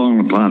 I'm falling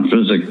apart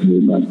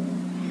physically, but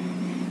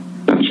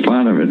that's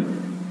part of it.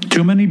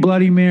 Too many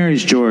Bloody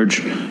Marys,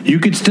 George. You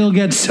could still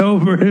get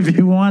sober if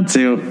you want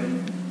to.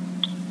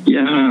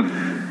 Yeah.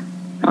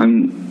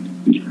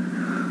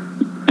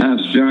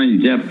 Asked Johnny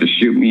Depp to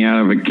shoot me out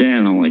of a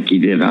cannon like he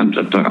did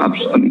Hunter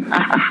Thompson.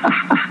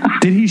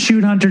 Did he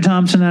shoot Hunter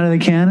Thompson out of the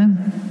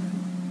cannon?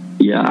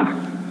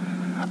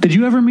 Yeah. Did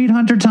you ever meet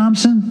Hunter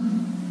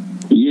Thompson?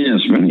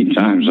 Yes, many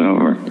times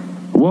over.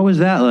 What was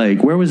that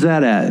like? Where was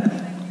that at?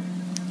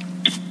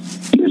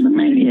 He was a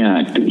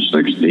maniac in the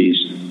 60s.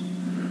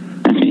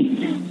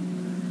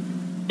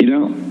 You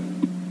know,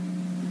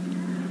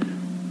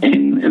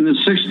 in the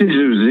 60s,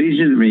 it was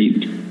easy to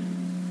meet,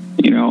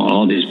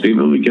 all these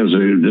people because they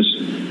were just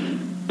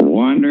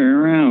wandering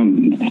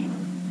around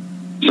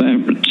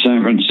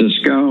San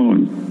Francisco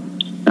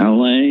and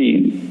L.A.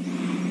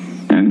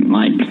 And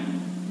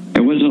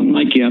it wasn't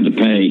like you had to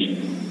pay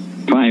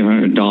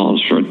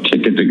 $500 for a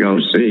ticket to go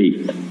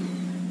see,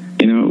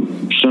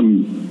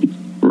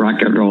 some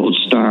rock and roll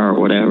star or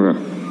whatever.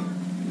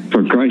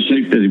 For Christ's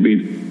sake, they'd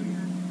be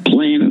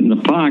playing in the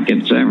park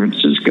in San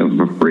Francisco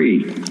for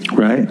free.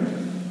 Right.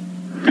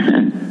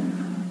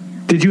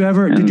 Did you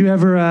ever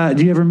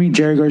meet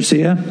Jerry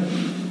Garcia?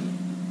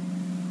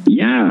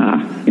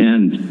 Yeah,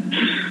 and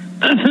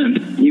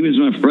he was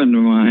my friend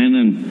of mine,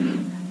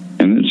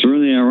 and it's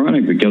really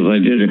ironic because I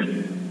did a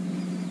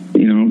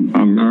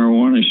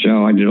marijuana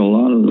show. I did a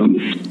lot of them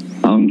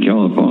out in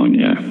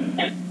California,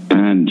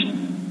 and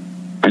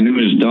I knew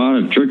his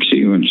daughter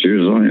Trixie when she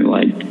was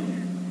only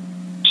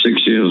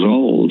 6 years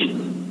old,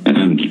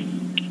 and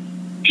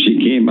she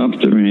came up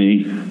to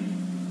me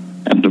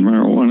at the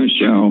marijuana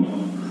show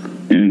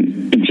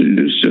and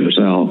introduced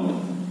herself,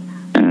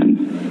 and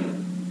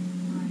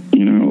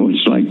it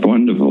was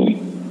wonderful.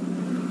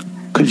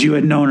 Because you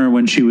had known her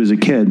when she was a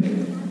kid.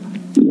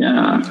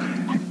 Yeah.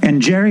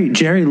 And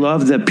Jerry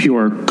loved the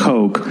pure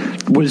Coke.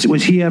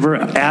 Was he ever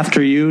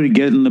after you to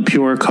get in the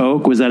pure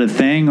Coke? Was that a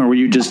thing, or were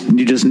you just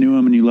knew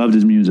him and you loved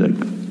his music?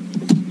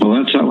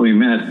 Well, that's how we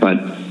met, but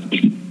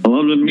I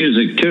love the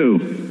music too.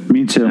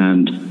 Me too.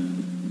 And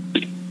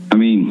I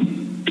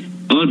mean,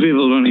 a lot of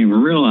people don't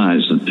even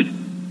realize that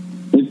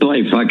they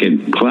play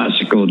fucking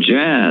classical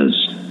jazz.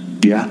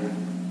 Yeah.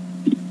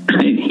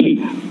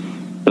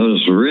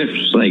 Those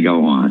riffs they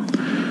go on,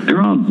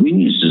 they're all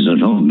geniuses, that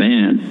whole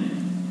band.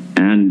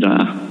 And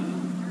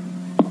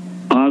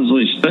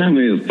Owsley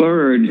Stanley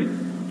III,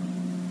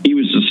 he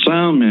was the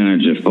sound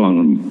manager for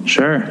them.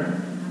 Sure.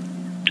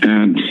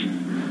 And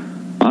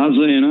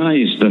Owsley and I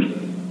used to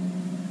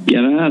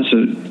get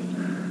acid,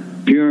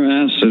 pure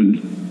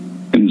acid,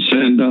 and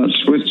send out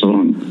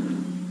Switzerland,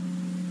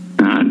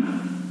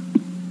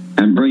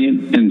 and bring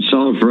it and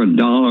sell it for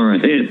 $1 a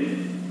hit.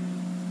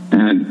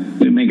 And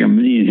we make 1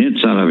 million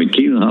hits out of a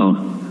kilo,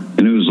 and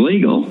it was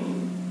legal.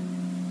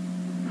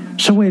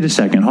 So wait a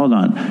second, hold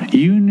on.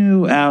 You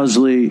knew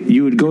Owsley.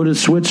 You would go to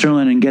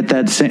Switzerland and get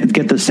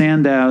the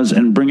Sandows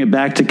and bring it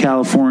back to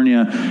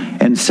California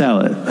and sell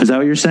it. Is that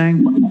what you're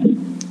saying?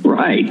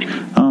 Right.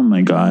 Oh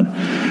my God.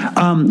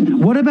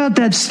 What about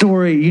that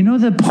story? You know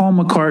the Paul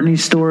McCartney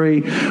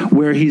story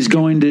where he's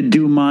going to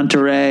do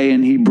Monterey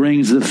and he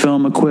brings the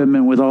film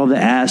equipment with all the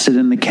acid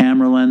and the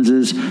camera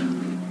lenses?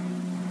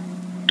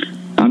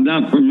 I'm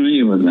not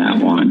familiar with that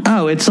one.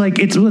 Oh, it's what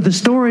the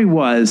story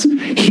was.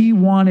 He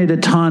wanted a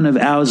ton of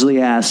Owsley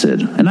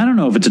acid. And I don't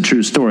know if it's a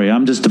true story.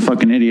 I'm just a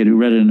fucking idiot who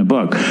read it in a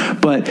book.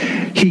 But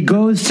he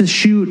goes to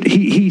shoot,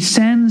 he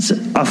sends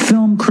a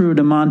film crew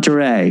to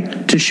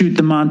Monterey to shoot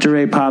the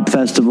Monterey Pop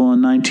Festival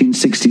in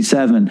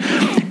 1967.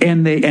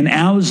 And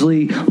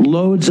Owsley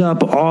loads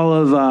up all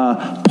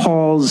of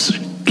Paul's.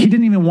 He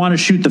didn't even want to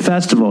shoot the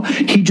festival.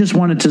 He just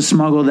wanted to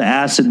smuggle the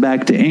acid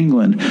back to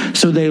England.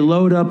 So they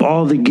load up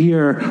all the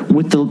gear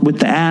with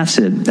the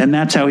acid, and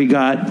that's how they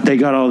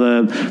got all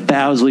the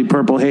Owsley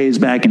Purple Haze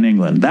back in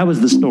England. That was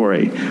the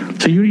story.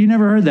 So you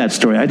never heard that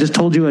story. I just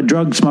told you a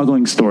drug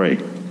smuggling story.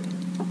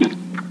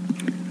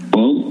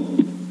 Well,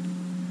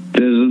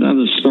 there's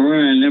another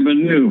story I never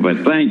knew, but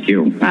thank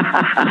you.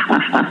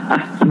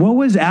 What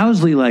was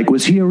Owsley like?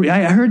 Was he?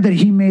 I heard that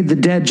he made the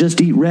dead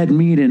just eat red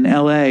meat in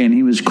L.A. and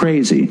he was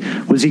crazy.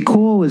 Was he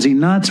cool? Was he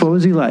nuts? What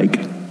was he like?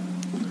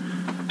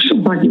 He's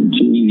a fucking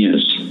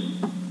genius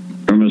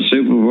from a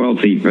super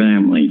wealthy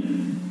family.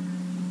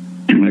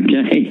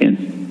 Okay, and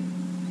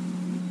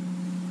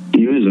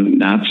he was a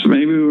nuts.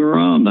 Maybe we were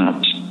all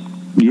nuts.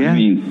 Yeah. I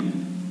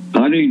mean,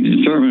 how do you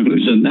determine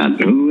who's a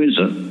nut and who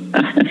isn't?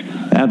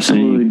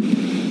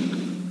 Absolutely.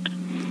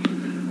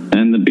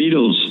 And the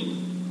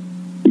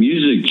Beatles'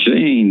 music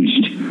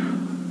changed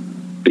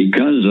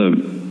because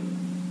of,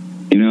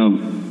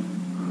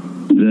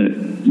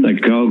 the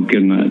Coke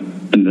and the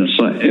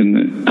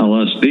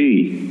LSD.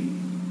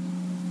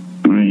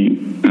 I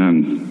mean,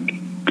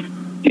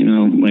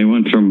 they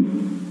went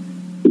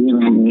from,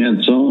 we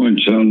had Sullivan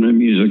Show, and the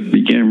music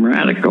became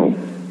radical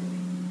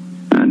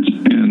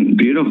and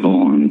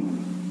beautiful, and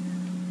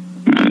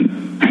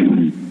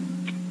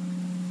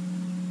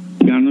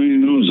God only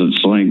knows,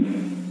 it's like,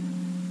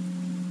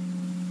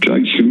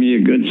 drugs can be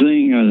a good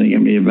thing or they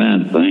can be a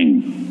bad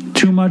thing.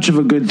 Too much of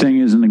a good thing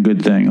isn't a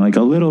good thing. Like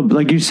a little,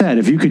 like you said,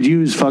 if you could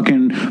use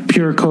fucking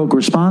pure Coke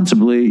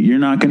responsibly, you're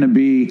not going to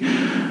be,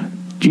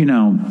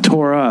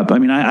 tore up. I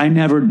mean, I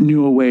never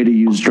knew a way to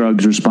use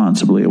drugs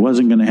responsibly. It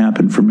wasn't going to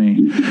happen for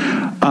me.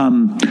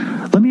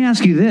 Let me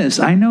ask you this.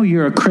 I know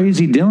you're a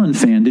crazy Dylan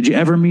fan. Did you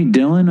ever meet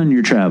Dylan on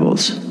your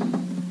travels?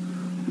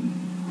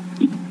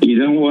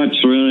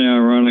 What's really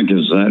ironic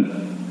is that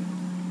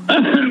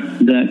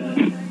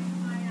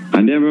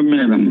I never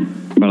met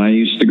him, but I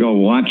used to go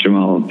watch him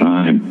all the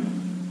time.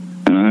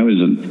 And I was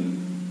at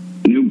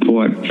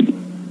Newport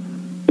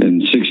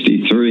in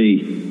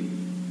 '63.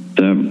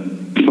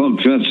 The folk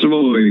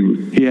festival where we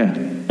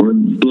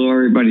blew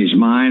everybody's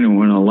mind and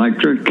went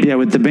electric. Yeah,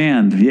 with the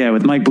band. Yeah,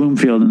 with Mike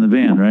Bloomfield in the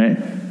band, right?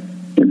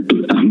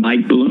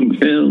 Mike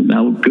Bloomfield,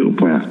 Al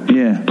Cooper.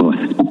 Yeah. Boy,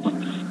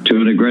 two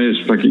of the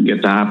greatest fucking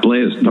guitar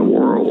players in the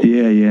world.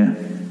 Yeah.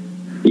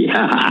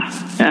 Yeah.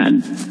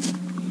 And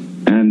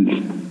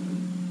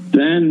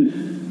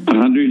then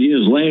 100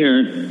 years later,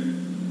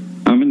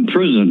 I'm in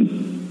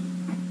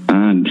prison.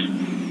 And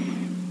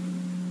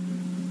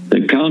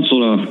the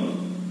counselor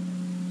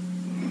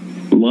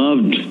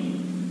loved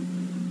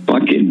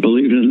fucking,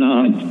 believe it or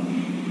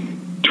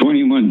not,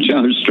 21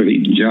 Jump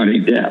Street and Johnny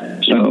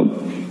Depp.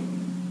 So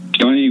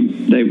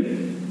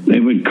they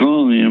would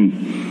call him,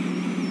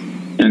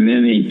 and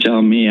then he'd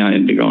tell me I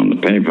had to go on the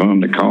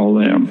payphone to call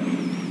them.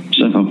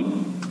 So,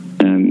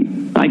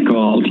 and I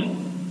called,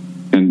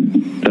 and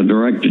the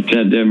director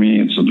Ted Demme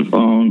answered the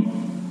phone,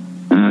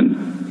 and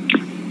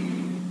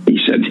he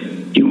said,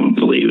 "You won't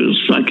believe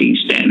who's fucking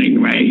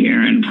standing right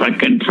here in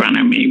fucking front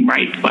of me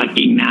right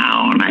fucking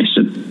now." And I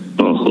said,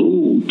 "Oh,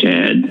 who,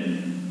 Ted?"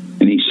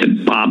 And he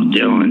said, "Bob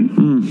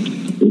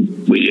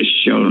Dylan." We just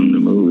showed him the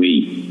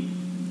movie.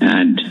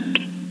 And,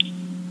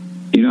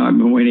 you know, I've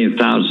been waiting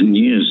 1,000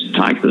 years to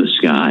talk to this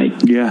guy.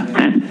 Yeah.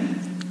 And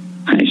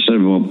I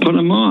said, "Well, put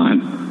him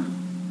on."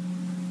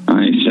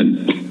 I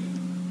said,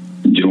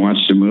 "Did you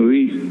watch the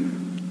movie?"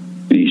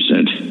 And he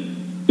said,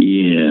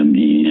 "Yeah,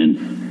 man."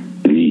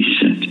 And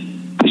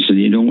I said,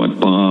 "You know what,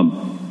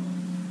 Bob?"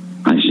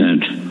 I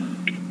said,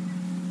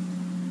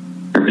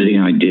 "Everything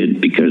I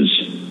did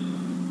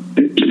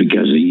it's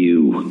because of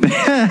you."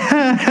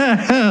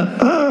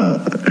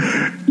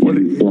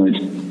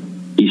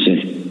 He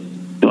said,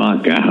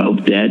 "Fuck, I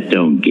hope that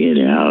don't get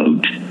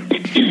out."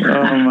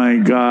 Oh my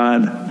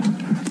God.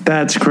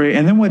 That's great.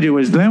 And then what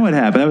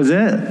happened? That was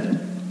it?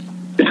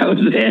 That was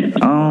it.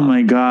 Oh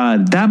my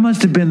God. That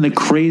must have been the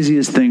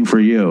craziest thing for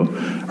you,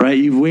 right?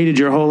 You've waited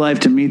your whole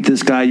life to meet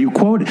this guy. You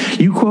quote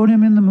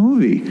him in the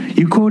movie.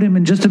 You quote him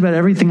in just about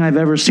everything I've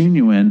ever seen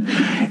you in.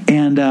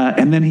 And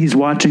then he's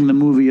watching the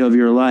movie of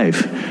your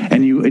life,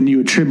 and you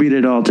attribute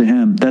it all to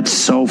him. That's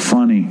so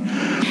funny.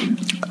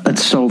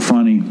 That's so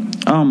funny.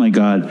 Oh my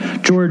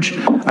God. George,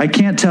 I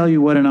can't tell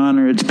you what an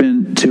honor it's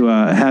been to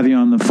have you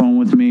on the phone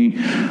with me.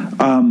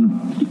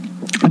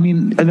 I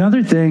mean,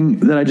 another thing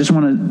that I just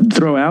want to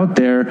throw out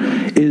there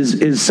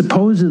is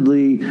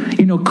supposedly,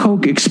 you know,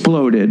 Coke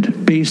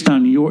exploded based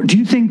on do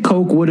you think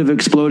Coke would have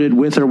exploded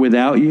with or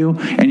without you,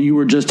 and you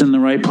were just in the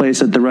right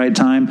place at the right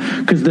time?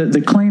 Because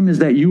the claim is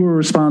that you were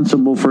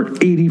responsible for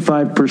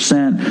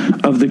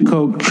 85% of the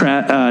Coke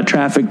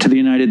traffic to the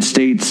United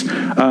States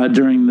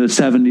during the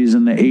 70s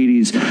and the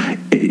 80s.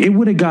 It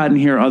would have gotten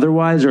here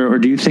otherwise, or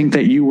do you think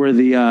that you were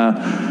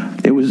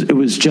it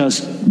was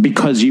just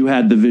because you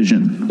had the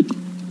vision?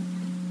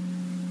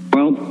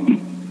 Well,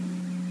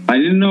 I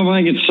didn't know if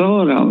I could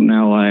sell it out in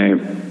L.A.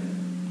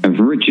 If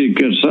Richard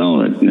could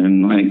sell it,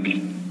 and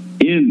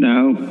he didn't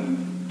know.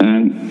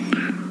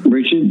 And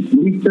Richard,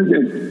 we took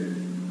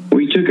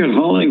it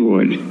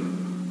Hollywood,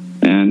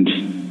 and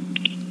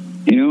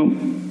you know,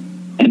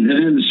 and then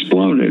it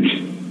exploded.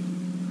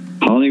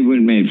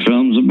 Hollywood made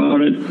films about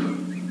it.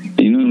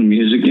 You know, the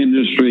music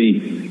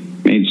industry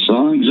made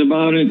songs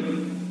about it.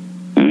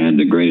 I had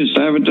the greatest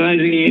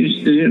advertising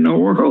agency in the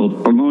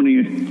world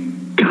promoting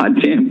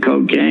goddamn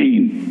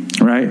cocaine,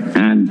 right?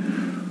 And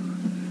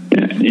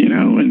you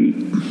know,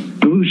 and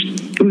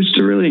who's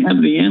to really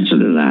have the answer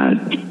to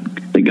that?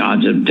 The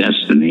gods of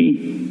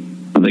destiny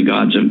or the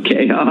gods of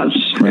chaos?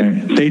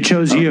 Right. They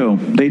chose you.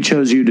 They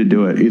chose you to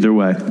do it. Either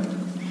way.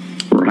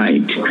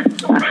 Right.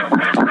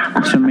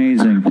 It's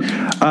amazing.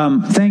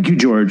 Thank you,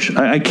 George.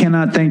 I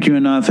cannot thank you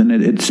enough, and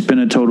it's been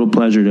a total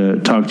pleasure to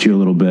talk to you a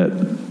little bit.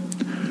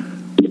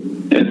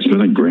 It's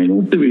been a great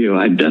interview.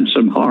 I've done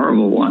some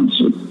horrible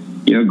ones.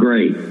 You're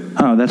great.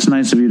 Oh, that's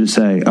nice of you to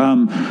say.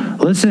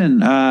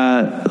 Listen,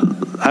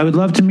 I would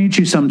love to meet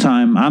you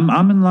sometime.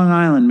 I'm in Long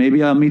Island.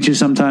 Maybe I'll meet you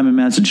sometime in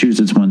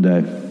Massachusetts one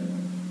day.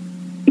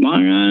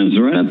 Long Island's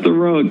right up the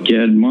road,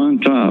 kid.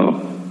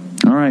 Montauk.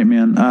 All right,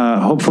 man.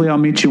 Hopefully I'll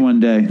meet you one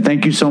day.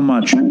 Thank you so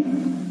much.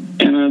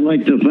 And I'd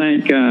like to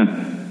thank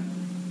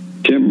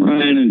Tim,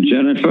 Ryan, and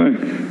Jennifer,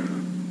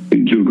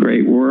 who do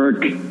great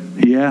work.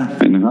 Yeah.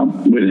 And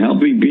with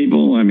helping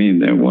people. I mean,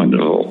 they're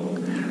wonderful.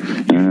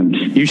 And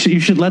you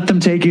should let them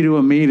take you to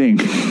a meeting.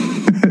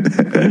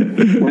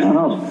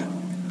 Well,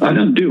 I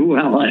don't do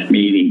well at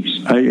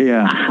meetings.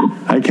 Yeah,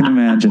 I can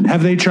imagine.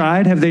 Have they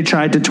tried? Have they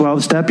tried to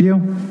 12-step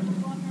you?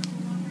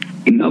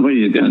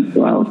 Nobody's done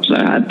 12, so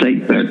I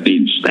take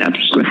 13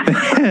 steps.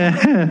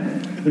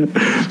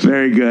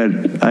 Very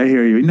good. I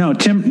hear you. No,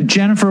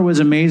 Jennifer was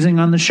amazing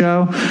on the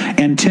show,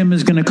 and Tim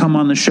is going to come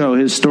on the show.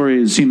 His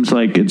story seems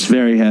like it's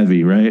very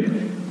heavy, right?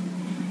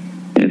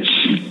 It's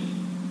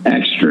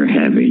extra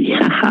heavy.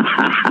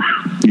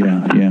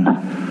 Yeah.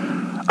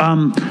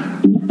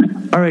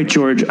 All right,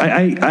 George.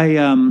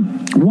 I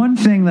one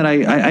thing that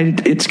I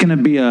it's going to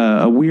be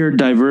a weird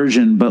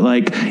diversion, but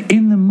like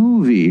in the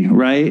movie,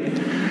 right?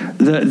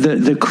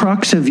 The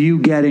crux of you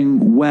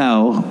getting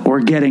well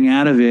or getting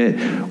out of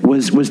it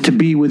was to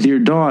be with your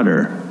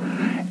daughter.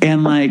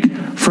 And like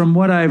from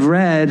what I've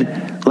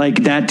read,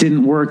 like that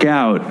didn't work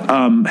out.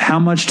 How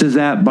much does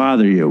that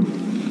bother you?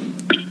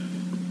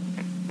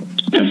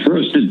 At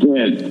first it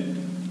did.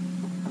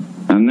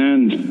 And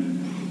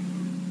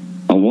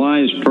then a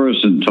wise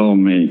person told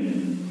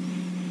me,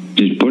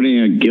 she's putting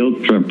a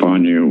guilt trip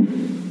on you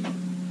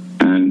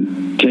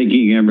and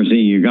taking everything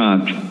you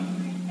got.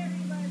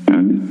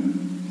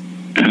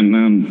 And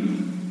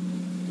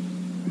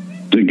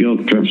then the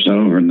guilt trip's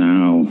over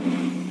now.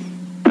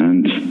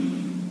 And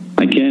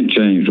I can't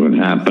change what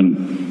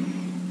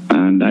happened.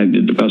 And I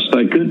did the best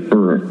I could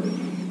for her.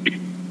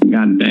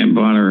 Goddamn,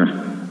 bought her a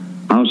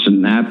house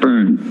in Napa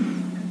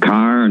and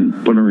car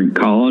and put her in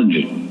college.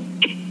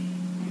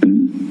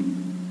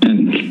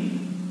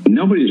 And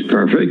nobody's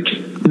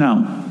perfect.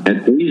 No.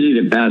 It's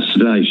easy to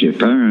bastardize your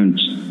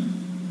parents.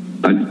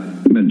 But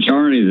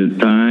majority of the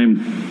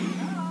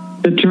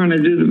time, they're trying to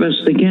do the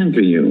best they can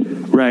for you.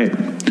 Right.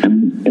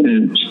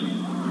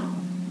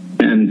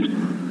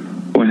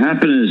 And what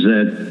happened is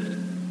that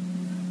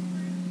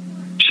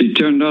she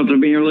turned out to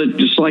be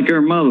just like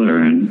her mother.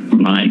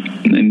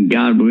 And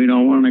God, we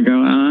don't want to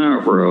go on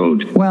our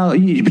road. Well,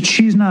 but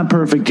she's not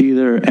perfect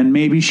either. And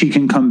maybe she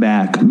can come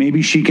back.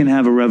 Maybe she can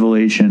have a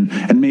revelation.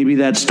 And maybe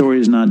that story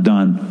is not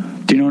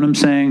done. Do you know what I'm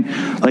saying?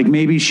 Like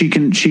maybe she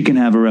can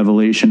have a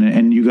revelation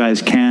and you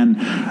guys can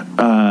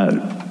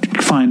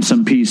find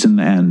some peace in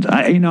the end.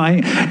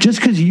 I just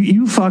because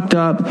you fucked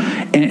up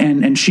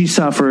and she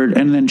suffered,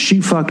 and then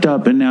she fucked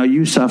up and now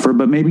you suffer,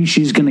 but maybe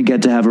she's going to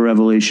get to have a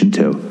revelation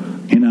too,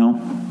 you know?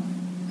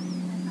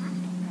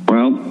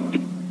 Well,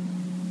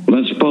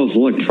 let's both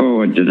look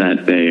forward to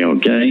that day,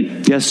 okay?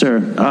 Yes, sir.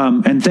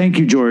 And thank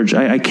you, George.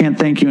 I can't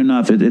thank you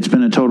enough. It's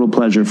been a total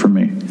pleasure for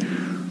me.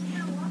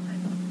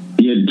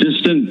 You're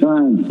just in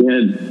time,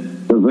 kid.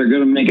 Because they're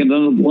going to make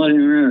another Bloody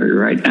Mary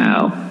right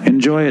now.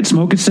 Enjoy it.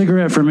 Smoke a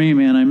cigarette for me,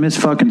 man. I miss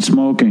fucking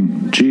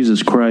smoking.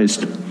 Jesus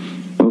Christ.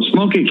 Well,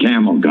 smoke a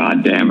Camel,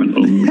 goddammit.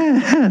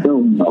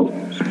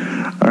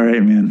 All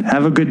right, man.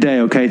 Have a good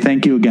day, okay?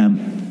 Thank you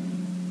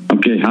again.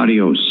 Okay,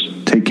 adios.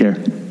 Take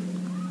care.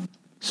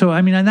 So,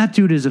 I mean, that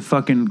dude is a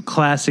fucking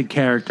classic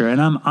character,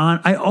 and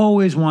I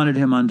always wanted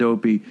him on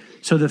Dopey.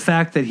 So the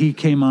fact that he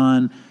came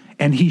on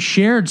and he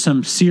shared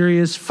some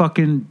serious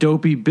fucking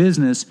Dopey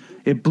business,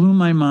 it blew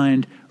my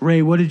mind.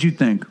 Ray, what did you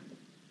think?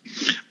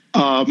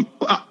 I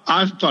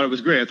thought it was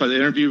great. I thought the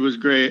interview was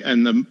great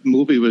and the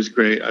movie was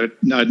great. I'd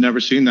never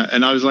seen that.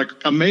 And I was like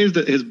amazed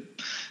at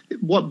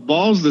what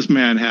balls this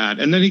man had.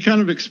 And then he kind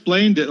of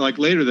explained it like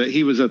later that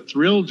he was a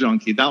thrill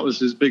junkie. That was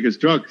his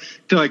biggest drug,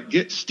 to like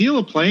steal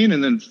a plane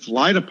and then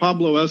fly to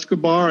Pablo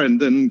Escobar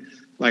and then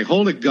like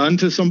hold a gun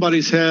to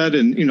somebody's head.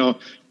 And, you know,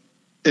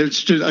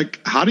 it's just like,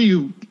 how do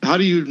you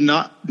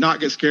not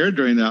get scared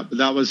during that? But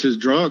that was his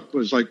drug,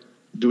 was like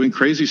doing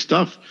crazy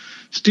stuff,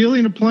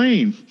 stealing a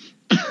plane.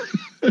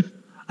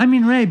 I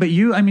mean, Ray, but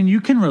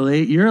you can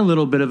relate. You're a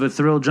little bit of a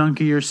thrill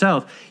junkie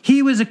yourself.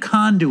 He was a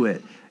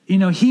conduit. You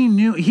know, he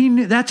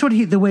knew that's what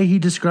the way he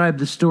described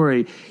the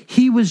story.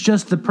 He was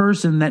just the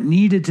person that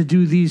needed to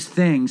do these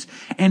things.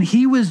 And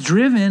he was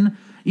driven,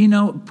 you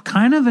know,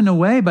 kind of in a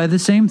way by the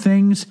same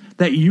things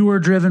that you were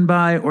driven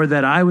by or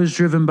that I was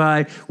driven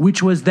by,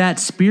 which was that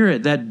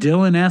spirit, that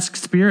Dylan-esque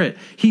spirit.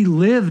 He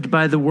lived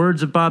by the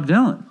words of Bob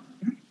Dylan.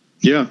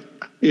 Yeah.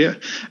 Yeah.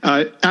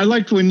 I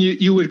liked when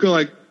you would go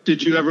like,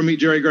 did you ever meet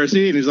Jerry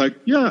Garcia? And he's like,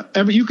 yeah,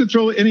 you could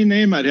throw any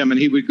name at him. And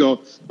he would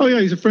go, oh,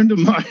 yeah, he's a friend of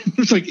mine.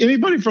 It's like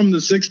anybody from the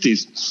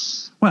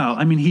 60s. Well,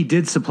 I mean, he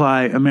did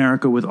supply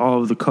America with all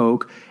of the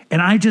Coke.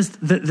 And I just,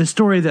 the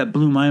story that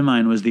blew my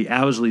mind was the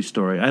Owsley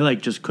story. I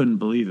just couldn't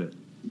believe it.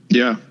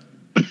 Yeah.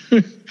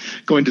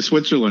 Going to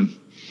Switzerland.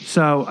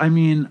 So, I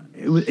mean,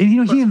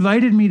 he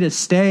invited me to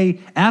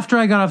stay. After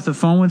I got off the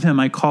phone with him,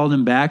 I called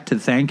him back to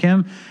thank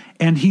him.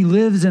 And he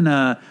lives in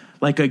a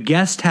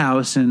guest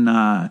house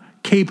in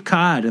Cape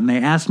Cod, and they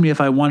asked me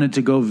if I wanted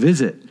to go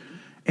visit.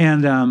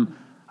 And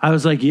I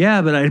was like,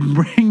 yeah, but I'd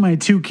bring my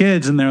 2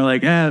 kids. And they're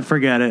like,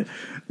 forget it.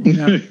 You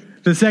know,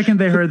 the second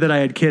they heard that I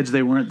had kids,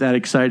 they weren't that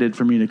excited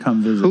for me to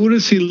come visit. Who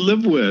does he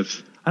live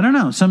with? I don't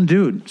know. Some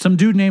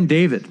dude named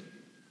David.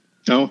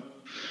 Oh.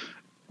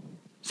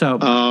 So,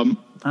 I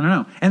don't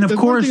know. And of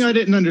course, one thing I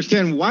didn't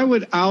understand, why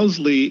would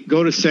Owsley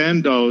go to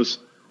Sandoz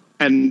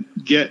and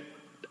get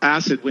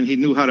acid when he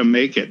knew how to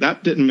make it?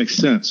 That didn't make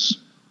sense.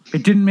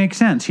 It didn't make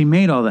sense. He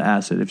made all the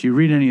acid, if you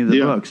read any of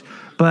the books.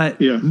 But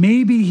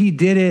maybe he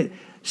did it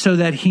so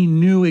that he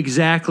knew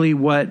exactly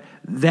what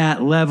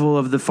that level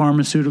of the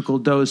pharmaceutical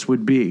dose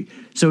would be.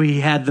 So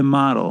he had the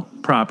model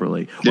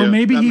properly. Or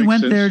maybe he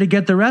went there to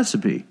get the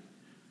recipe.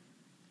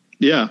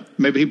 Yeah,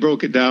 maybe he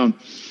broke it down.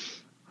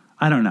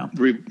 I don't know.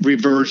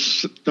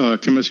 Reverse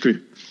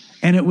chemistry.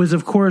 And it was,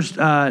 of course,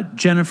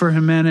 Jennifer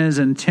Jimenez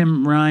and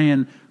Tim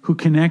Ryan who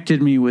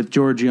connected me with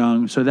George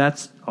Jung. So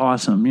that's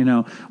awesome. You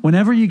know,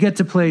 whenever you get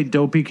to play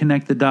Dopey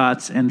Connect the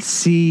Dots and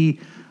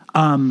see,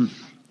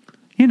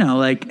 you know,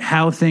 like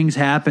how things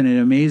happen, it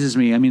amazes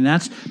me. I mean,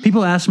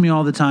 people ask me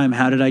all the time,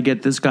 how did I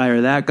get this guy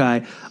or that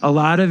guy? A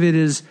lot of it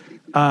is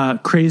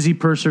crazy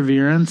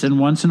perseverance, and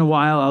once in a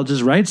while I'll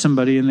just write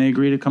somebody and they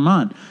agree to come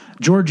on.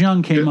 George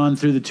Jung came on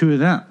through the two of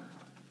them.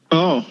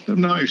 Oh,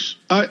 nice.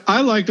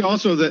 I liked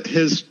also that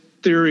his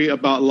theory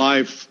about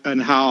life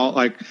and how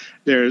like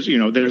there's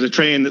a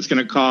train that's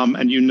going to come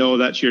and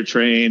that's your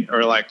train,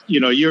 or like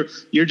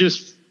you're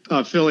just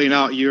filling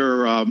out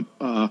your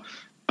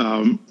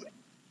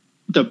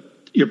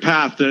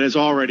path that has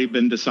already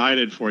been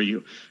decided for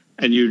you,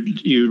 and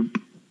you're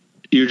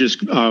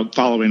just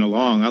following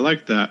along. I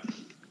like that.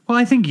 Well,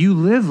 I think you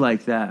live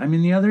like that. I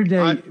mean, the other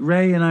day,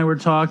 Ray and I were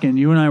talking,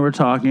 you and I were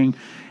talking,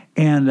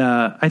 and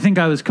I think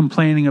I was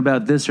complaining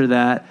about this or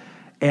that,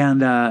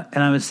 and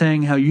I was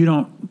saying how you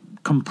don't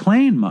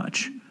complain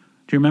much.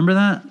 Do you remember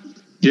that?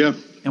 Yeah.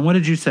 And what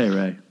did you say,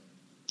 Ray?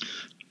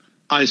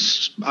 I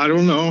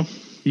don't know.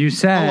 You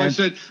said...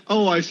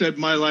 I said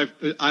my life,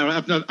 I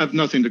have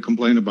nothing to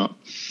complain about.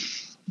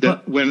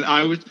 That when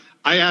I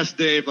asked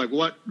Dave, like,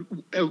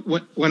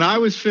 when I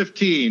was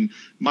 15,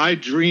 my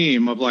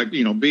dream of like,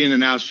 being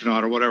an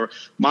astronaut or whatever,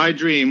 my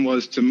dream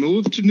was to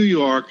move to New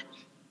York,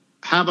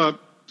 have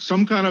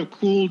some kind of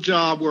cool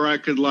job where I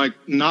could like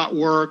not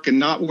work and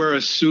not wear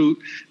a suit,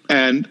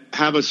 and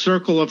have a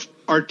circle of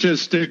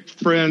artistic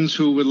friends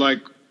who would like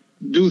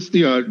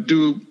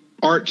do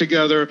art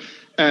together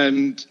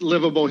and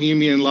live a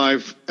bohemian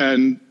life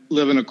and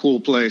live in a cool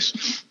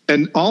place.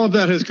 And all of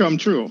that has come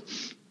true.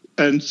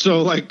 And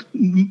so like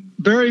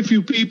very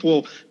few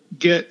people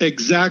get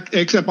except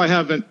I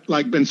haven't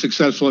like been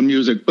successful in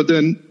music, but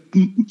then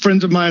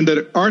friends of mine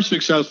that are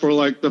successful,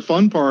 like the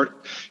fun part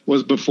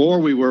was before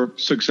we were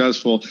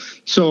successful.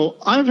 So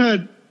I've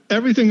had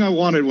everything I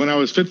wanted when I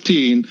was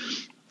 15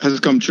 has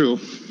come true.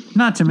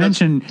 Not to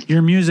mention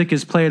your music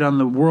is played on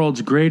the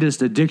world's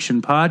greatest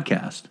addiction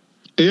podcast.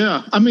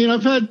 Yeah. I mean,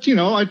 I've had,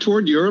 I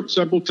toured Europe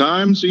several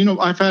times.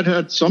 I've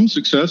had some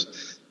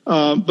success,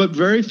 but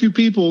very few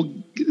people,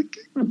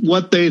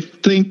 what they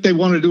think they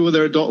want to do with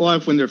their adult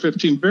life when they're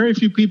 15, very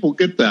few people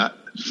get that.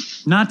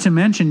 Not to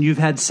mention you've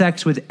had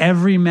sex with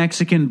every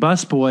Mexican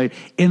busboy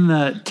in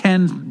the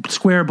 10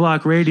 square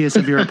block radius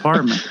of your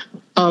apartment.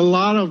 A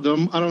lot of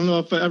them. I don't know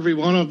if every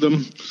one of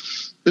them.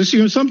 This,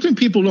 something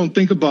people don't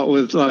think about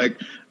with like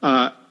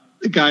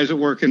guys that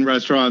work in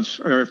restaurants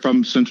or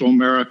from Central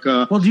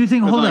America. Well, do you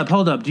think,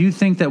 hold up. Do you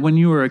think that when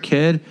you were a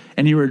kid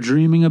and you were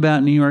dreaming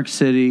about New York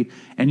City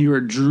and you were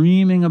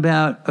dreaming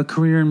about a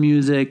career in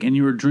music and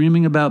you were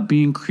dreaming about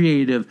being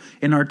creative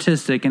and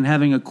artistic and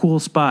having a cool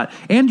spot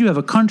and you have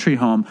a country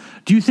home,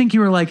 do you think you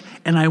were like,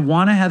 and I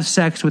want to have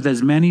sex with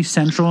as many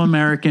Central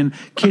American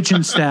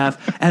kitchen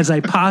staff as I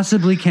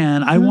possibly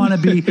can. I want to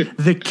be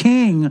the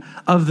king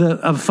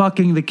of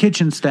fucking the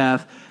kitchen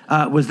staff.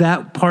 Was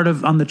that part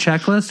of on the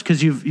checklist?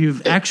 Because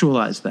you've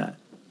actualized that.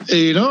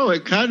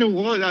 It kind of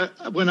was.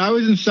 When I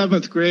was in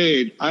 7th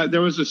grade,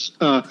 there was this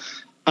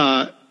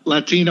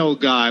Latino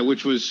guy,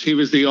 he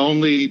was the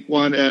only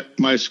one at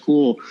my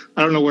school.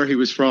 I don't know where he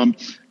was from.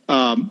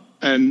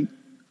 And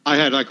I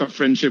had like a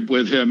friendship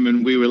with him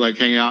and we would like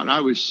hang out and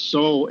I was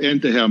so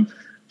into him.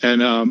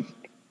 And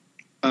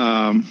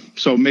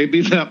so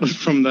maybe that was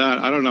from that.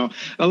 I don't know.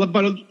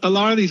 But a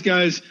lot of these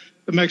guys,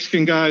 the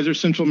Mexican guys or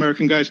Central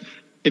American guys,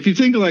 if you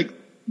think like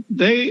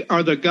they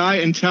are the guy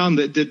in town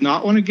that did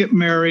not want to get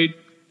married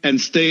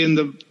and stay in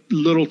the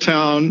little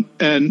town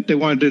and they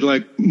wanted to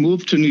like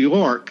move to New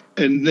York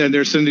and then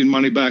they're sending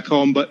money back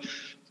home. But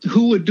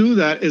who would do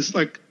that is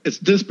like, it's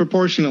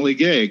disproportionately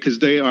gay because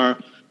they are,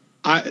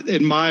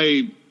 in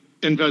my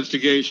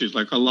investigations,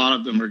 like a lot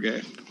of them are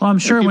gay. Well, I'm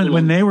sure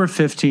when they were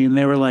 15,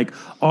 they were like,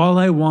 all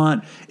I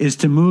want is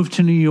to move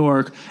to New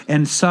York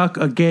and suck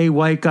a gay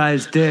white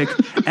guy's dick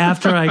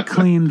after I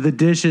clean the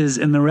dishes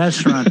in the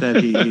restaurant that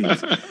he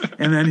eats.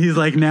 And then he's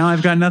like, now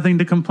I've got nothing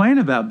to complain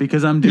about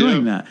because I'm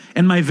doing that.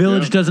 And my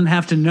village doesn't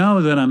have to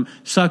know that I'm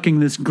sucking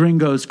this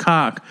gringo's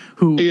cock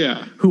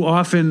who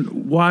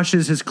often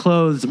washes his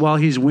clothes while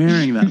he's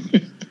wearing them.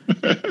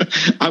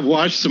 I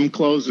washed some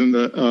clothes in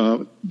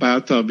the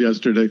bathtub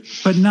yesterday.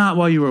 But not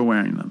while you were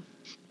wearing them.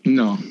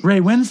 No.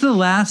 Ray, when's the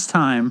last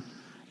time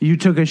you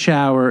took a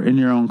shower in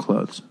your own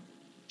clothes?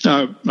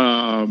 I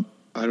don't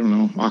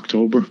know,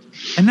 October.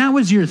 And that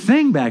was your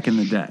thing back in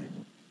the day.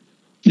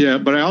 Yeah,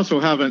 but I also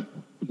haven't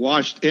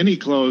washed any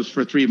clothes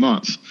for 3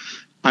 months.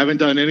 I haven't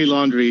done any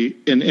laundry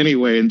in any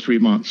way in 3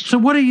 months. So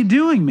what are you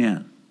doing,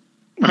 man?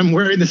 I'm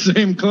wearing the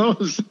same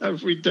clothes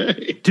every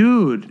day.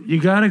 Dude, you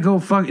got to go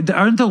fuck.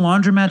 Aren't the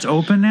laundromats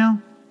open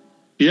now?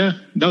 Yeah.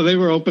 No, they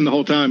were open the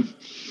whole time.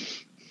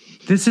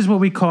 This is what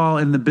we call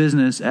in the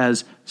business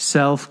as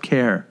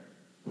self-care.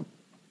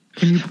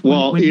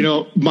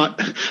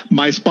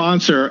 My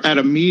sponsor at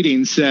a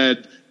meeting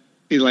said,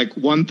 like,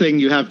 one thing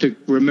you have to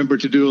remember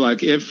to do,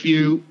 like, if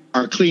you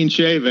are clean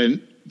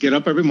shaven, get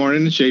up every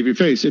morning and shave your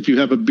face. If you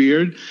have a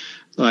beard,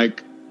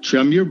 like,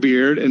 trim your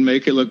beard and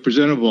make it look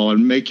presentable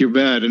and make your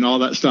bed and all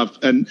that stuff.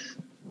 And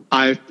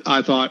I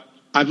thought,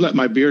 I've let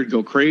my beard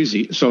go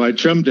crazy. So I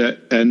trimmed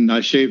it and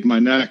I shaved my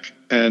neck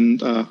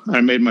and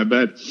I made my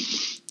bed.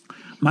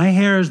 My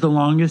hair is the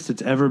longest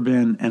it's ever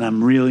been and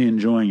I'm really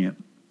enjoying it.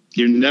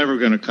 You're never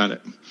going to cut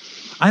it.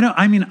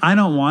 I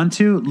don't want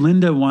to.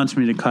 Linda wants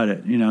me to cut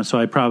it, so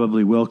I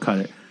probably will cut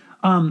it.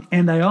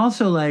 And I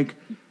also like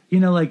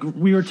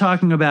we were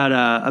talking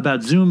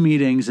about Zoom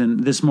meetings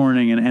and this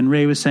morning, and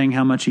Ray was saying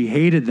how much he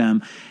hated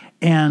them.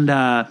 And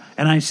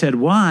I said,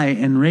 why?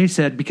 And Ray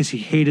said, because he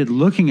hated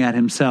looking at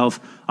himself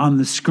on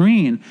the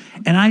screen.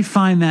 And I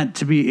find that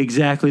to be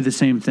exactly the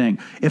same thing.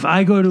 If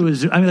I go to a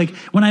Zoom,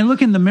 when I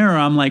look in the mirror,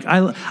 I'm like,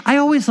 I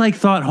always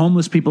thought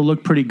homeless people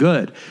look pretty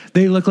good.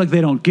 They look like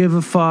they don't give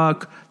a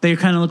fuck. They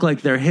kind of look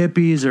like they're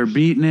hippies or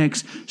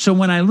beatniks. So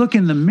when I look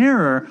in the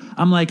mirror,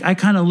 I'm like, I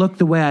kind of look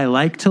the way I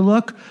like to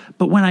look.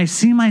 But when I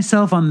see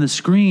myself on the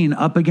screen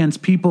up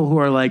against people who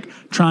are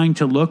trying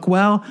to look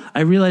well, I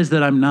realize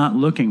that I'm not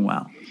looking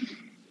well.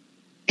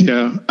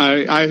 Yeah,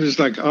 I was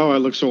like, oh, I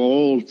look so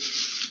old.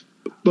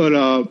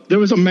 But there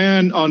was a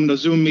man on the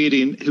Zoom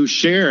meeting who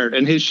shared,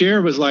 and his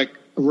share was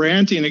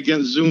ranting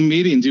against Zoom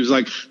meetings. He was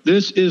like,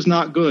 this is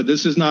not good.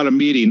 This is not a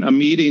meeting. A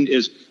meeting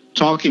is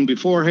talking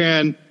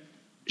beforehand,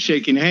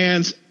 shaking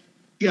hands,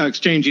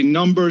 exchanging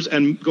numbers,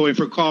 and going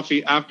for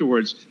coffee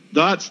afterwards.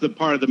 That's the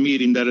part of the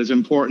meeting that is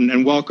important,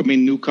 and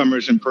welcoming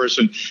newcomers in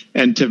person.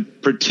 And to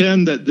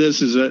pretend that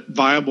this is a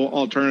viable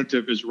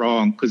alternative is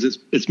wrong, because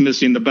it's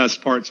missing the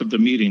best parts of the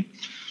meeting.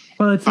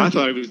 Well, I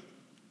thought it was.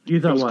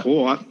 You thought was what?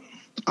 Cool.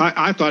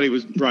 I thought he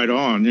was right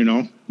on.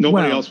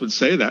 Nobody else would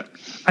say that.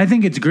 I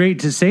think it's great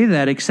to say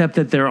that, except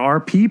that there are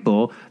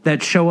people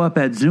that show up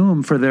at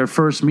Zoom for their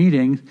first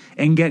meeting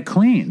and get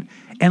clean.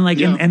 And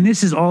and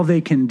this is all they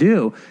can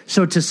do.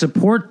 So to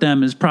support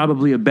them is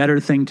probably a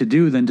better thing to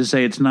do than to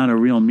say it's not a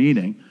real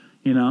meeting,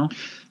 No,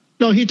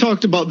 he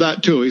talked about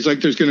that too. He's like,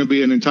 there's going to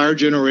be an entire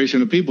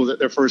generation of people that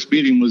their first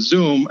meeting was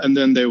Zoom, and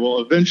then they will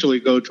eventually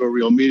go to a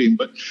real meeting.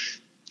 But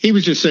he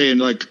was just saying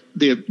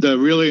the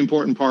really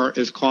important part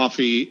is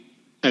coffee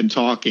and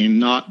talking,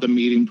 not the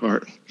meeting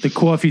part. The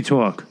coffee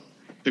talk.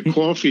 The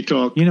coffee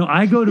talk.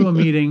 I go to a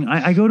meeting.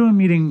 I go to a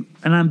meeting,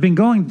 and I've been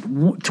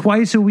going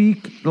twice a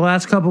week the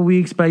last couple of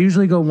weeks, but I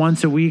usually go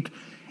once a week.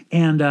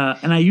 And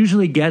I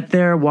usually get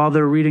there while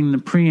they're reading the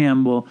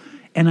preamble,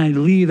 and I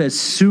leave as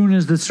soon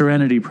as the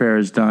Serenity Prayer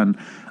is done.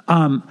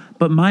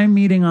 But my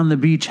meeting on the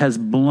beach has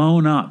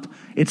blown up.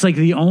 It's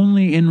the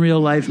only in real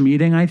life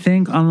meeting, I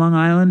think, on Long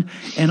Island,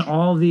 and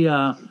all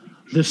the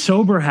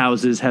sober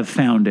houses have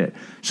found it.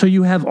 So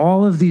you have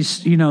all of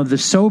these, the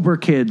sober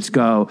kids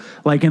go,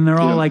 and they're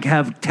all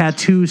have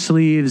tattoo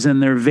sleeves,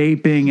 and they're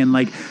vaping, and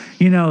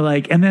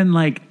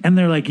and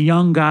they're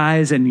young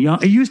guys and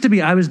young. It used to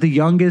be I was the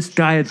youngest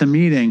guy at the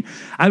meeting.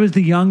 I was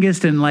the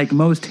youngest and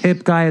most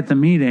hip guy at the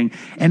meeting.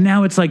 And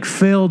now it's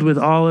filled with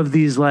all of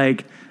these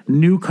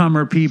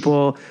newcomer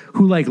people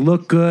who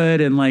look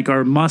good and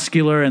are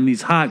muscular, and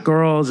these hot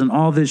girls and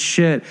all this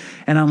shit.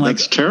 And I'm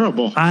that's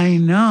terrible. I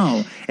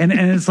know. And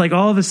it's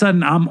all of a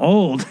sudden I'm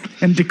old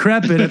and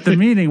decrepit at the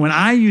meeting when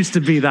I used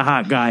to be the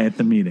hot guy at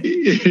the meeting.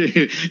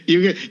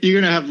 You're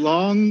going to have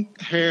long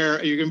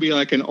hair. You're going to be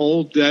like an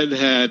old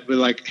deadhead with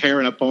hair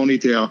in a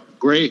ponytail,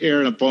 gray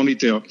hair in a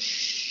ponytail.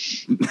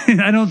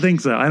 I don't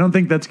think so. I don't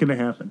think that's going to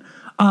happen.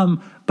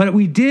 But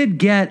we did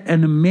get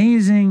an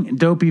amazing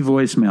Dopey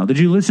voicemail. Did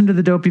you listen to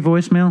the Dopey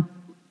voicemail?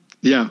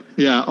 Yeah.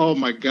 Oh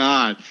my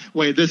God!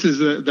 Wait, this is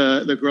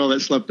the girl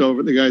that slept over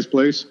at the guy's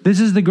place. This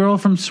is the girl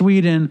from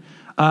Sweden.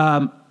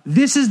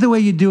 This is the way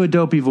you do a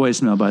Dopey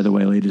voicemail, by the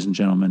way, ladies and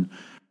gentlemen.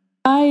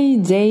 Hi,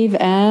 Dave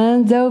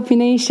and Dopey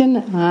Nation.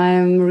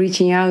 I'm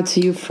reaching out to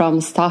you from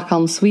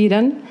Stockholm,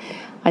 Sweden.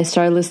 I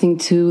started listening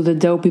to the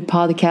Dopey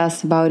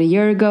podcast about a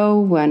year ago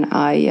when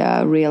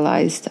I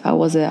realized I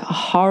was a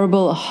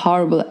horrible,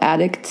 horrible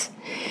addict.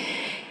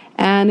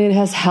 And it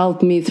has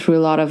helped me through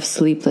a lot of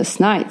sleepless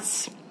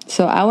nights.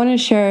 So I want to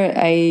share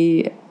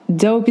a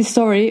Dopey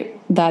story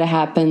that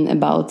happened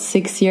about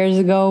 6 years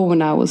ago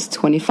when I was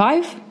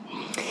 25.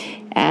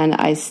 And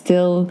I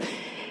still,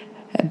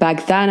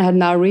 back then, had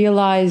not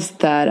realized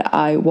that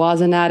I was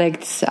an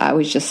addict. I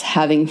was just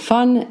having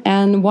fun.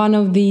 And one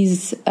of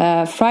these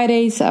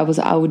Fridays, I was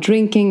out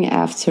drinking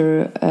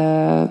after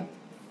an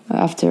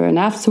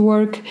after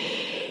work.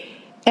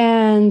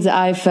 And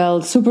I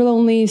felt super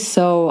lonely,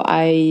 so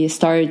I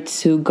started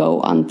to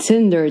go on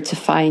Tinder to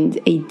find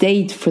a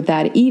date for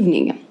that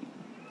evening.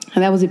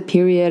 And that was a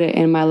period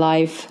in my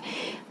life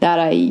that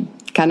I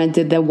kind of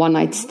did the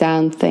one-night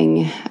stand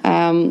thing.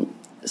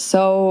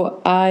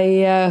 So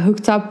I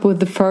hooked up with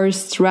the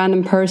first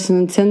random person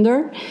on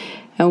Tinder,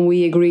 and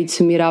we agreed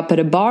to meet up at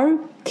a bar,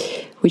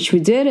 which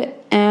we did.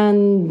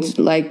 And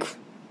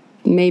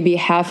maybe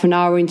half an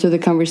hour into the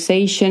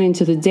conversation,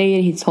 into the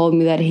date, he told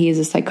me that he is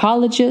a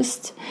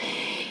psychologist,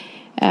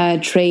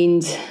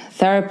 trained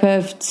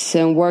therapist,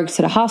 and works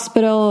at a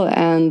hospital,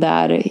 and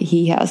that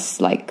he has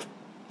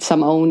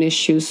some own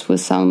issues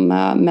with some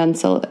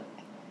mental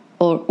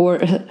or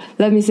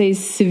let me say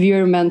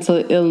severe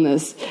mental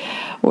illness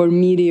or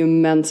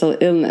medium mental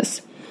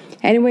illness.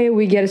 Anyway,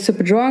 we get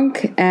super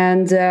drunk,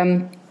 and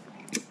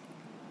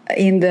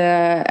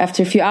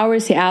after a few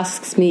hours, he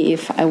asks me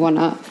if I want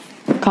to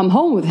come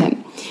home with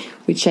him,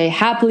 which I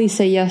happily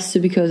say yes to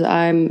because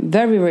I'm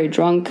very, very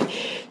drunk.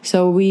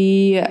 So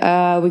we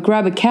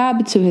grab a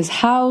cab to his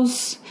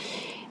house,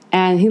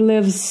 and he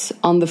lives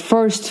on the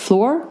first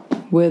floor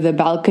with a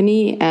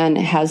balcony and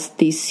has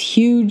these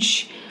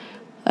huge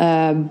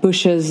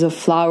bushes of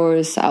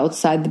flowers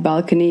outside the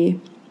balcony.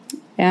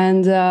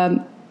 And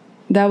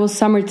that was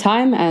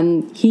summertime,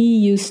 and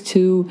he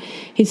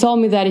told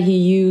me that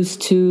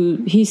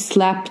he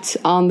slept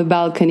on the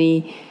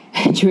balcony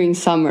during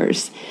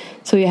summers.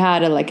 So he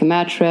had a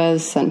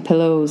mattress and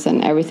pillows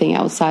and everything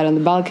outside on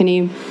the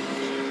balcony.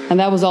 And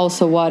that was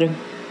also what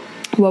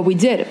we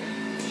did.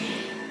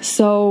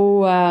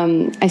 So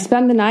I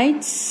spent the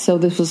night. So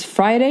this was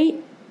Friday,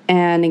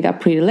 and it got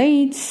pretty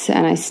late,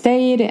 and I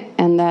stayed.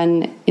 And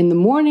then in the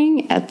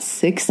morning at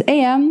 6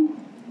 a.m.,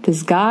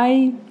 this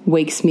guy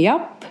wakes me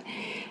up,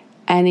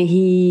 and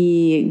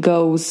he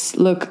goes,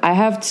 "Look, I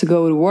have to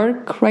go to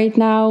work right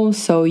now,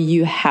 so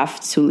you have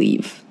to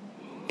leave."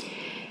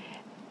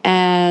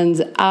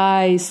 And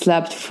I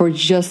slept for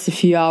just a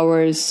few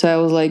hours. So I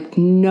was like,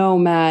 "No,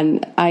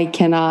 man, I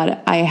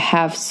cannot. I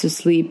have to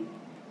sleep.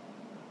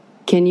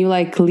 Can you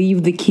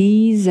leave the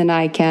keys and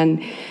I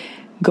can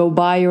go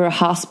by your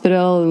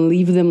hospital and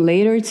leave them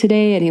later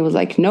today?" And he was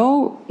like,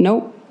 no,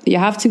 you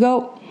have to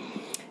go.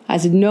 I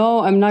said,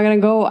 "No, I'm not going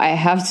to go. I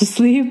have to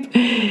sleep.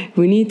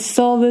 We need to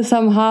solve this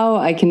somehow.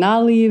 I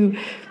cannot leave.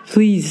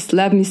 Please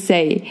let me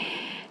stay."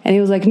 And he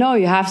was like, "No,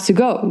 you have to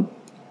go."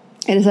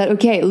 And I said,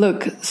 "Okay,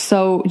 look,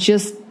 so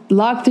just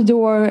lock the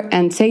door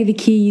and take the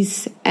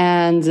keys,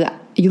 and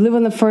you live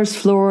on the first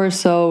floor,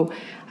 so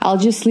I'll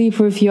just sleep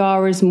for a few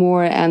hours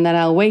more, and then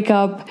I'll wake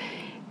up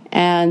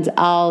and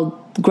I'll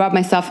grab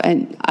my stuff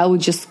and I will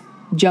just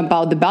jump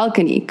out the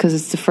balcony because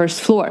it's the first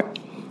floor.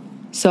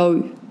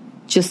 So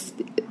just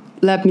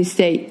let me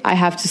stay. I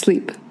have to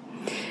sleep."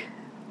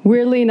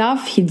 Weirdly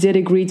enough, he did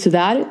agree to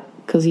that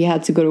because he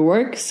had to go to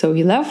work, so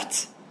he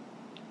left,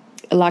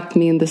 locked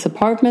me in this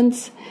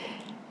apartment.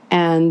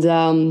 And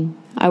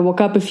I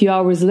woke up a few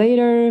hours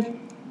later,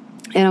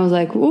 and I was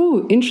like,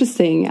 "Ooh,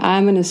 interesting.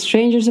 I'm in a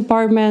stranger's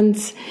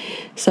apartment.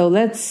 So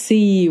let's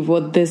see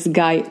what this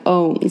guy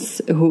owns,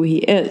 who he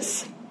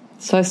is."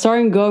 So I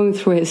started going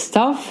through his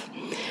stuff,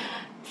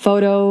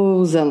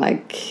 photos and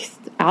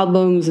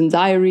albums and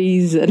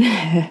diaries and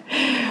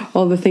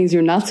all the things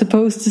you're not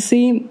supposed to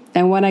see.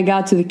 And when I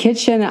got to the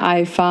kitchen,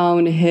 I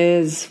found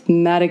his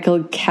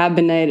medical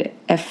cabinet,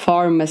 a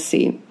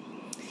pharmacy.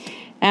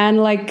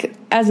 And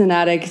as an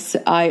addict,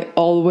 I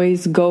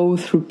always go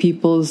through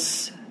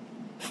people's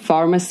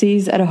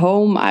pharmacies at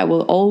home. I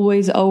will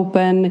always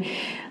open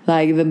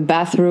the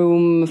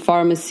bathroom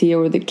pharmacy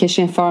or the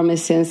kitchen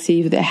pharmacy and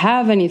see if they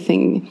have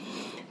anything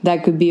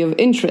that could be of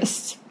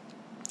interest.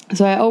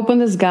 So I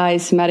opened this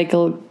guy's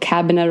medical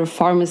cabinet or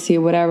pharmacy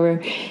or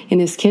whatever in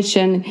his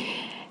kitchen,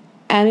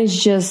 and it's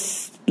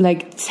just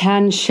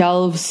 10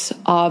 shelves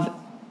of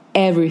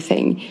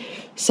everything.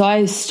 So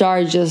I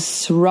start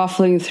just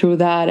ruffling through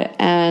that,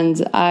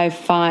 and I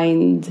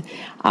find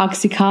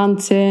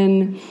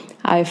OxyContin,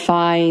 I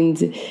find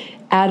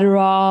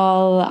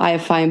Adderall, I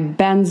find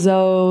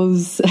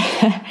benzos,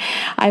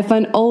 I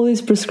find all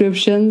these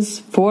prescriptions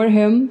for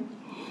him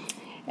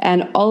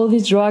and all of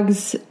these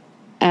drugs,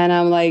 and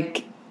I'm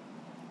like,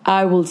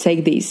 I will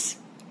take these.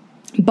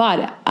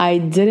 But I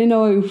didn't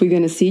know if we're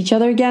going to see each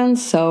other again,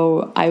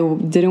 so I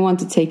didn't want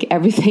to take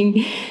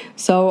everything.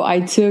 So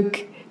I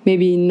took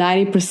maybe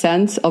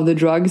 90% of the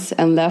drugs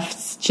and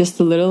left just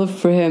a little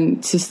for him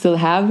to still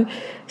have.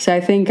 So I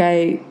think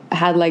I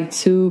had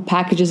 2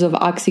 packages of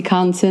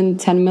OxyContin,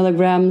 10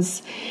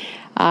 milligrams.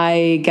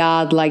 I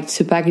got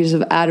 2 packages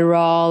of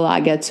Adderall. I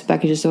got 2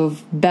 packages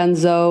of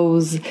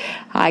benzos.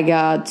 I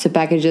got 2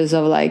 packages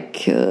of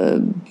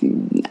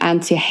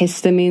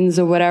antihistamines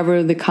or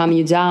whatever that calm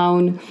you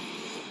down.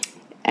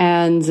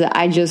 And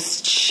I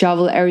just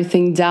shoveled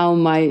everything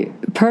down my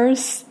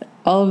purse.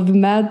 All of the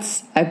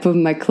meds. I put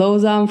my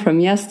clothes on from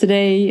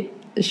yesterday,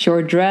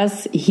 short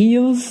dress,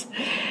 heels,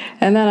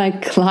 and then I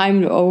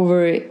climbed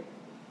over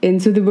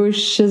into the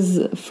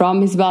bushes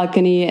from his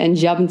balcony and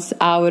jumped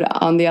out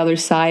on the other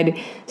side.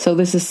 So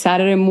this is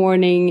Saturday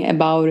morning,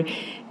 about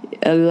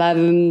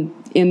 11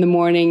 in the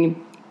morning,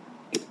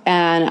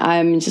 and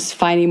I'm just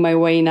finding my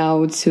way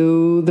now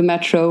to the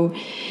metro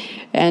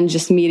and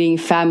just meeting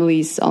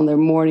families on their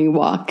morning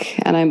walk.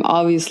 And I'm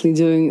obviously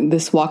doing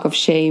this walk of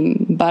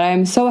shame, but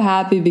I'm so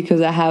happy because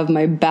I have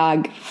my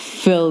bag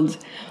filled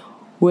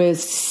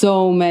with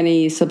so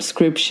many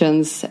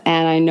subscriptions,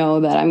 and I know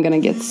that I'm gonna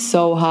get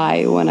so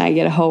high when I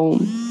get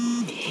home.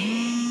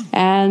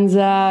 And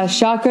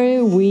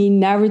shocker, we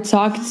never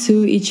talked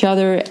to each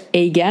other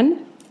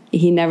again.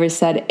 He never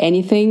said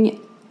anything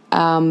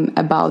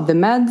about the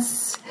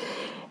meds,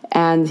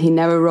 and he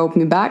never wrote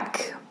me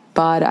back,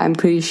 but I'm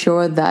pretty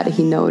sure that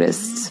he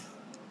noticed.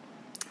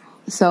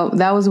 So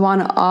that was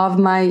one of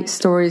my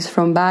stories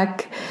from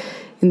back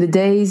in the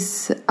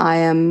days. I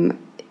am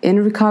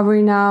in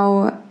recovery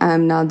now.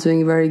 I'm not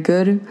doing very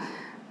good,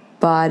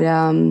 but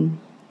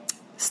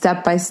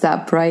step by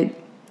step, right?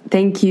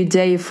 Thank you,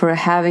 Dave, for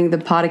having the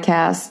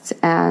podcast,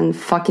 and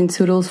fucking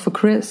toodles for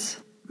Chris.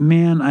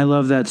 Man, I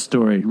love that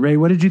story. Ray,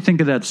 what did you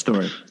think of that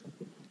story?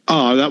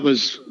 Oh, that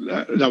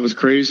was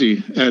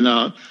crazy.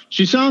 And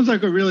she sounds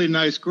like a really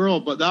nice girl,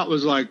 but that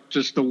was like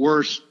just the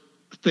worst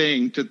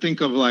thing to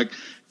think of, like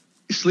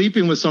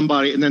sleeping with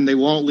somebody and then they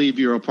won't leave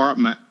your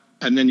apartment.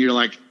 And then you're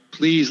like,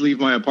 please leave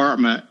my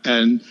apartment.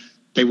 And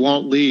they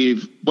won't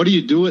leave. What do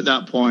you do at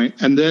that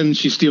point? And then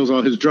she steals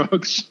all his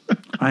drugs.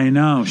 I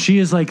know. She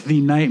is like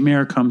the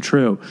nightmare come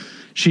true.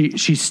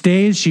 She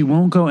stays, she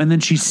won't go, and then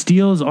she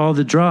steals all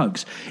the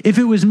drugs. If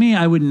it was me,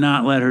 I would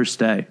not let her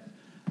stay.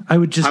 I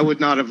would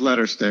not have let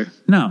her stay.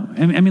 No.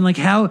 I mean, like,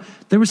 how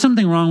there was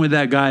something wrong with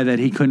that guy that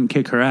he couldn't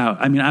kick her out.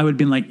 I mean, I would have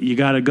been like, you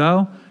got to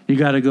go. You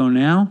got to go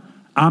now.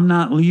 I'm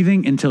not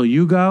leaving until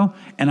you go,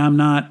 and I'm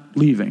not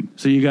leaving.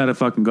 So you got to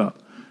fucking go.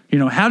 You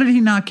know, how did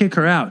he not kick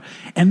her out?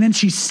 And then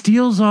she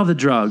steals all the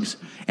drugs,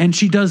 and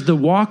she does the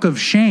walk of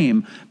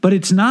shame, but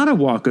it's not a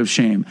walk of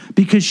shame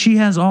because she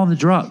has all the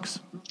drugs.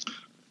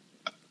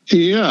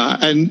 Yeah,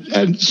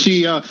 and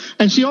she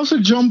also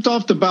jumped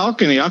off the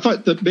balcony. I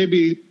thought that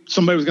maybe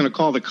somebody was going to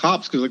call the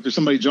cops because like there's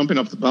somebody jumping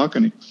off the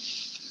balcony.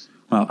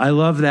 Well, I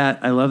love that.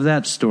 I love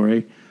that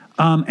story.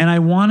 And I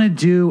want to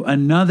do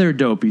another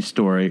Dopey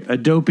story, a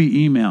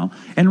Dopey email.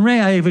 And Ray,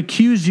 I have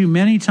accused you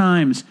many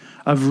times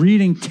of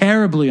reading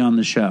terribly on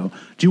the show.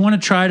 Do you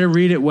want to try to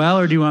read it well,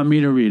 or do you want me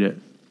to read it?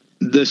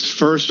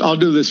 I'll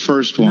do this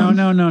first one.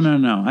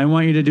 No. I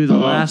want you to do the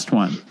last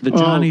one, the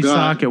Johnny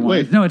Socket one.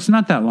 Wait. No, it's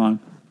not that long.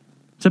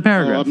 It's a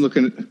paragraph. I'm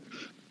looking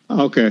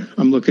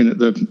at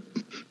the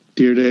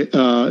Dear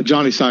Dave,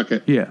 Johnny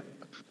Socket. Yeah.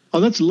 Oh,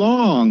 that's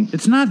long.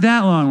 It's not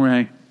that long,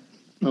 Ray.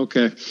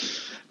 Okay.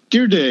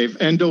 Dear Dave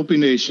and Dopey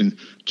Nation,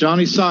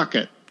 Johnny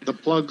Socket, the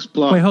plug's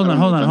plug. Wait, hold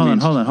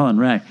on,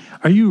 Ray.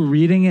 Are you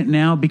reading it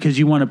now because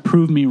you want to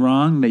prove me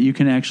wrong that you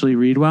can actually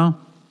read well?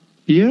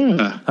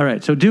 Yeah. All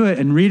right, so do it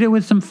and read it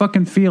with some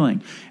fucking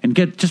feeling and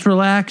just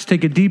relax,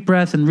 take a deep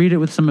breath and read it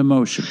with some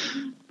emotion.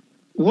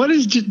 What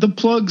does the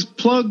plug's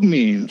plug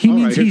mean? He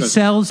means he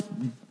sells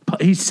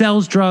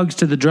drugs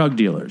to the drug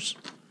dealers.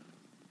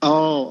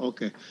 Oh,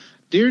 okay.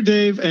 Dear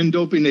Dave and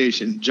Dopey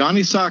Nation,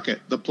 Johnny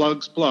Socket, the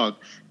plug's plug,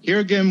 here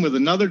again with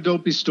another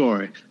Dopey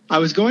story. I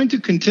was going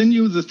to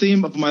continue the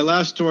theme of my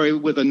last story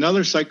with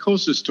another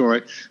psychosis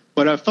story,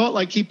 but I felt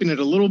like keeping it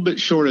a little bit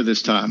shorter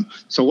this time.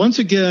 So once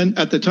again,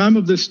 at the time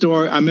of this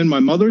story, I'm in my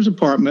mother's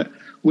apartment,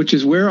 which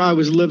is where I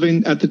was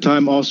living at the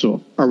time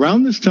also.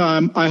 Around this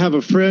time, I have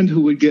a friend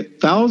who would get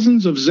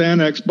thousands of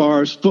Xanax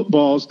bars,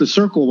 footballs, the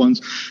circle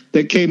ones,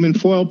 that came in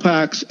foil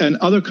packs and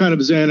other kind of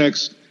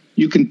Xanax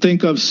you can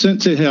think of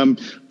sent to him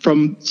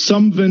from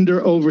some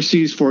vendor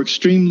overseas for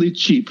extremely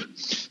cheap.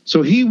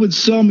 So he would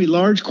sell me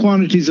large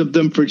quantities of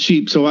them for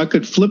cheap so I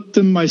could flip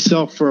them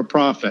myself for a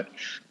profit.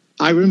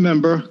 I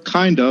remember,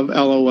 kind of,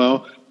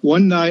 LOL,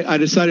 one night I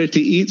decided to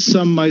eat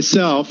some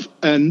myself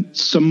and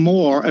some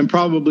more, and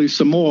probably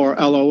some more,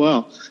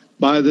 LOL.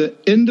 By the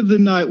end of the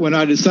night, when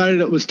I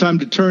decided it was time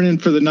to turn in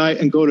for the night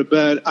and go to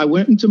bed, I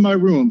went into my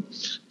room.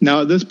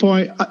 Now, at this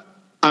point,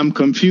 I'm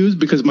confused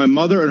because my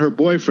mother and her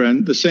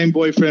boyfriend, the same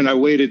boyfriend I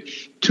waited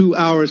 2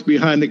 hours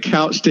behind the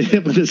couch to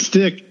hit with a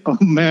stick. Oh,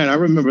 man, I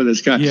remember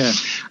this guy. Yeah.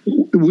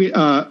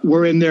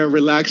 We're in there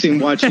relaxing,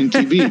 watching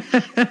TV.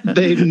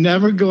 They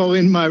never go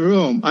in my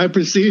room. I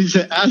proceeded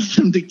to ask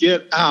them to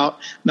get out,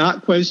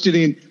 not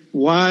questioning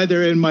why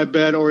they're in my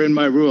bed or in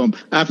my room.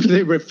 After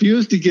they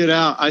refused to get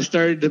out, I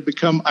started to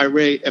become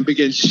irate and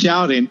began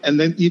shouting and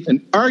then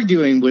even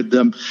arguing with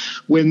them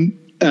when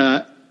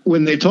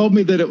they told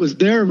me that it was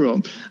their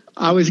room.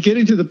 I was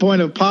getting to the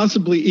point of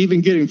possibly even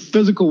getting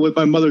physical with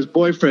my mother's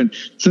boyfriend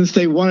since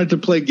they wanted to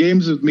play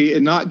games with me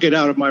and not get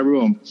out of my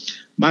room.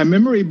 My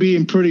memory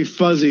being pretty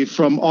fuzzy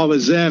from all the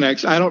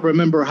Xanax, I don't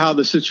remember how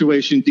the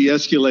situation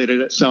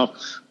de-escalated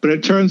itself, but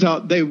it turns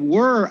out they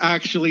were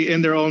actually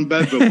in their own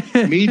bedroom.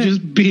 Me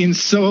just being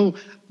so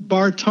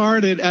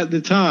bar-tarded at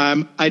the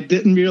time, I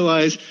didn't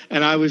realize,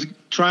 and I was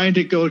trying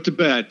to go to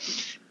bed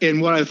in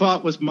what I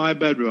thought was my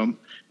bedroom.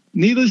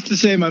 Needless to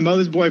say, my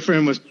mother's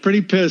boyfriend was pretty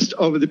pissed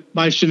over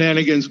my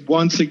shenanigans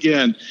once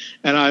again,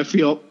 and I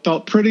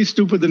felt pretty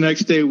stupid the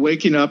next day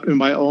waking up in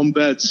my own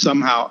bed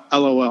somehow.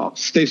 LOL.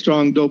 Stay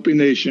strong, Dopey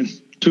Nation.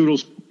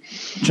 Toodles.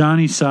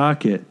 Johnny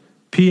Socket.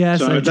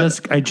 P.S.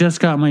 I just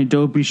got my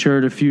Dopey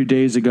shirt a few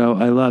days ago.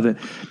 I love it.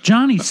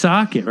 Johnny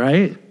Socket,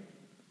 right?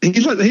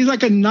 He's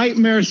like a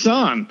nightmare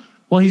son.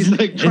 Well, he's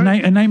like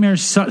a nightmare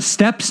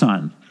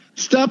stepson.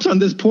 Stepson,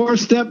 this poor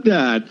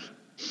stepdad.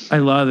 I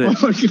love it.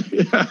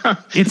 Yeah.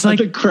 It's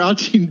like a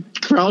crouching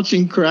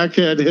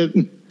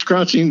crackhead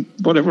crouching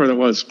whatever it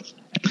was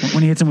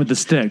when he hits him with the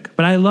stick.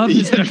 But I love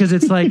this because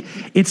it's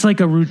like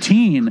a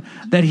routine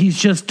that he's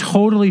just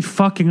totally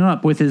fucking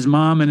up with his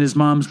mom and his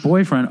mom's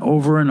boyfriend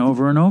over and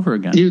over and over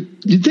again.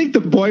 You think the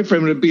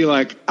boyfriend would be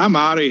like, I'm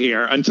out of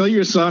here until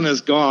your son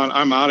is gone.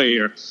 I'm out of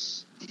here.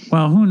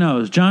 Well, who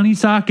knows? Johnny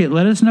Socket,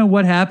 let us know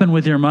what happened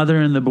with your mother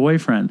and the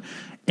boyfriend,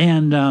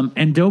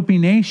 and Dopey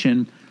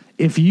Nation.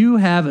 If you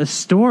have a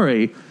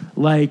story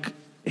like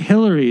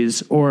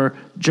Hillary's or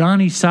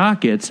Johnny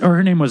Socket's, or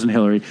her name wasn't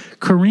Hillary,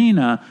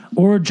 Karina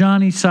or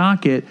Johnny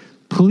Socket,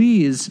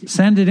 please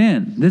send it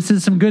in. This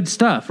is some good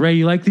stuff. Ray,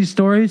 you like these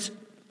stories?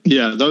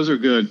 Yeah, those are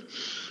good.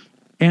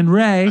 And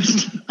Ray,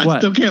 I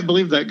still can't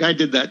believe that guy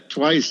did that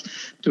twice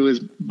to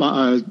his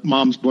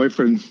mom's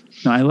boyfriend.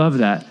 No, I love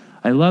that.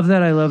 I love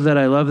that.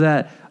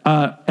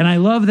 And I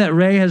love that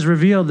Ray has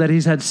revealed that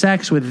he's had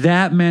sex with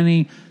that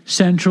many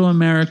Central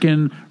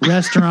American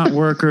restaurant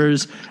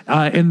workers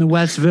in the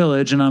West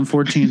Village and on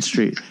 14th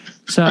Street.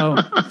 So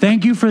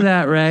thank you for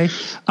that, Ray.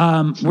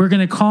 We're going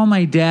to call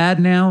my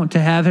dad now to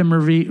have him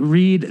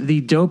read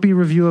the Dopey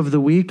review of the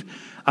week.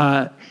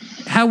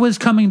 How was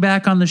coming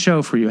back on the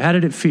show for you? How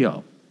did it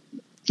feel?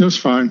 It was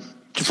fine.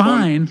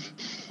 Fine?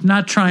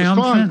 Not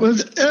triumphant?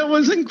 It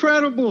was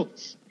incredible.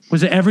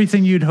 Was it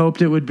everything you'd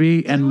hoped it would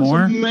be and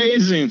more?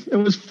 Amazing. It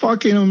was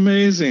fucking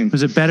amazing.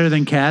 Was it better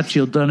than Cats?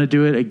 You'll gonna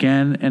do it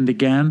again and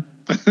again?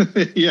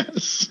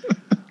 Yes.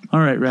 All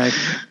right, Ray.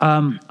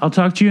 I'll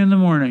talk to you in the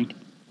morning.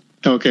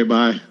 Okay,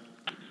 bye.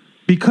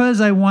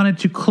 Because I wanted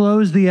to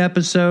close the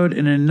episode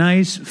in a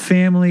nice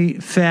family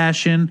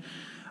fashion,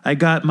 I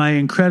got my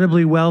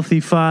incredibly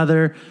wealthy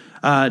father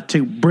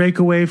to break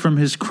away from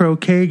his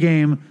croquet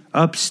game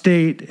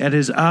upstate at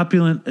his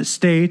opulent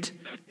estate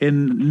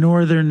in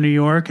northern New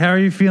York. How are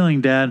you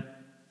feeling, Dad?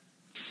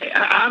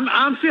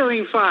 I'm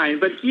feeling fine,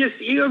 but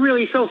you're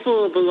really so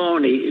full of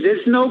baloney.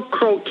 There's no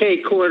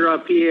croquet court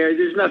up here.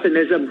 There's nothing.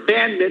 There's a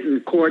badminton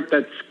court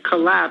that's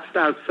collapsed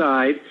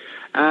outside.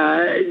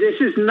 This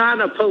is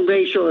not a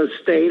palatial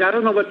estate. I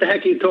don't know what the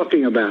heck you're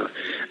talking about.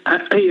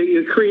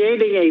 You're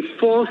creating a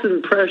false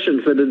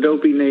impression for the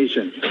Dopey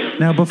Nation.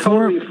 Now,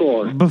 before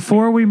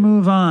we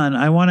move on,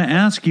 I want to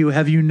ask you,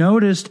 have you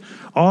noticed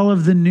all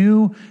of the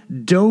new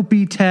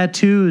Dopey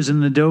tattoos in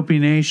the Dopey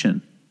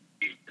Nation?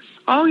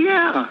 Oh,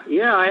 yeah.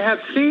 Yeah, I have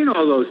seen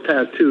all those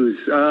tattoos.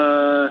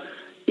 I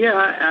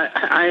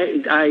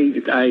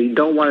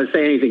don't want to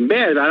say anything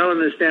bad. I don't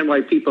understand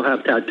why people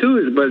have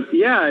tattoos, but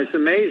yeah, it's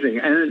amazing,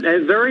 and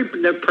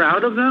they're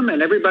proud of them,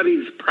 and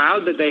everybody's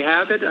proud that they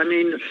have it. I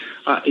mean,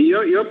 I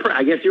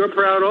guess you're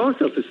proud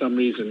also for some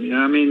reason. You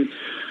know, I mean,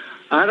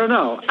 I don't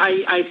know.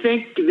 I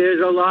think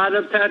there's a lot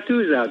of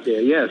tattoos out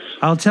there. Yes,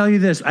 I'll tell you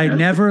this: I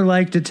never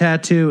liked a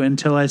tattoo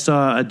until I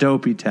saw a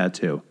Dopey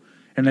tattoo,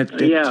 and it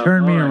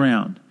turned me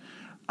around.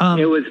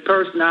 It was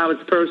now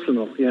it's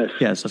personal. Yes.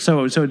 Yes.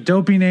 So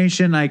Dopey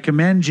Nation, I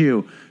commend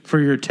you for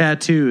your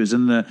tattoos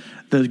and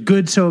the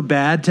good so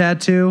bad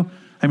tattoo.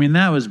 I mean,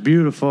 that was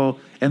beautiful.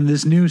 And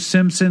this new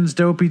Simpsons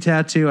Dopey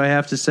tattoo, I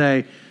have to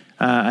say,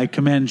 I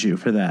commend you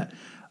for that.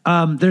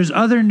 There's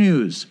other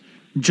news.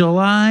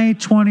 July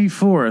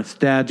 24th,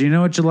 Dad. Do you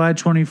know what July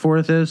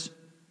 24th is?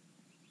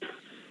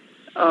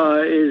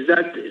 Is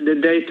that the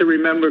day to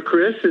remember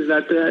Chris? Is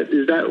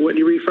that what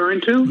you're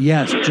referring to?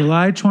 Yes,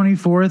 July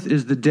 24th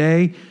is the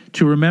day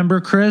to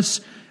remember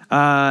Chris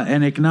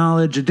and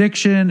acknowledge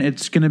addiction.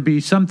 It's going to be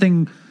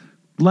something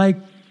like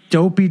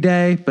Dopey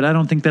Day, but I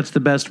don't think that's the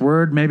best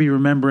word. Maybe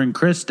Remembering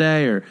Chris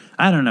Day, or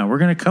I don't know. We're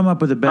going to come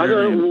up with a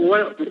better name.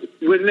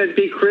 Wouldn't it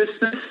be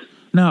Christmas?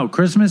 No,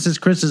 Christmas is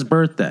Chris's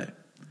birthday.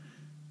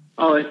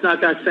 Oh, it's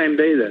not that same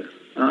day then.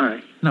 All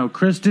right. No,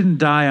 Chris didn't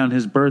die on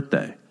his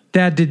birthday.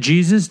 Dad, did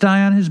Jesus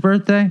die on his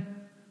birthday?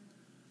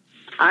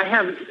 I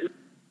have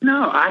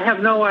no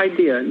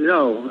idea.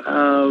 No,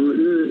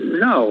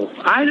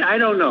 I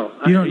don't know.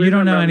 You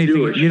don't know anything.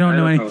 Jewish. You don't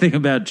know anything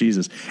about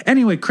Jesus.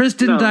 Anyway, Chris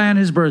didn't die on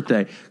his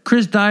birthday.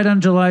 Chris died on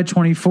July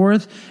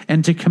 24th,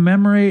 and to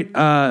commemorate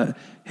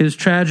his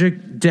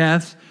tragic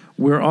death,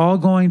 we're all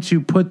going to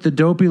put the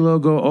Dopey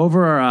logo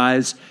over our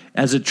eyes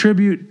as a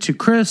tribute to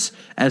Chris,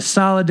 as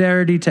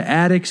solidarity to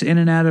addicts in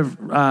and out of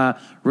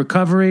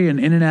recovery and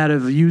in and out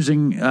of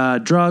using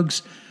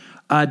drugs.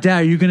 Dad,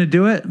 are you going to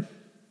do it?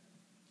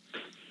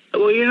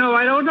 Well,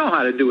 I don't know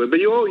how to do it, but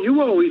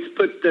you always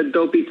put the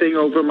Dopey thing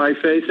over my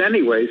face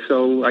anyway,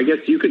 so I guess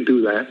you could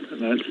do that.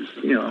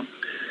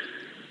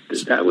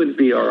 That would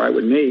be all right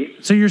with me.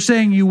 So you're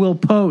saying you will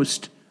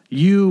post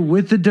you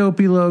with the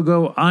Dopey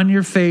logo on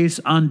your face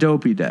on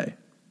Dopey Day?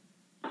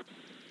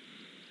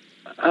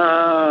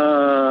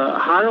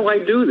 How do I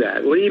do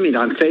that? What do you mean,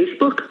 on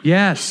Facebook?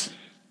 Yes.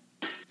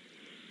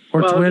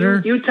 Or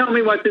Twitter? You tell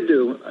me what to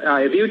do.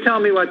 If you tell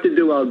me what to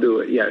do, I'll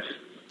do it, yes.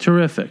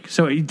 Terrific.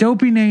 So,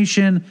 Dopey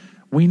Nation,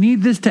 we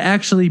need this to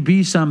actually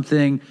be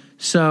something.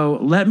 So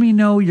let me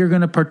know you're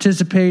going to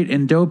participate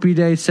in Dopey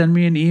Day. Send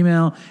me an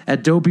email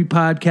at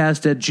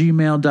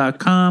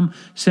dopeypodcast@gmail.com.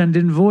 Send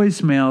in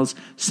voicemails.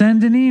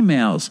 Send in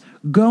emails.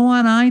 Go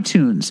on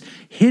iTunes.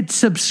 Hit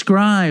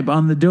subscribe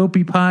on the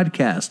Dopey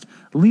Podcast.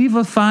 Leave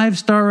a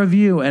 5-star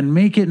review and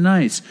make it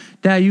nice.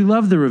 Dad, you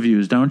love the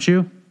reviews, don't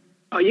you?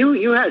 Oh,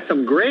 you had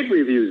some great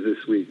reviews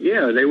this week.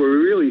 Yeah, they were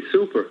really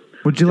super.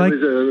 Would you like? It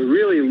was a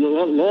really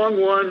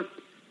long one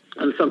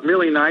and some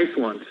really nice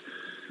ones.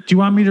 Do you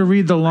want me to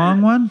read the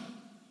long one?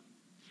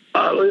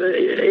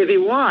 If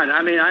you want.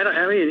 I mean,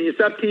 it's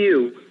up to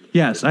you.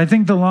 Yes, I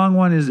think the long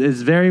one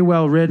is very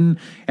well written,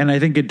 and I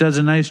think it does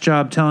a nice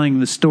job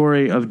telling the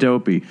story of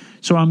Dopey.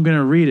 So I'm going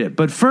to read it.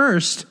 But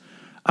first,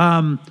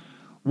 why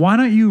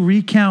don't you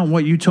recount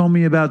what you told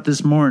me about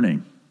this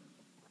morning?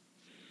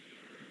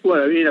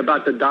 What, I mean,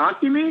 about the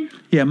doc, you mean?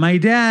 Yeah, my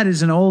dad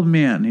is an old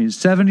man. He's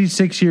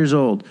 76 years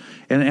old.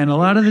 And a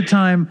lot of the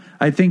time,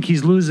 I think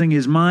he's losing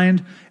his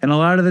mind. And a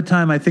lot of the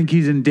time, I think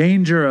he's in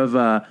danger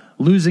of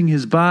losing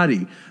his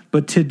body.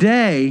 But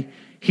today,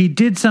 he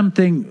did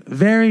something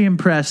very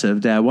impressive,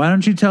 Dad. Why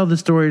don't you tell the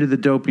story to the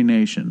Dopey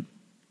Nation?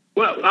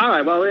 Well, all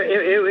right. Well,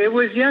 it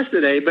was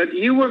yesterday, but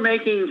you were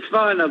making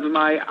fun of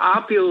my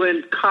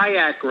opulent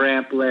kayak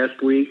ramp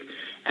last week.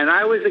 And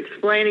I was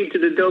explaining to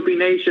the Dopey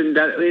Nation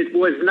that it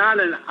was not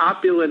an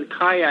opulent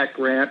kayak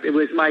ramp. It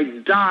was my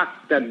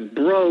dock that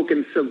broke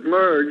and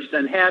submerged,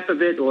 and half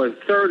of it or a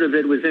third of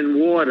it was in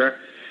water.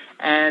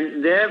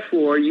 And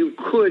therefore, you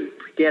could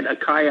get a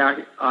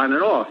kayak on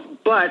and off.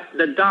 But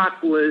the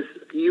dock was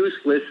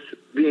useless,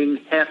 being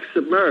half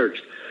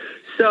submerged.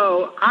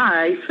 So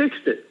I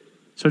fixed it.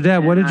 So, Dad,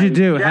 what did you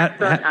do?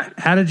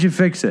 How did you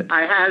fix it?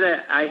 I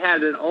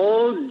had an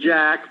old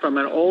jack from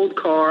an old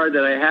car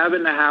that I have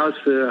in the house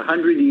for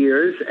 100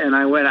 years, and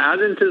I went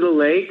out into the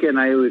lake, and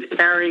I was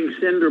carrying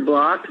cinder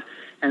blocks,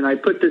 and I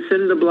put the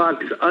cinder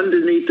blocks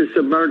underneath the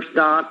submerged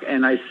dock,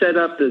 and I set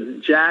up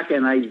the jack,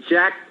 and I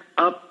jacked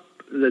up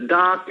the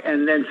dock,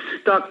 and then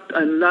stuck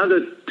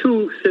another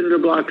 2 cinder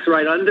blocks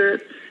right under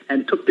it,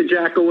 and took the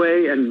jack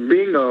away, and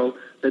bingo,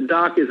 the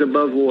dock is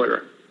above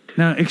water.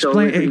 Now,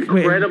 explain. So it's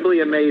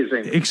incredibly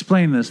amazing.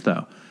 Explain this,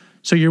 though.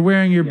 So you're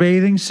wearing your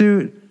bathing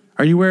suit.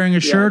 Are you wearing a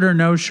shirt or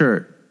no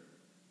shirt?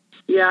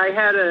 Yeah, I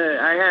had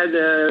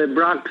a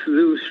Bronx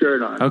Zoo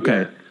shirt on.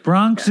 Okay, yeah.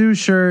 Bronx Zoo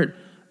shirt,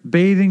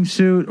 bathing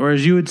suit, or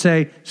as you would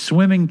say,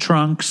 swimming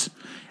trunks.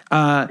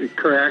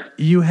 Correct.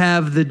 You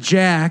have the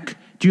jack.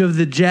 Do you have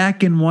the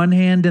jack in one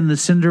hand and the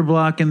cinder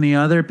block in the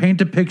other?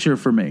 Paint a picture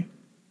for me.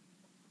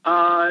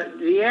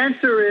 The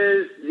answer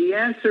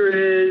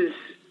is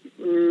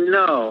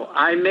no.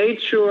 I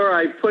made sure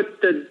I put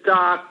the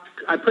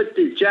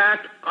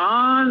jack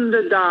on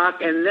the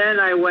dock, and then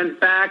I went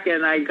back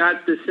and I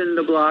got the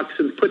cinder blocks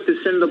and put the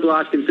cinder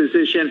block in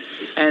position,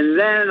 and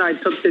then I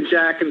took the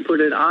jack and put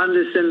it on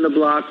the cinder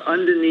block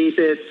underneath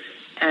it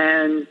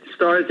and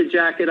started to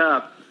jack it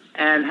up,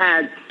 and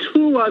had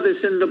 2 other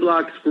cinder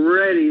blocks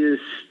ready to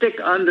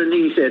stick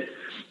underneath it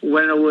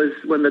when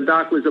the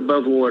dock was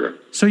above water.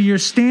 So you're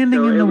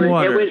standing in the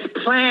water. It was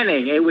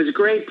planning. It was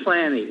great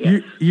planning.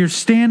 Yes. You're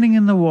standing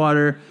in the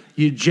water.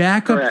 You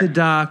jack up the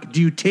dock. Do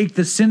you take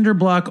the cinder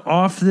block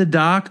off the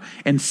dock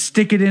and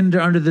stick it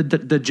under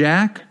the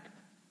jack?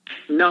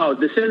 No,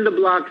 the cinder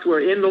blocks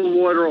were in the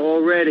water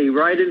already,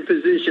 right in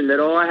position. That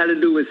all I had to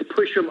do was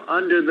push them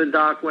under the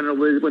dock when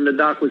the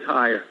dock was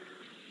higher.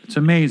 It's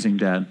amazing,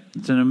 Dad.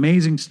 It's an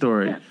amazing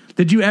story. Yeah.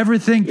 Did you ever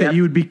think that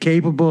you would be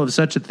capable of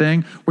such a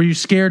thing? Were you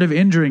scared of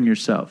injuring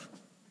yourself?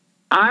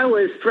 I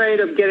was afraid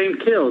of getting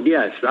killed,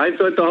 yes. I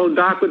thought the whole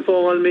dock would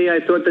fall on me.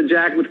 I thought the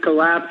jack would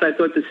collapse. I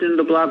thought the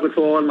cinder block would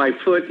fall on my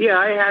foot. Yeah,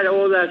 I had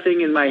all that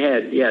thing in my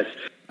head, yes.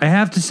 I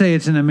have to say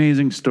it's an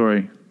amazing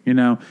story. You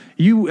know,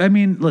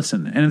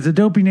 listen, and if the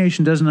Dopey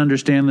Nation doesn't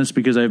understand this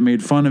because I've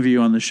made fun of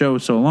you on the show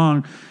so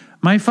long,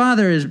 my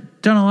father has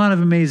done a lot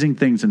of amazing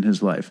things in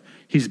his life.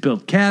 He's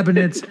built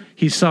cabinets.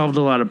 He's solved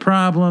a lot of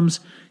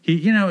problems.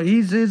 He's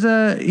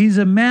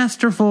a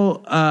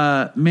masterful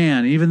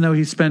man, even though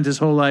he spent his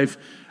whole life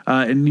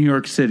in New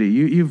York City.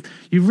 You've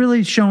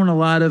really shown a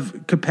lot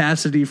of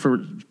capacity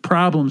for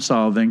problem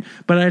solving,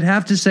 but I'd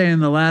have to say in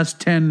the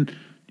last 10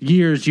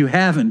 years you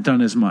haven't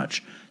done as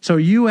much. So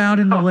you out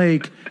in the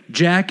lake,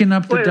 jacking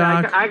up the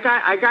dock.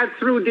 I got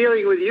through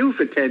dealing with you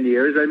for 10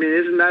 years. I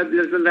mean,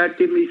 doesn't that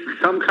give me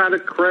some kind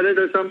of credit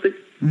or something?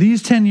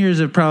 These 10 years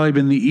have probably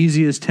been the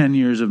easiest 10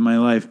 years of my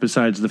life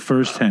besides the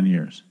first 10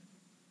 years.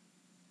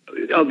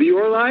 Of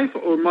your life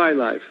or my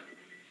life?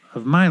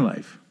 Of my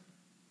life.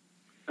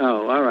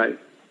 Oh, all right.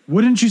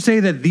 Wouldn't you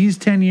say that these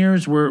 10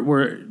 years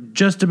were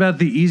just about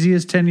the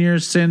easiest 10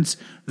 years since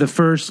the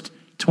first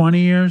 20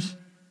 years?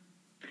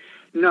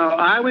 No,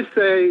 I would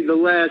say the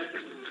last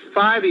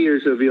 5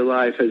 years of your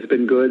life has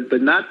been good,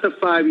 but not the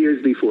 5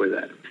 years before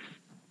that.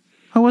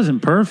 I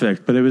wasn't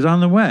perfect, but it was on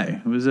the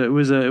way. You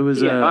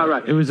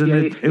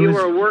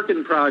were a work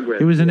in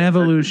progress. It was an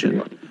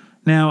evolution.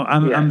 Now,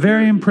 I'm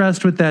very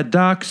impressed with that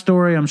doc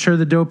story. I'm sure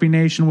the Dopey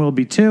Nation will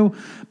be too.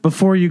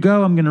 Before you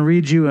go, I'm going to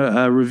read you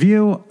a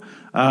review.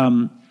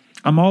 I'm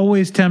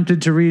always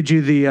tempted to read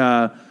you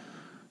the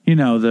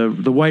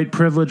white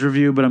privilege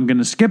review, but I'm going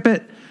to skip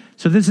it.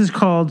 So this is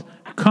called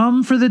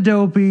 "Come for the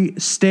Dopey,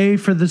 Stay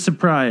for the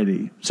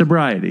Sobriety,"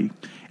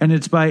 and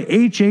it's by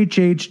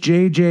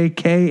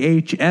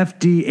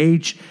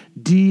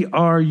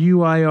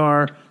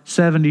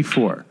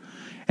HHJJKHFDHDRUIR74.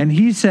 And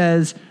he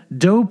says,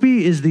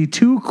 Dopey is the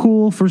too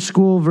cool for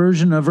school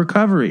version of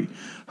recovery.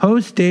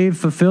 Host Dave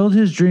fulfilled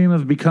his dream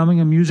of becoming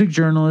a music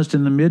journalist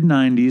in the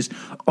mid-90s,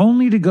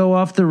 only to go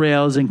off the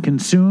rails and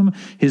consume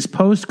his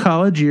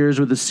post-college years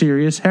with a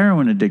serious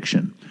heroin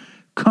addiction.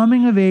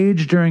 Coming of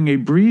age during a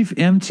brief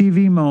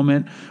MTV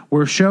moment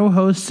where show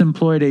hosts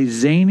employed a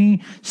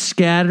zany,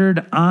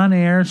 scattered,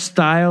 on-air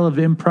style of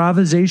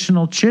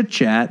improvisational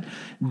chit-chat,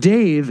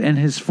 Dave and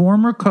his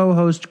former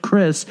co-host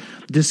Chris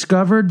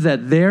discovered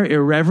that their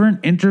irreverent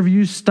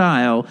interview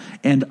style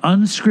and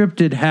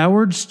unscripted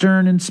Howard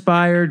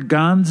Stern-inspired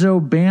gonzo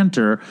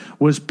banter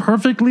was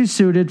perfectly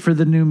suited for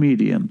the new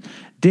medium.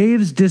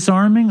 Dave's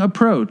disarming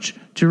approach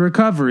to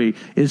recovery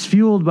is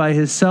fueled by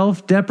his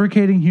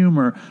self-deprecating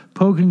humor,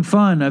 poking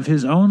fun of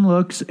his own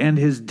looks and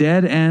his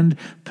dead-end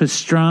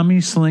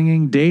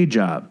pastrami-slinging day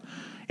job,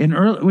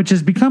 which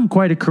has become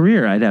quite a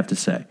career, I'd have to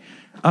say.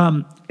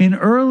 In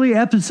early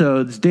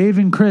episodes, Dave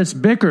and Chris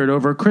bickered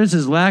over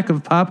Chris's lack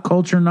of pop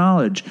culture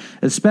knowledge,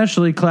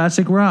 especially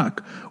classic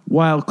rock,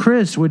 while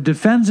Chris would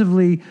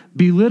defensively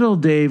belittle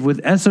Dave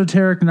with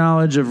esoteric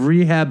knowledge of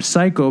rehab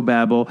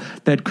psychobabble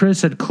that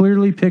Chris had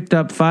clearly picked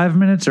up 5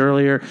 minutes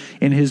earlier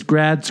in his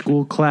grad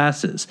school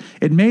classes.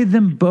 It made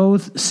them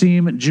both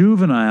seem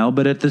juvenile,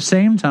 but at the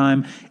same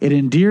time, it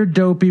endeared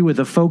Dopey with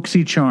a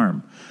folksy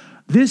charm.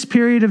 This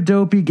period of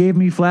Dopey gave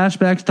me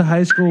flashbacks to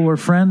high school where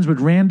friends would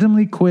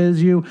randomly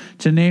quiz you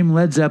to name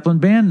Led Zeppelin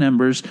band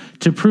members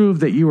to prove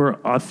that you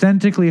were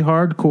authentically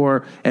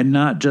hardcore and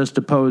not just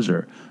a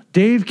poser.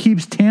 Dave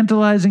keeps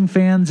tantalizing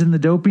fans in the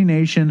Dopey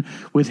Nation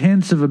with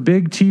hints of a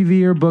big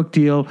TV or book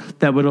deal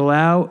that would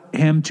allow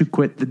him to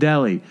quit the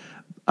deli.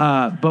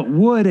 But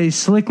would a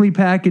slickly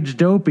packaged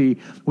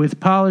Dopey with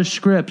polished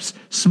scripts,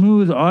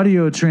 smooth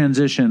audio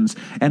transitions,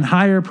 and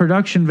higher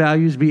production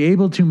values be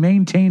able to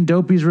maintain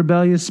Dopey's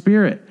rebellious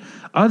spirit?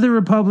 Other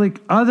recovery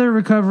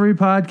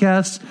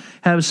podcasts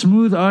have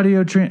smooth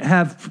audio,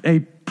 have a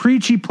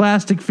preachy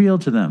plastic feel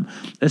to them,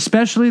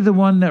 especially the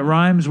one that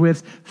rhymes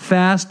with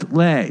fast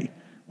lay,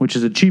 which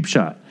is a cheap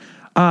shot.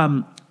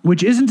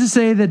 Which isn't to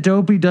say that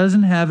Dopey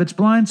doesn't have its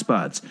blind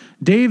spots.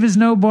 Dave is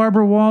no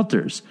Barbara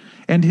Walters,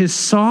 and his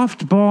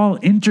softball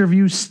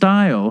interview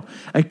style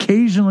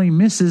occasionally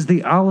misses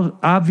the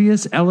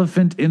obvious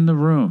elephant in the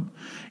room.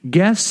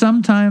 Guests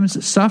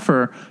sometimes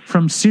suffer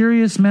from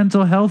serious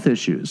mental health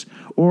issues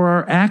or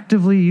are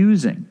actively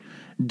using.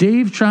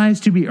 Dave tries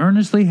to be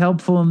earnestly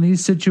helpful in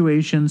these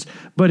situations,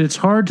 but it's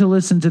hard to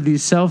listen to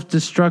these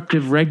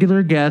self-destructive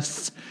regular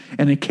guests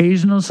and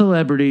occasional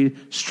celebrity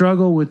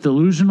struggle with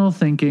delusional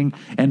thinking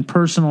and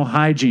personal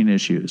hygiene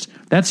issues.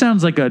 That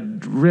sounds like a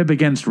rib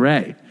against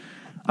Ray.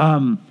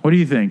 What do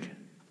you think?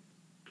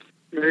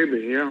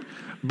 Maybe, yeah.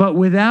 But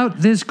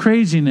without this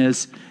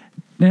craziness,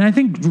 and I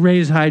think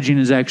Ray's hygiene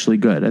is actually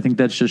good. I think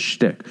that's just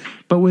shtick.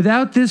 But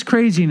without this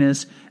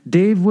craziness,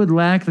 Dave would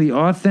lack the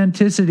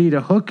authenticity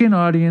to hook in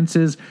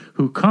audiences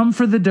who come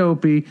for the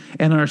Dopey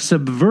and are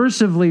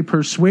subversively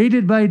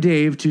persuaded by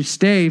Dave to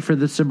stay for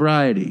the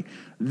sobriety.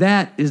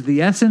 That is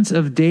the essence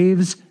of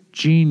Dave's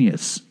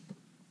genius.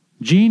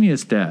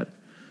 Genius, Dad.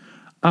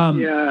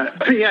 Yes,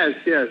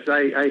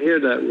 I hear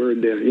that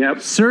word there.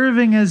 Yep.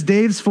 Serving as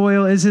Dave's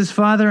foil is his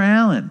father,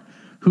 Alan,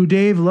 who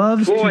Dave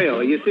loves.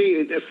 Foil. You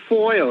see,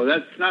 foil,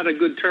 that's not a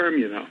good term,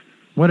 you know.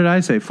 What did I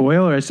say,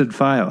 foil, or I said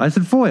file? I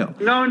said foil.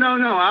 No.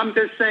 I'm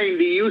just saying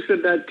the use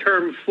of that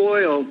term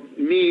foil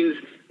means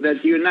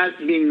that you're not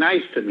being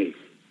nice to me.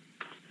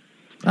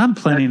 I'm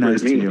plenty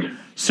nice to you.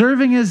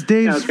 Serving as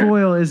Dave's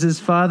foil is his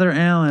father,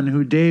 Alan,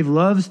 who Dave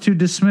loves to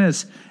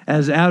dismiss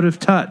as out of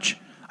touch.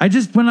 I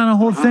just went on a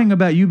whole thing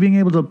about you being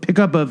able to pick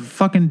up a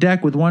fucking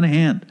deck with one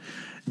hand.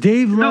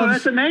 Dave loves... No,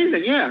 that's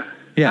amazing, yeah.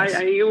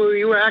 Yes.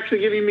 You were actually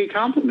giving me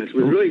compliments. It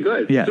was really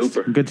good. Yes,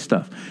 super. Good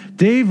stuff.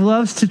 Dave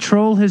loves to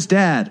troll his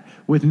dad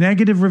with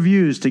negative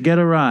reviews to get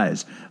a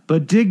rise,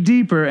 but dig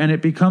deeper and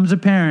it becomes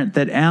apparent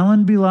that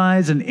Alan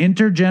belies an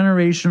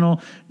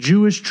intergenerational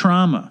Jewish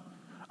trauma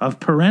of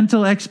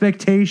parental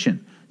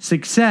expectation,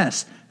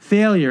 success,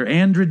 failure,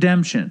 and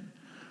redemption.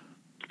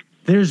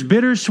 There's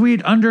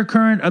bittersweet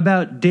undercurrent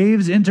about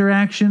Dave's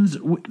interactions.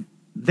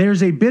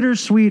 There's a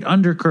bittersweet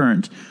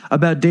undercurrent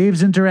about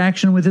Dave's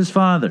interaction with his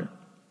father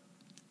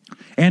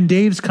and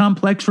Dave's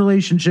complex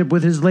relationship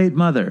with his late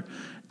mother.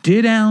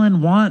 Did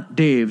Alan want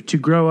Dave to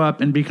grow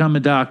up and become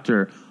a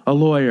doctor, a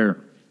lawyer,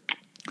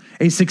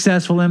 a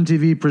successful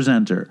MTV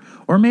presenter,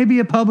 or maybe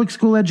a public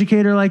school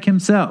educator like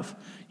himself?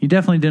 He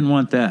definitely didn't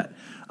want that.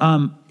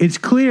 It's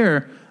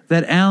clear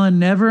that Alan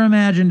never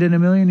imagined in a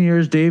million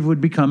years Dave would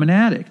become an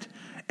addict.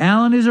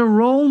 Alan is a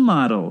role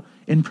model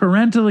in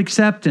parental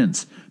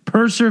acceptance,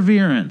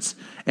 perseverance,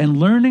 and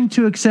learning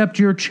to accept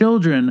your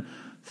children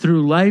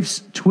through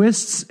life's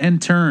twists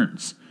and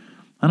turns.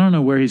 I don't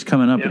know where he's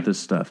coming up with this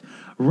stuff.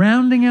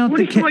 Rounding out what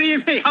do you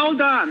mean?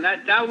 Hold on.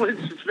 That was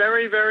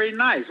very, very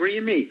nice. What do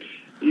you mean?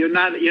 You're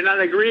not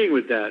agreeing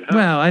with that, huh?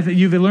 Well, I think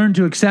you've learned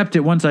to accept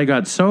it once I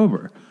got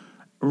sober.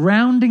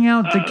 Rounding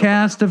out the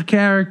cast of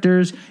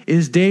characters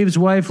is Dave's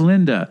wife,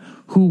 Linda,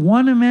 who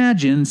one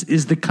imagines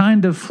is the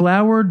kind of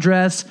flower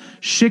dress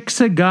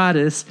shiksa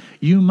goddess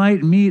you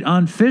might meet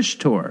on Fish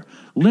Tour.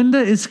 Linda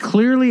is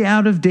clearly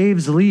out of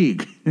Dave's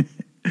league.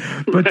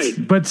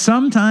 But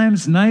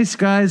sometimes nice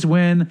guys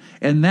win,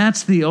 and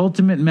that's the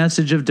ultimate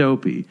message of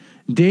Dopey.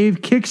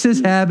 Dave kicks his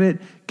habit,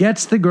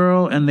 gets the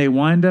girl, and they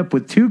wind up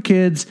with 2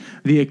 kids,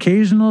 the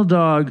occasional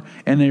dog,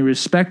 and a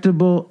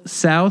respectable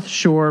South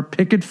Shore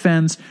picket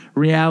fence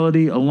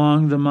reality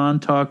along the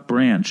Montauk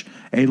Branch.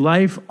 A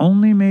life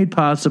only made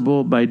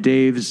possible by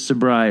Dave's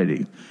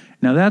sobriety.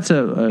 Now, that's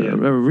a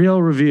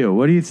real review.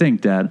 What do you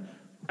think, Dad?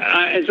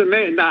 It's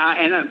amazing,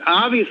 and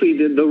obviously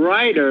the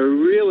writer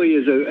really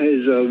is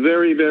a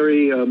very,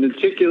 very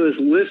meticulous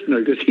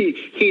listener, because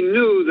he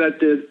knew that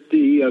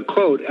the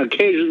quote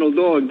occasional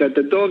dog, that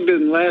the dog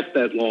didn't last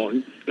that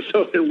long,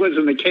 so it was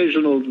an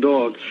occasional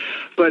dog.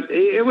 But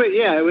it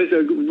was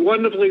a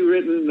wonderfully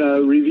written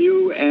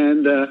review,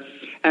 and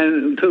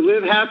to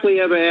live happily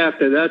ever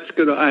after. That's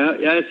good.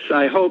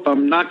 I hope.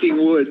 I'm knocking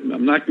wood.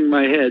 I'm knocking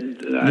my head.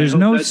 There's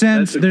no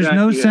sense. There's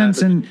no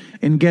sense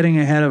in getting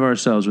ahead of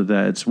ourselves with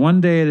that. It's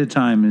one day at a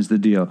time is the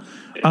deal.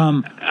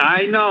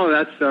 I know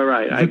that's all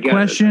right.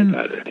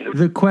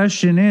 The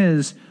question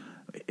is,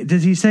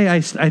 does he say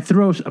I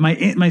throw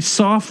my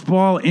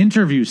softball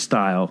interview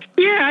style?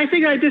 Yeah, I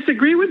think I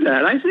disagree with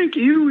that. I think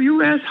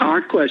you ask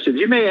hard questions.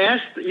 You may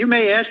ask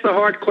the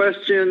hard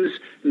questions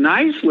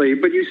nicely,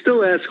 but you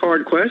still ask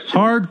hard questions.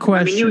 Hard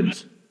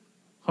questions.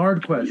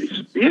 Hard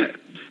questions. Yeah.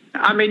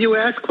 I mean, you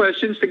ask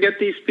questions to get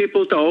these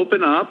people to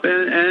open up,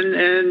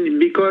 and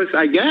because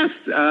I guess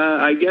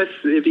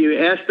if you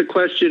ask the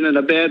question in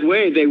a bad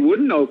way, they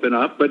wouldn't open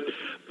up. But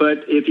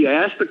if you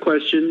ask the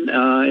question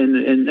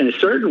in a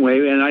certain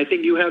way, and I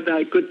think you have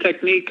that good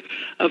technique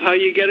of how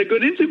you get a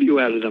good interview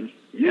out of them.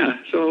 Yeah.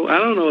 So I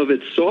don't know if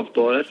it's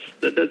softball.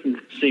 That doesn't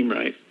seem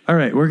right. All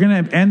right, we're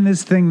going to end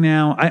this thing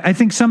now. I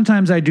think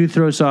sometimes I do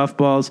throw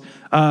softballs,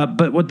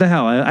 but what the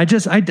hell? I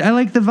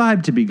like the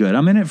vibe to be good.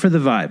 I'm in it for the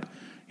vibe,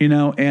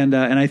 and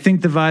I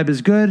think the vibe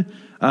is good,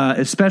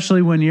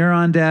 especially when you're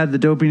on, Dad. The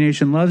Dopey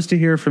Nation loves to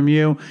hear from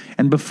you.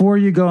 And before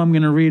you go, I'm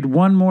going to read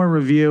one more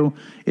review.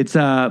 It's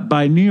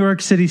by New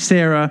York City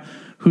Sarah,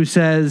 who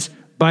says,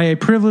 by a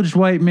privileged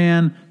white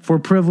man for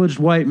privileged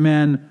white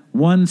men,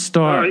 1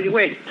 star.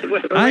 Wait,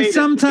 I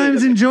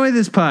sometimes enjoy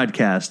this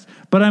podcast,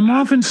 but I'm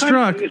often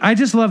struck. I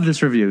just love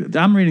this review.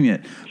 I'm reading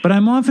it. But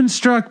I'm often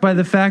struck by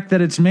the fact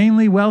that it's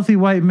mainly wealthy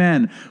white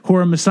men who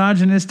are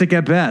misogynistic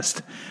at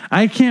best.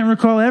 I can't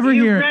recall ever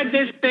hearing... You read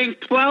this thing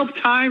 12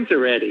 times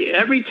already.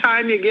 Every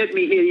time you get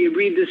me here, you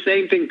read the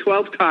same thing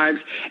 12 times.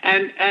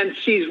 And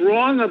she's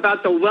wrong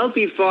about the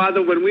wealthy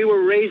father. When we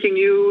were raising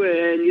you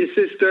and your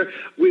sister,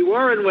 we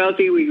weren't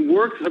wealthy. We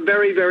worked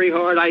very, very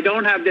hard. I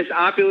don't have this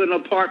opulent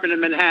apartment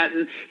in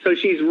Manhattan. So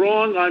she's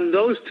wrong on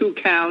those 2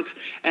 counts.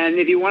 And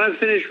if you want to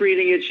finish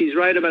reading it, she's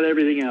right about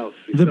everything else.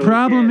 The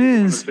problem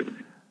is...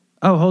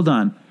 Oh, hold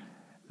on.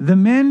 The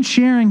men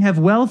sharing have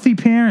wealthy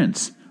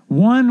parents.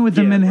 One with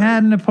a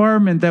Manhattan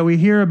apartment that we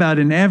hear about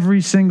in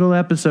every single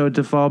episode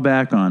to fall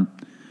back on.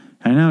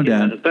 I know,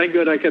 Dad. Yeah, thank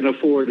God I can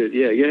afford it.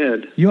 Yeah, go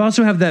ahead. You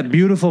also have that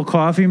beautiful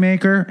coffee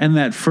maker and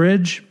that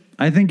fridge.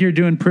 I think you're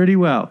doing pretty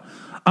well.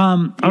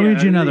 I'll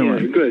read you another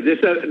one. Good.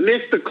 It's a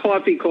Mr.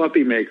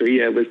 Coffee maker.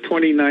 Yeah, it was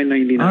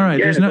 $29.99. All right.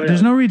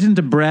 There's no reason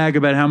to brag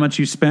about how much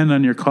you spend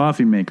on your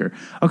coffee maker.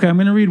 Okay, I'm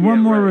going to read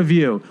one more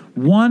review.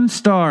 1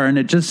 star, and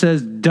it just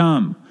says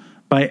dumb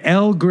by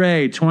L.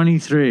 Gray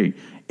 23.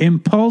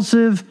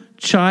 Impulsive,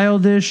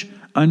 childish,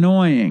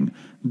 annoying.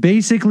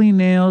 Basically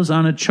nails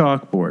on a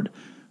chalkboard.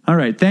 All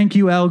right. Thank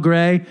you, L.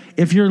 Gray.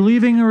 If you're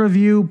leaving a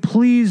review,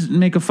 please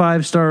make a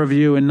 5-star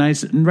review and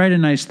write a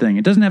nice thing.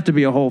 It doesn't have to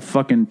be a whole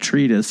fucking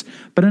treatise,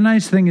 but a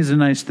nice thing is a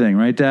nice thing,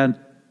 right, Dad?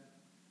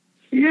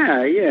 Yeah.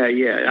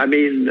 I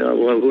mean,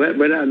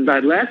 when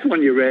that last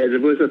one you read,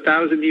 it was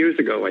 1,000 years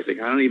ago, I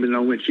think. I don't even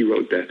know when she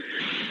wrote that.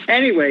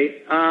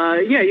 Anyway,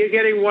 you're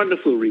getting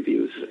wonderful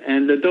reviews,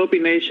 and the Dopey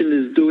Nation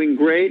is doing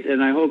great,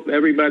 and I hope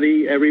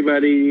everybody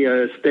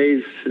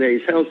stays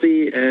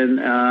healthy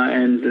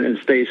and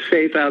stays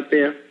safe out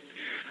there.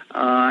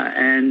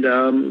 And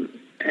I'm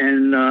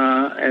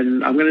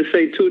going to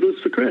say toodles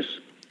for Chris.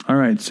 All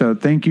right. So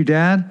thank you,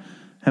 Dad.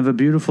 Have a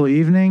beautiful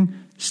evening.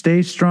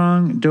 Stay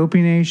strong,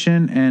 Dopey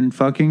Nation, and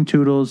fucking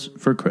toodles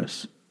for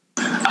Chris.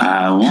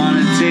 I want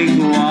to take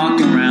a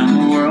walk around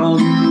the world.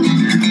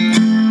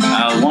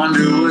 I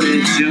wonder would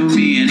it do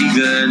me any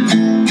good?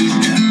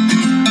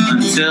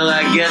 Until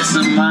I get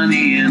some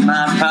money in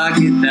my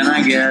pocket, then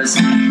I guess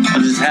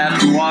I'll just have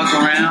to walk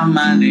around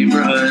my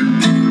neighborhood.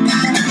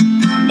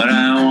 But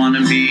I want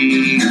to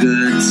be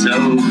good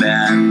so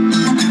bad.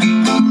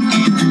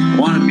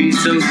 Want to be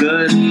so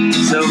good,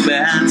 so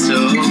bad,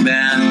 so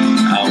bad.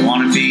 I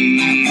want to be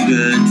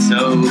good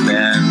so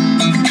bad.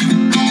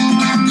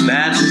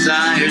 Bad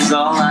desire's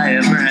all I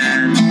ever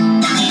had.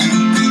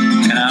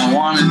 And I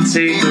want to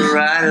take a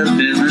ride up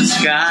in the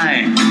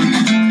sky.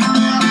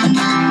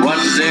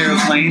 Watch this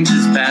aeroplane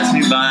just pass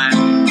me by.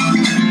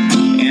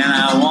 And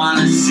I want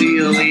to see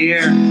a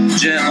Lear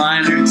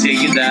jetliner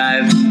take a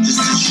dive, just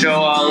to show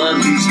all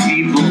of these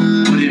people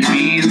what it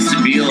means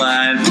to be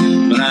alive.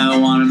 But I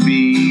want to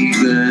be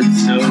good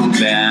so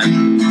bad.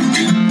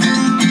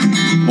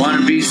 Want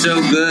to be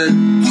so good,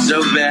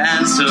 so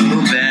bad, so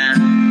bad.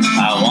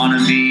 I want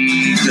to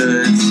be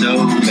good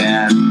so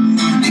bad.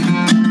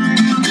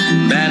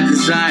 Bad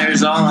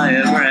desire's all I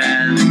ever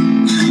had.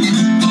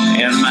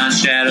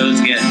 shadows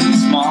getting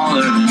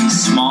smaller and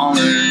smaller,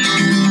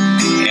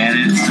 and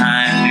it's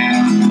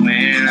time to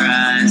where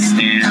I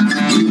stand.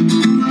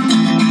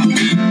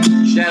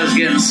 Shadows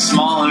getting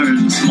smaller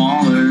and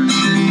smaller,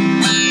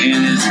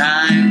 and it's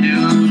time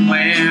to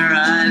where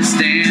I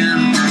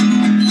stand.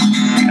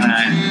 And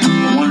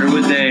I wonder,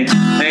 would they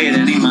pay it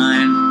any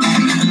mind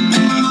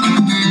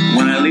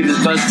when I leave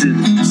this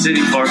busted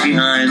city far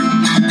behind?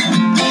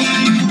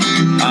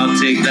 I'll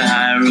take the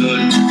high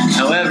road,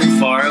 however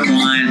far it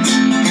winds,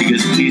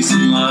 because peace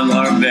and love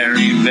are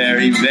very,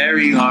 very,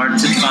 very hard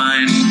to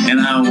find. And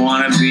I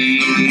wanna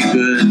be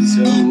good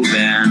so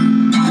bad.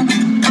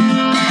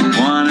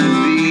 Wanna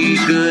be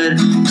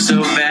good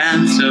so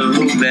bad, so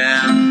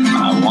bad.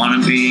 I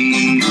wanna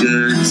be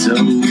good so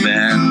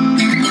bad.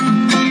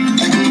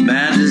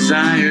 Bad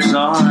desire's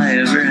all I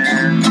ever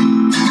had.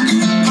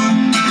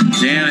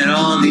 Damn it,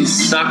 all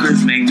these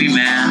suckers make me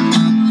mad.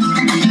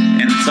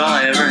 And it's all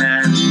I ever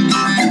had.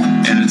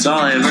 And it's all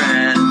I ever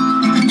had.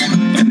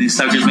 And these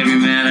suckers make me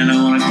mad, and I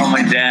want to call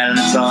my dad, and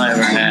it's all I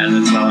ever had. And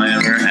it's all I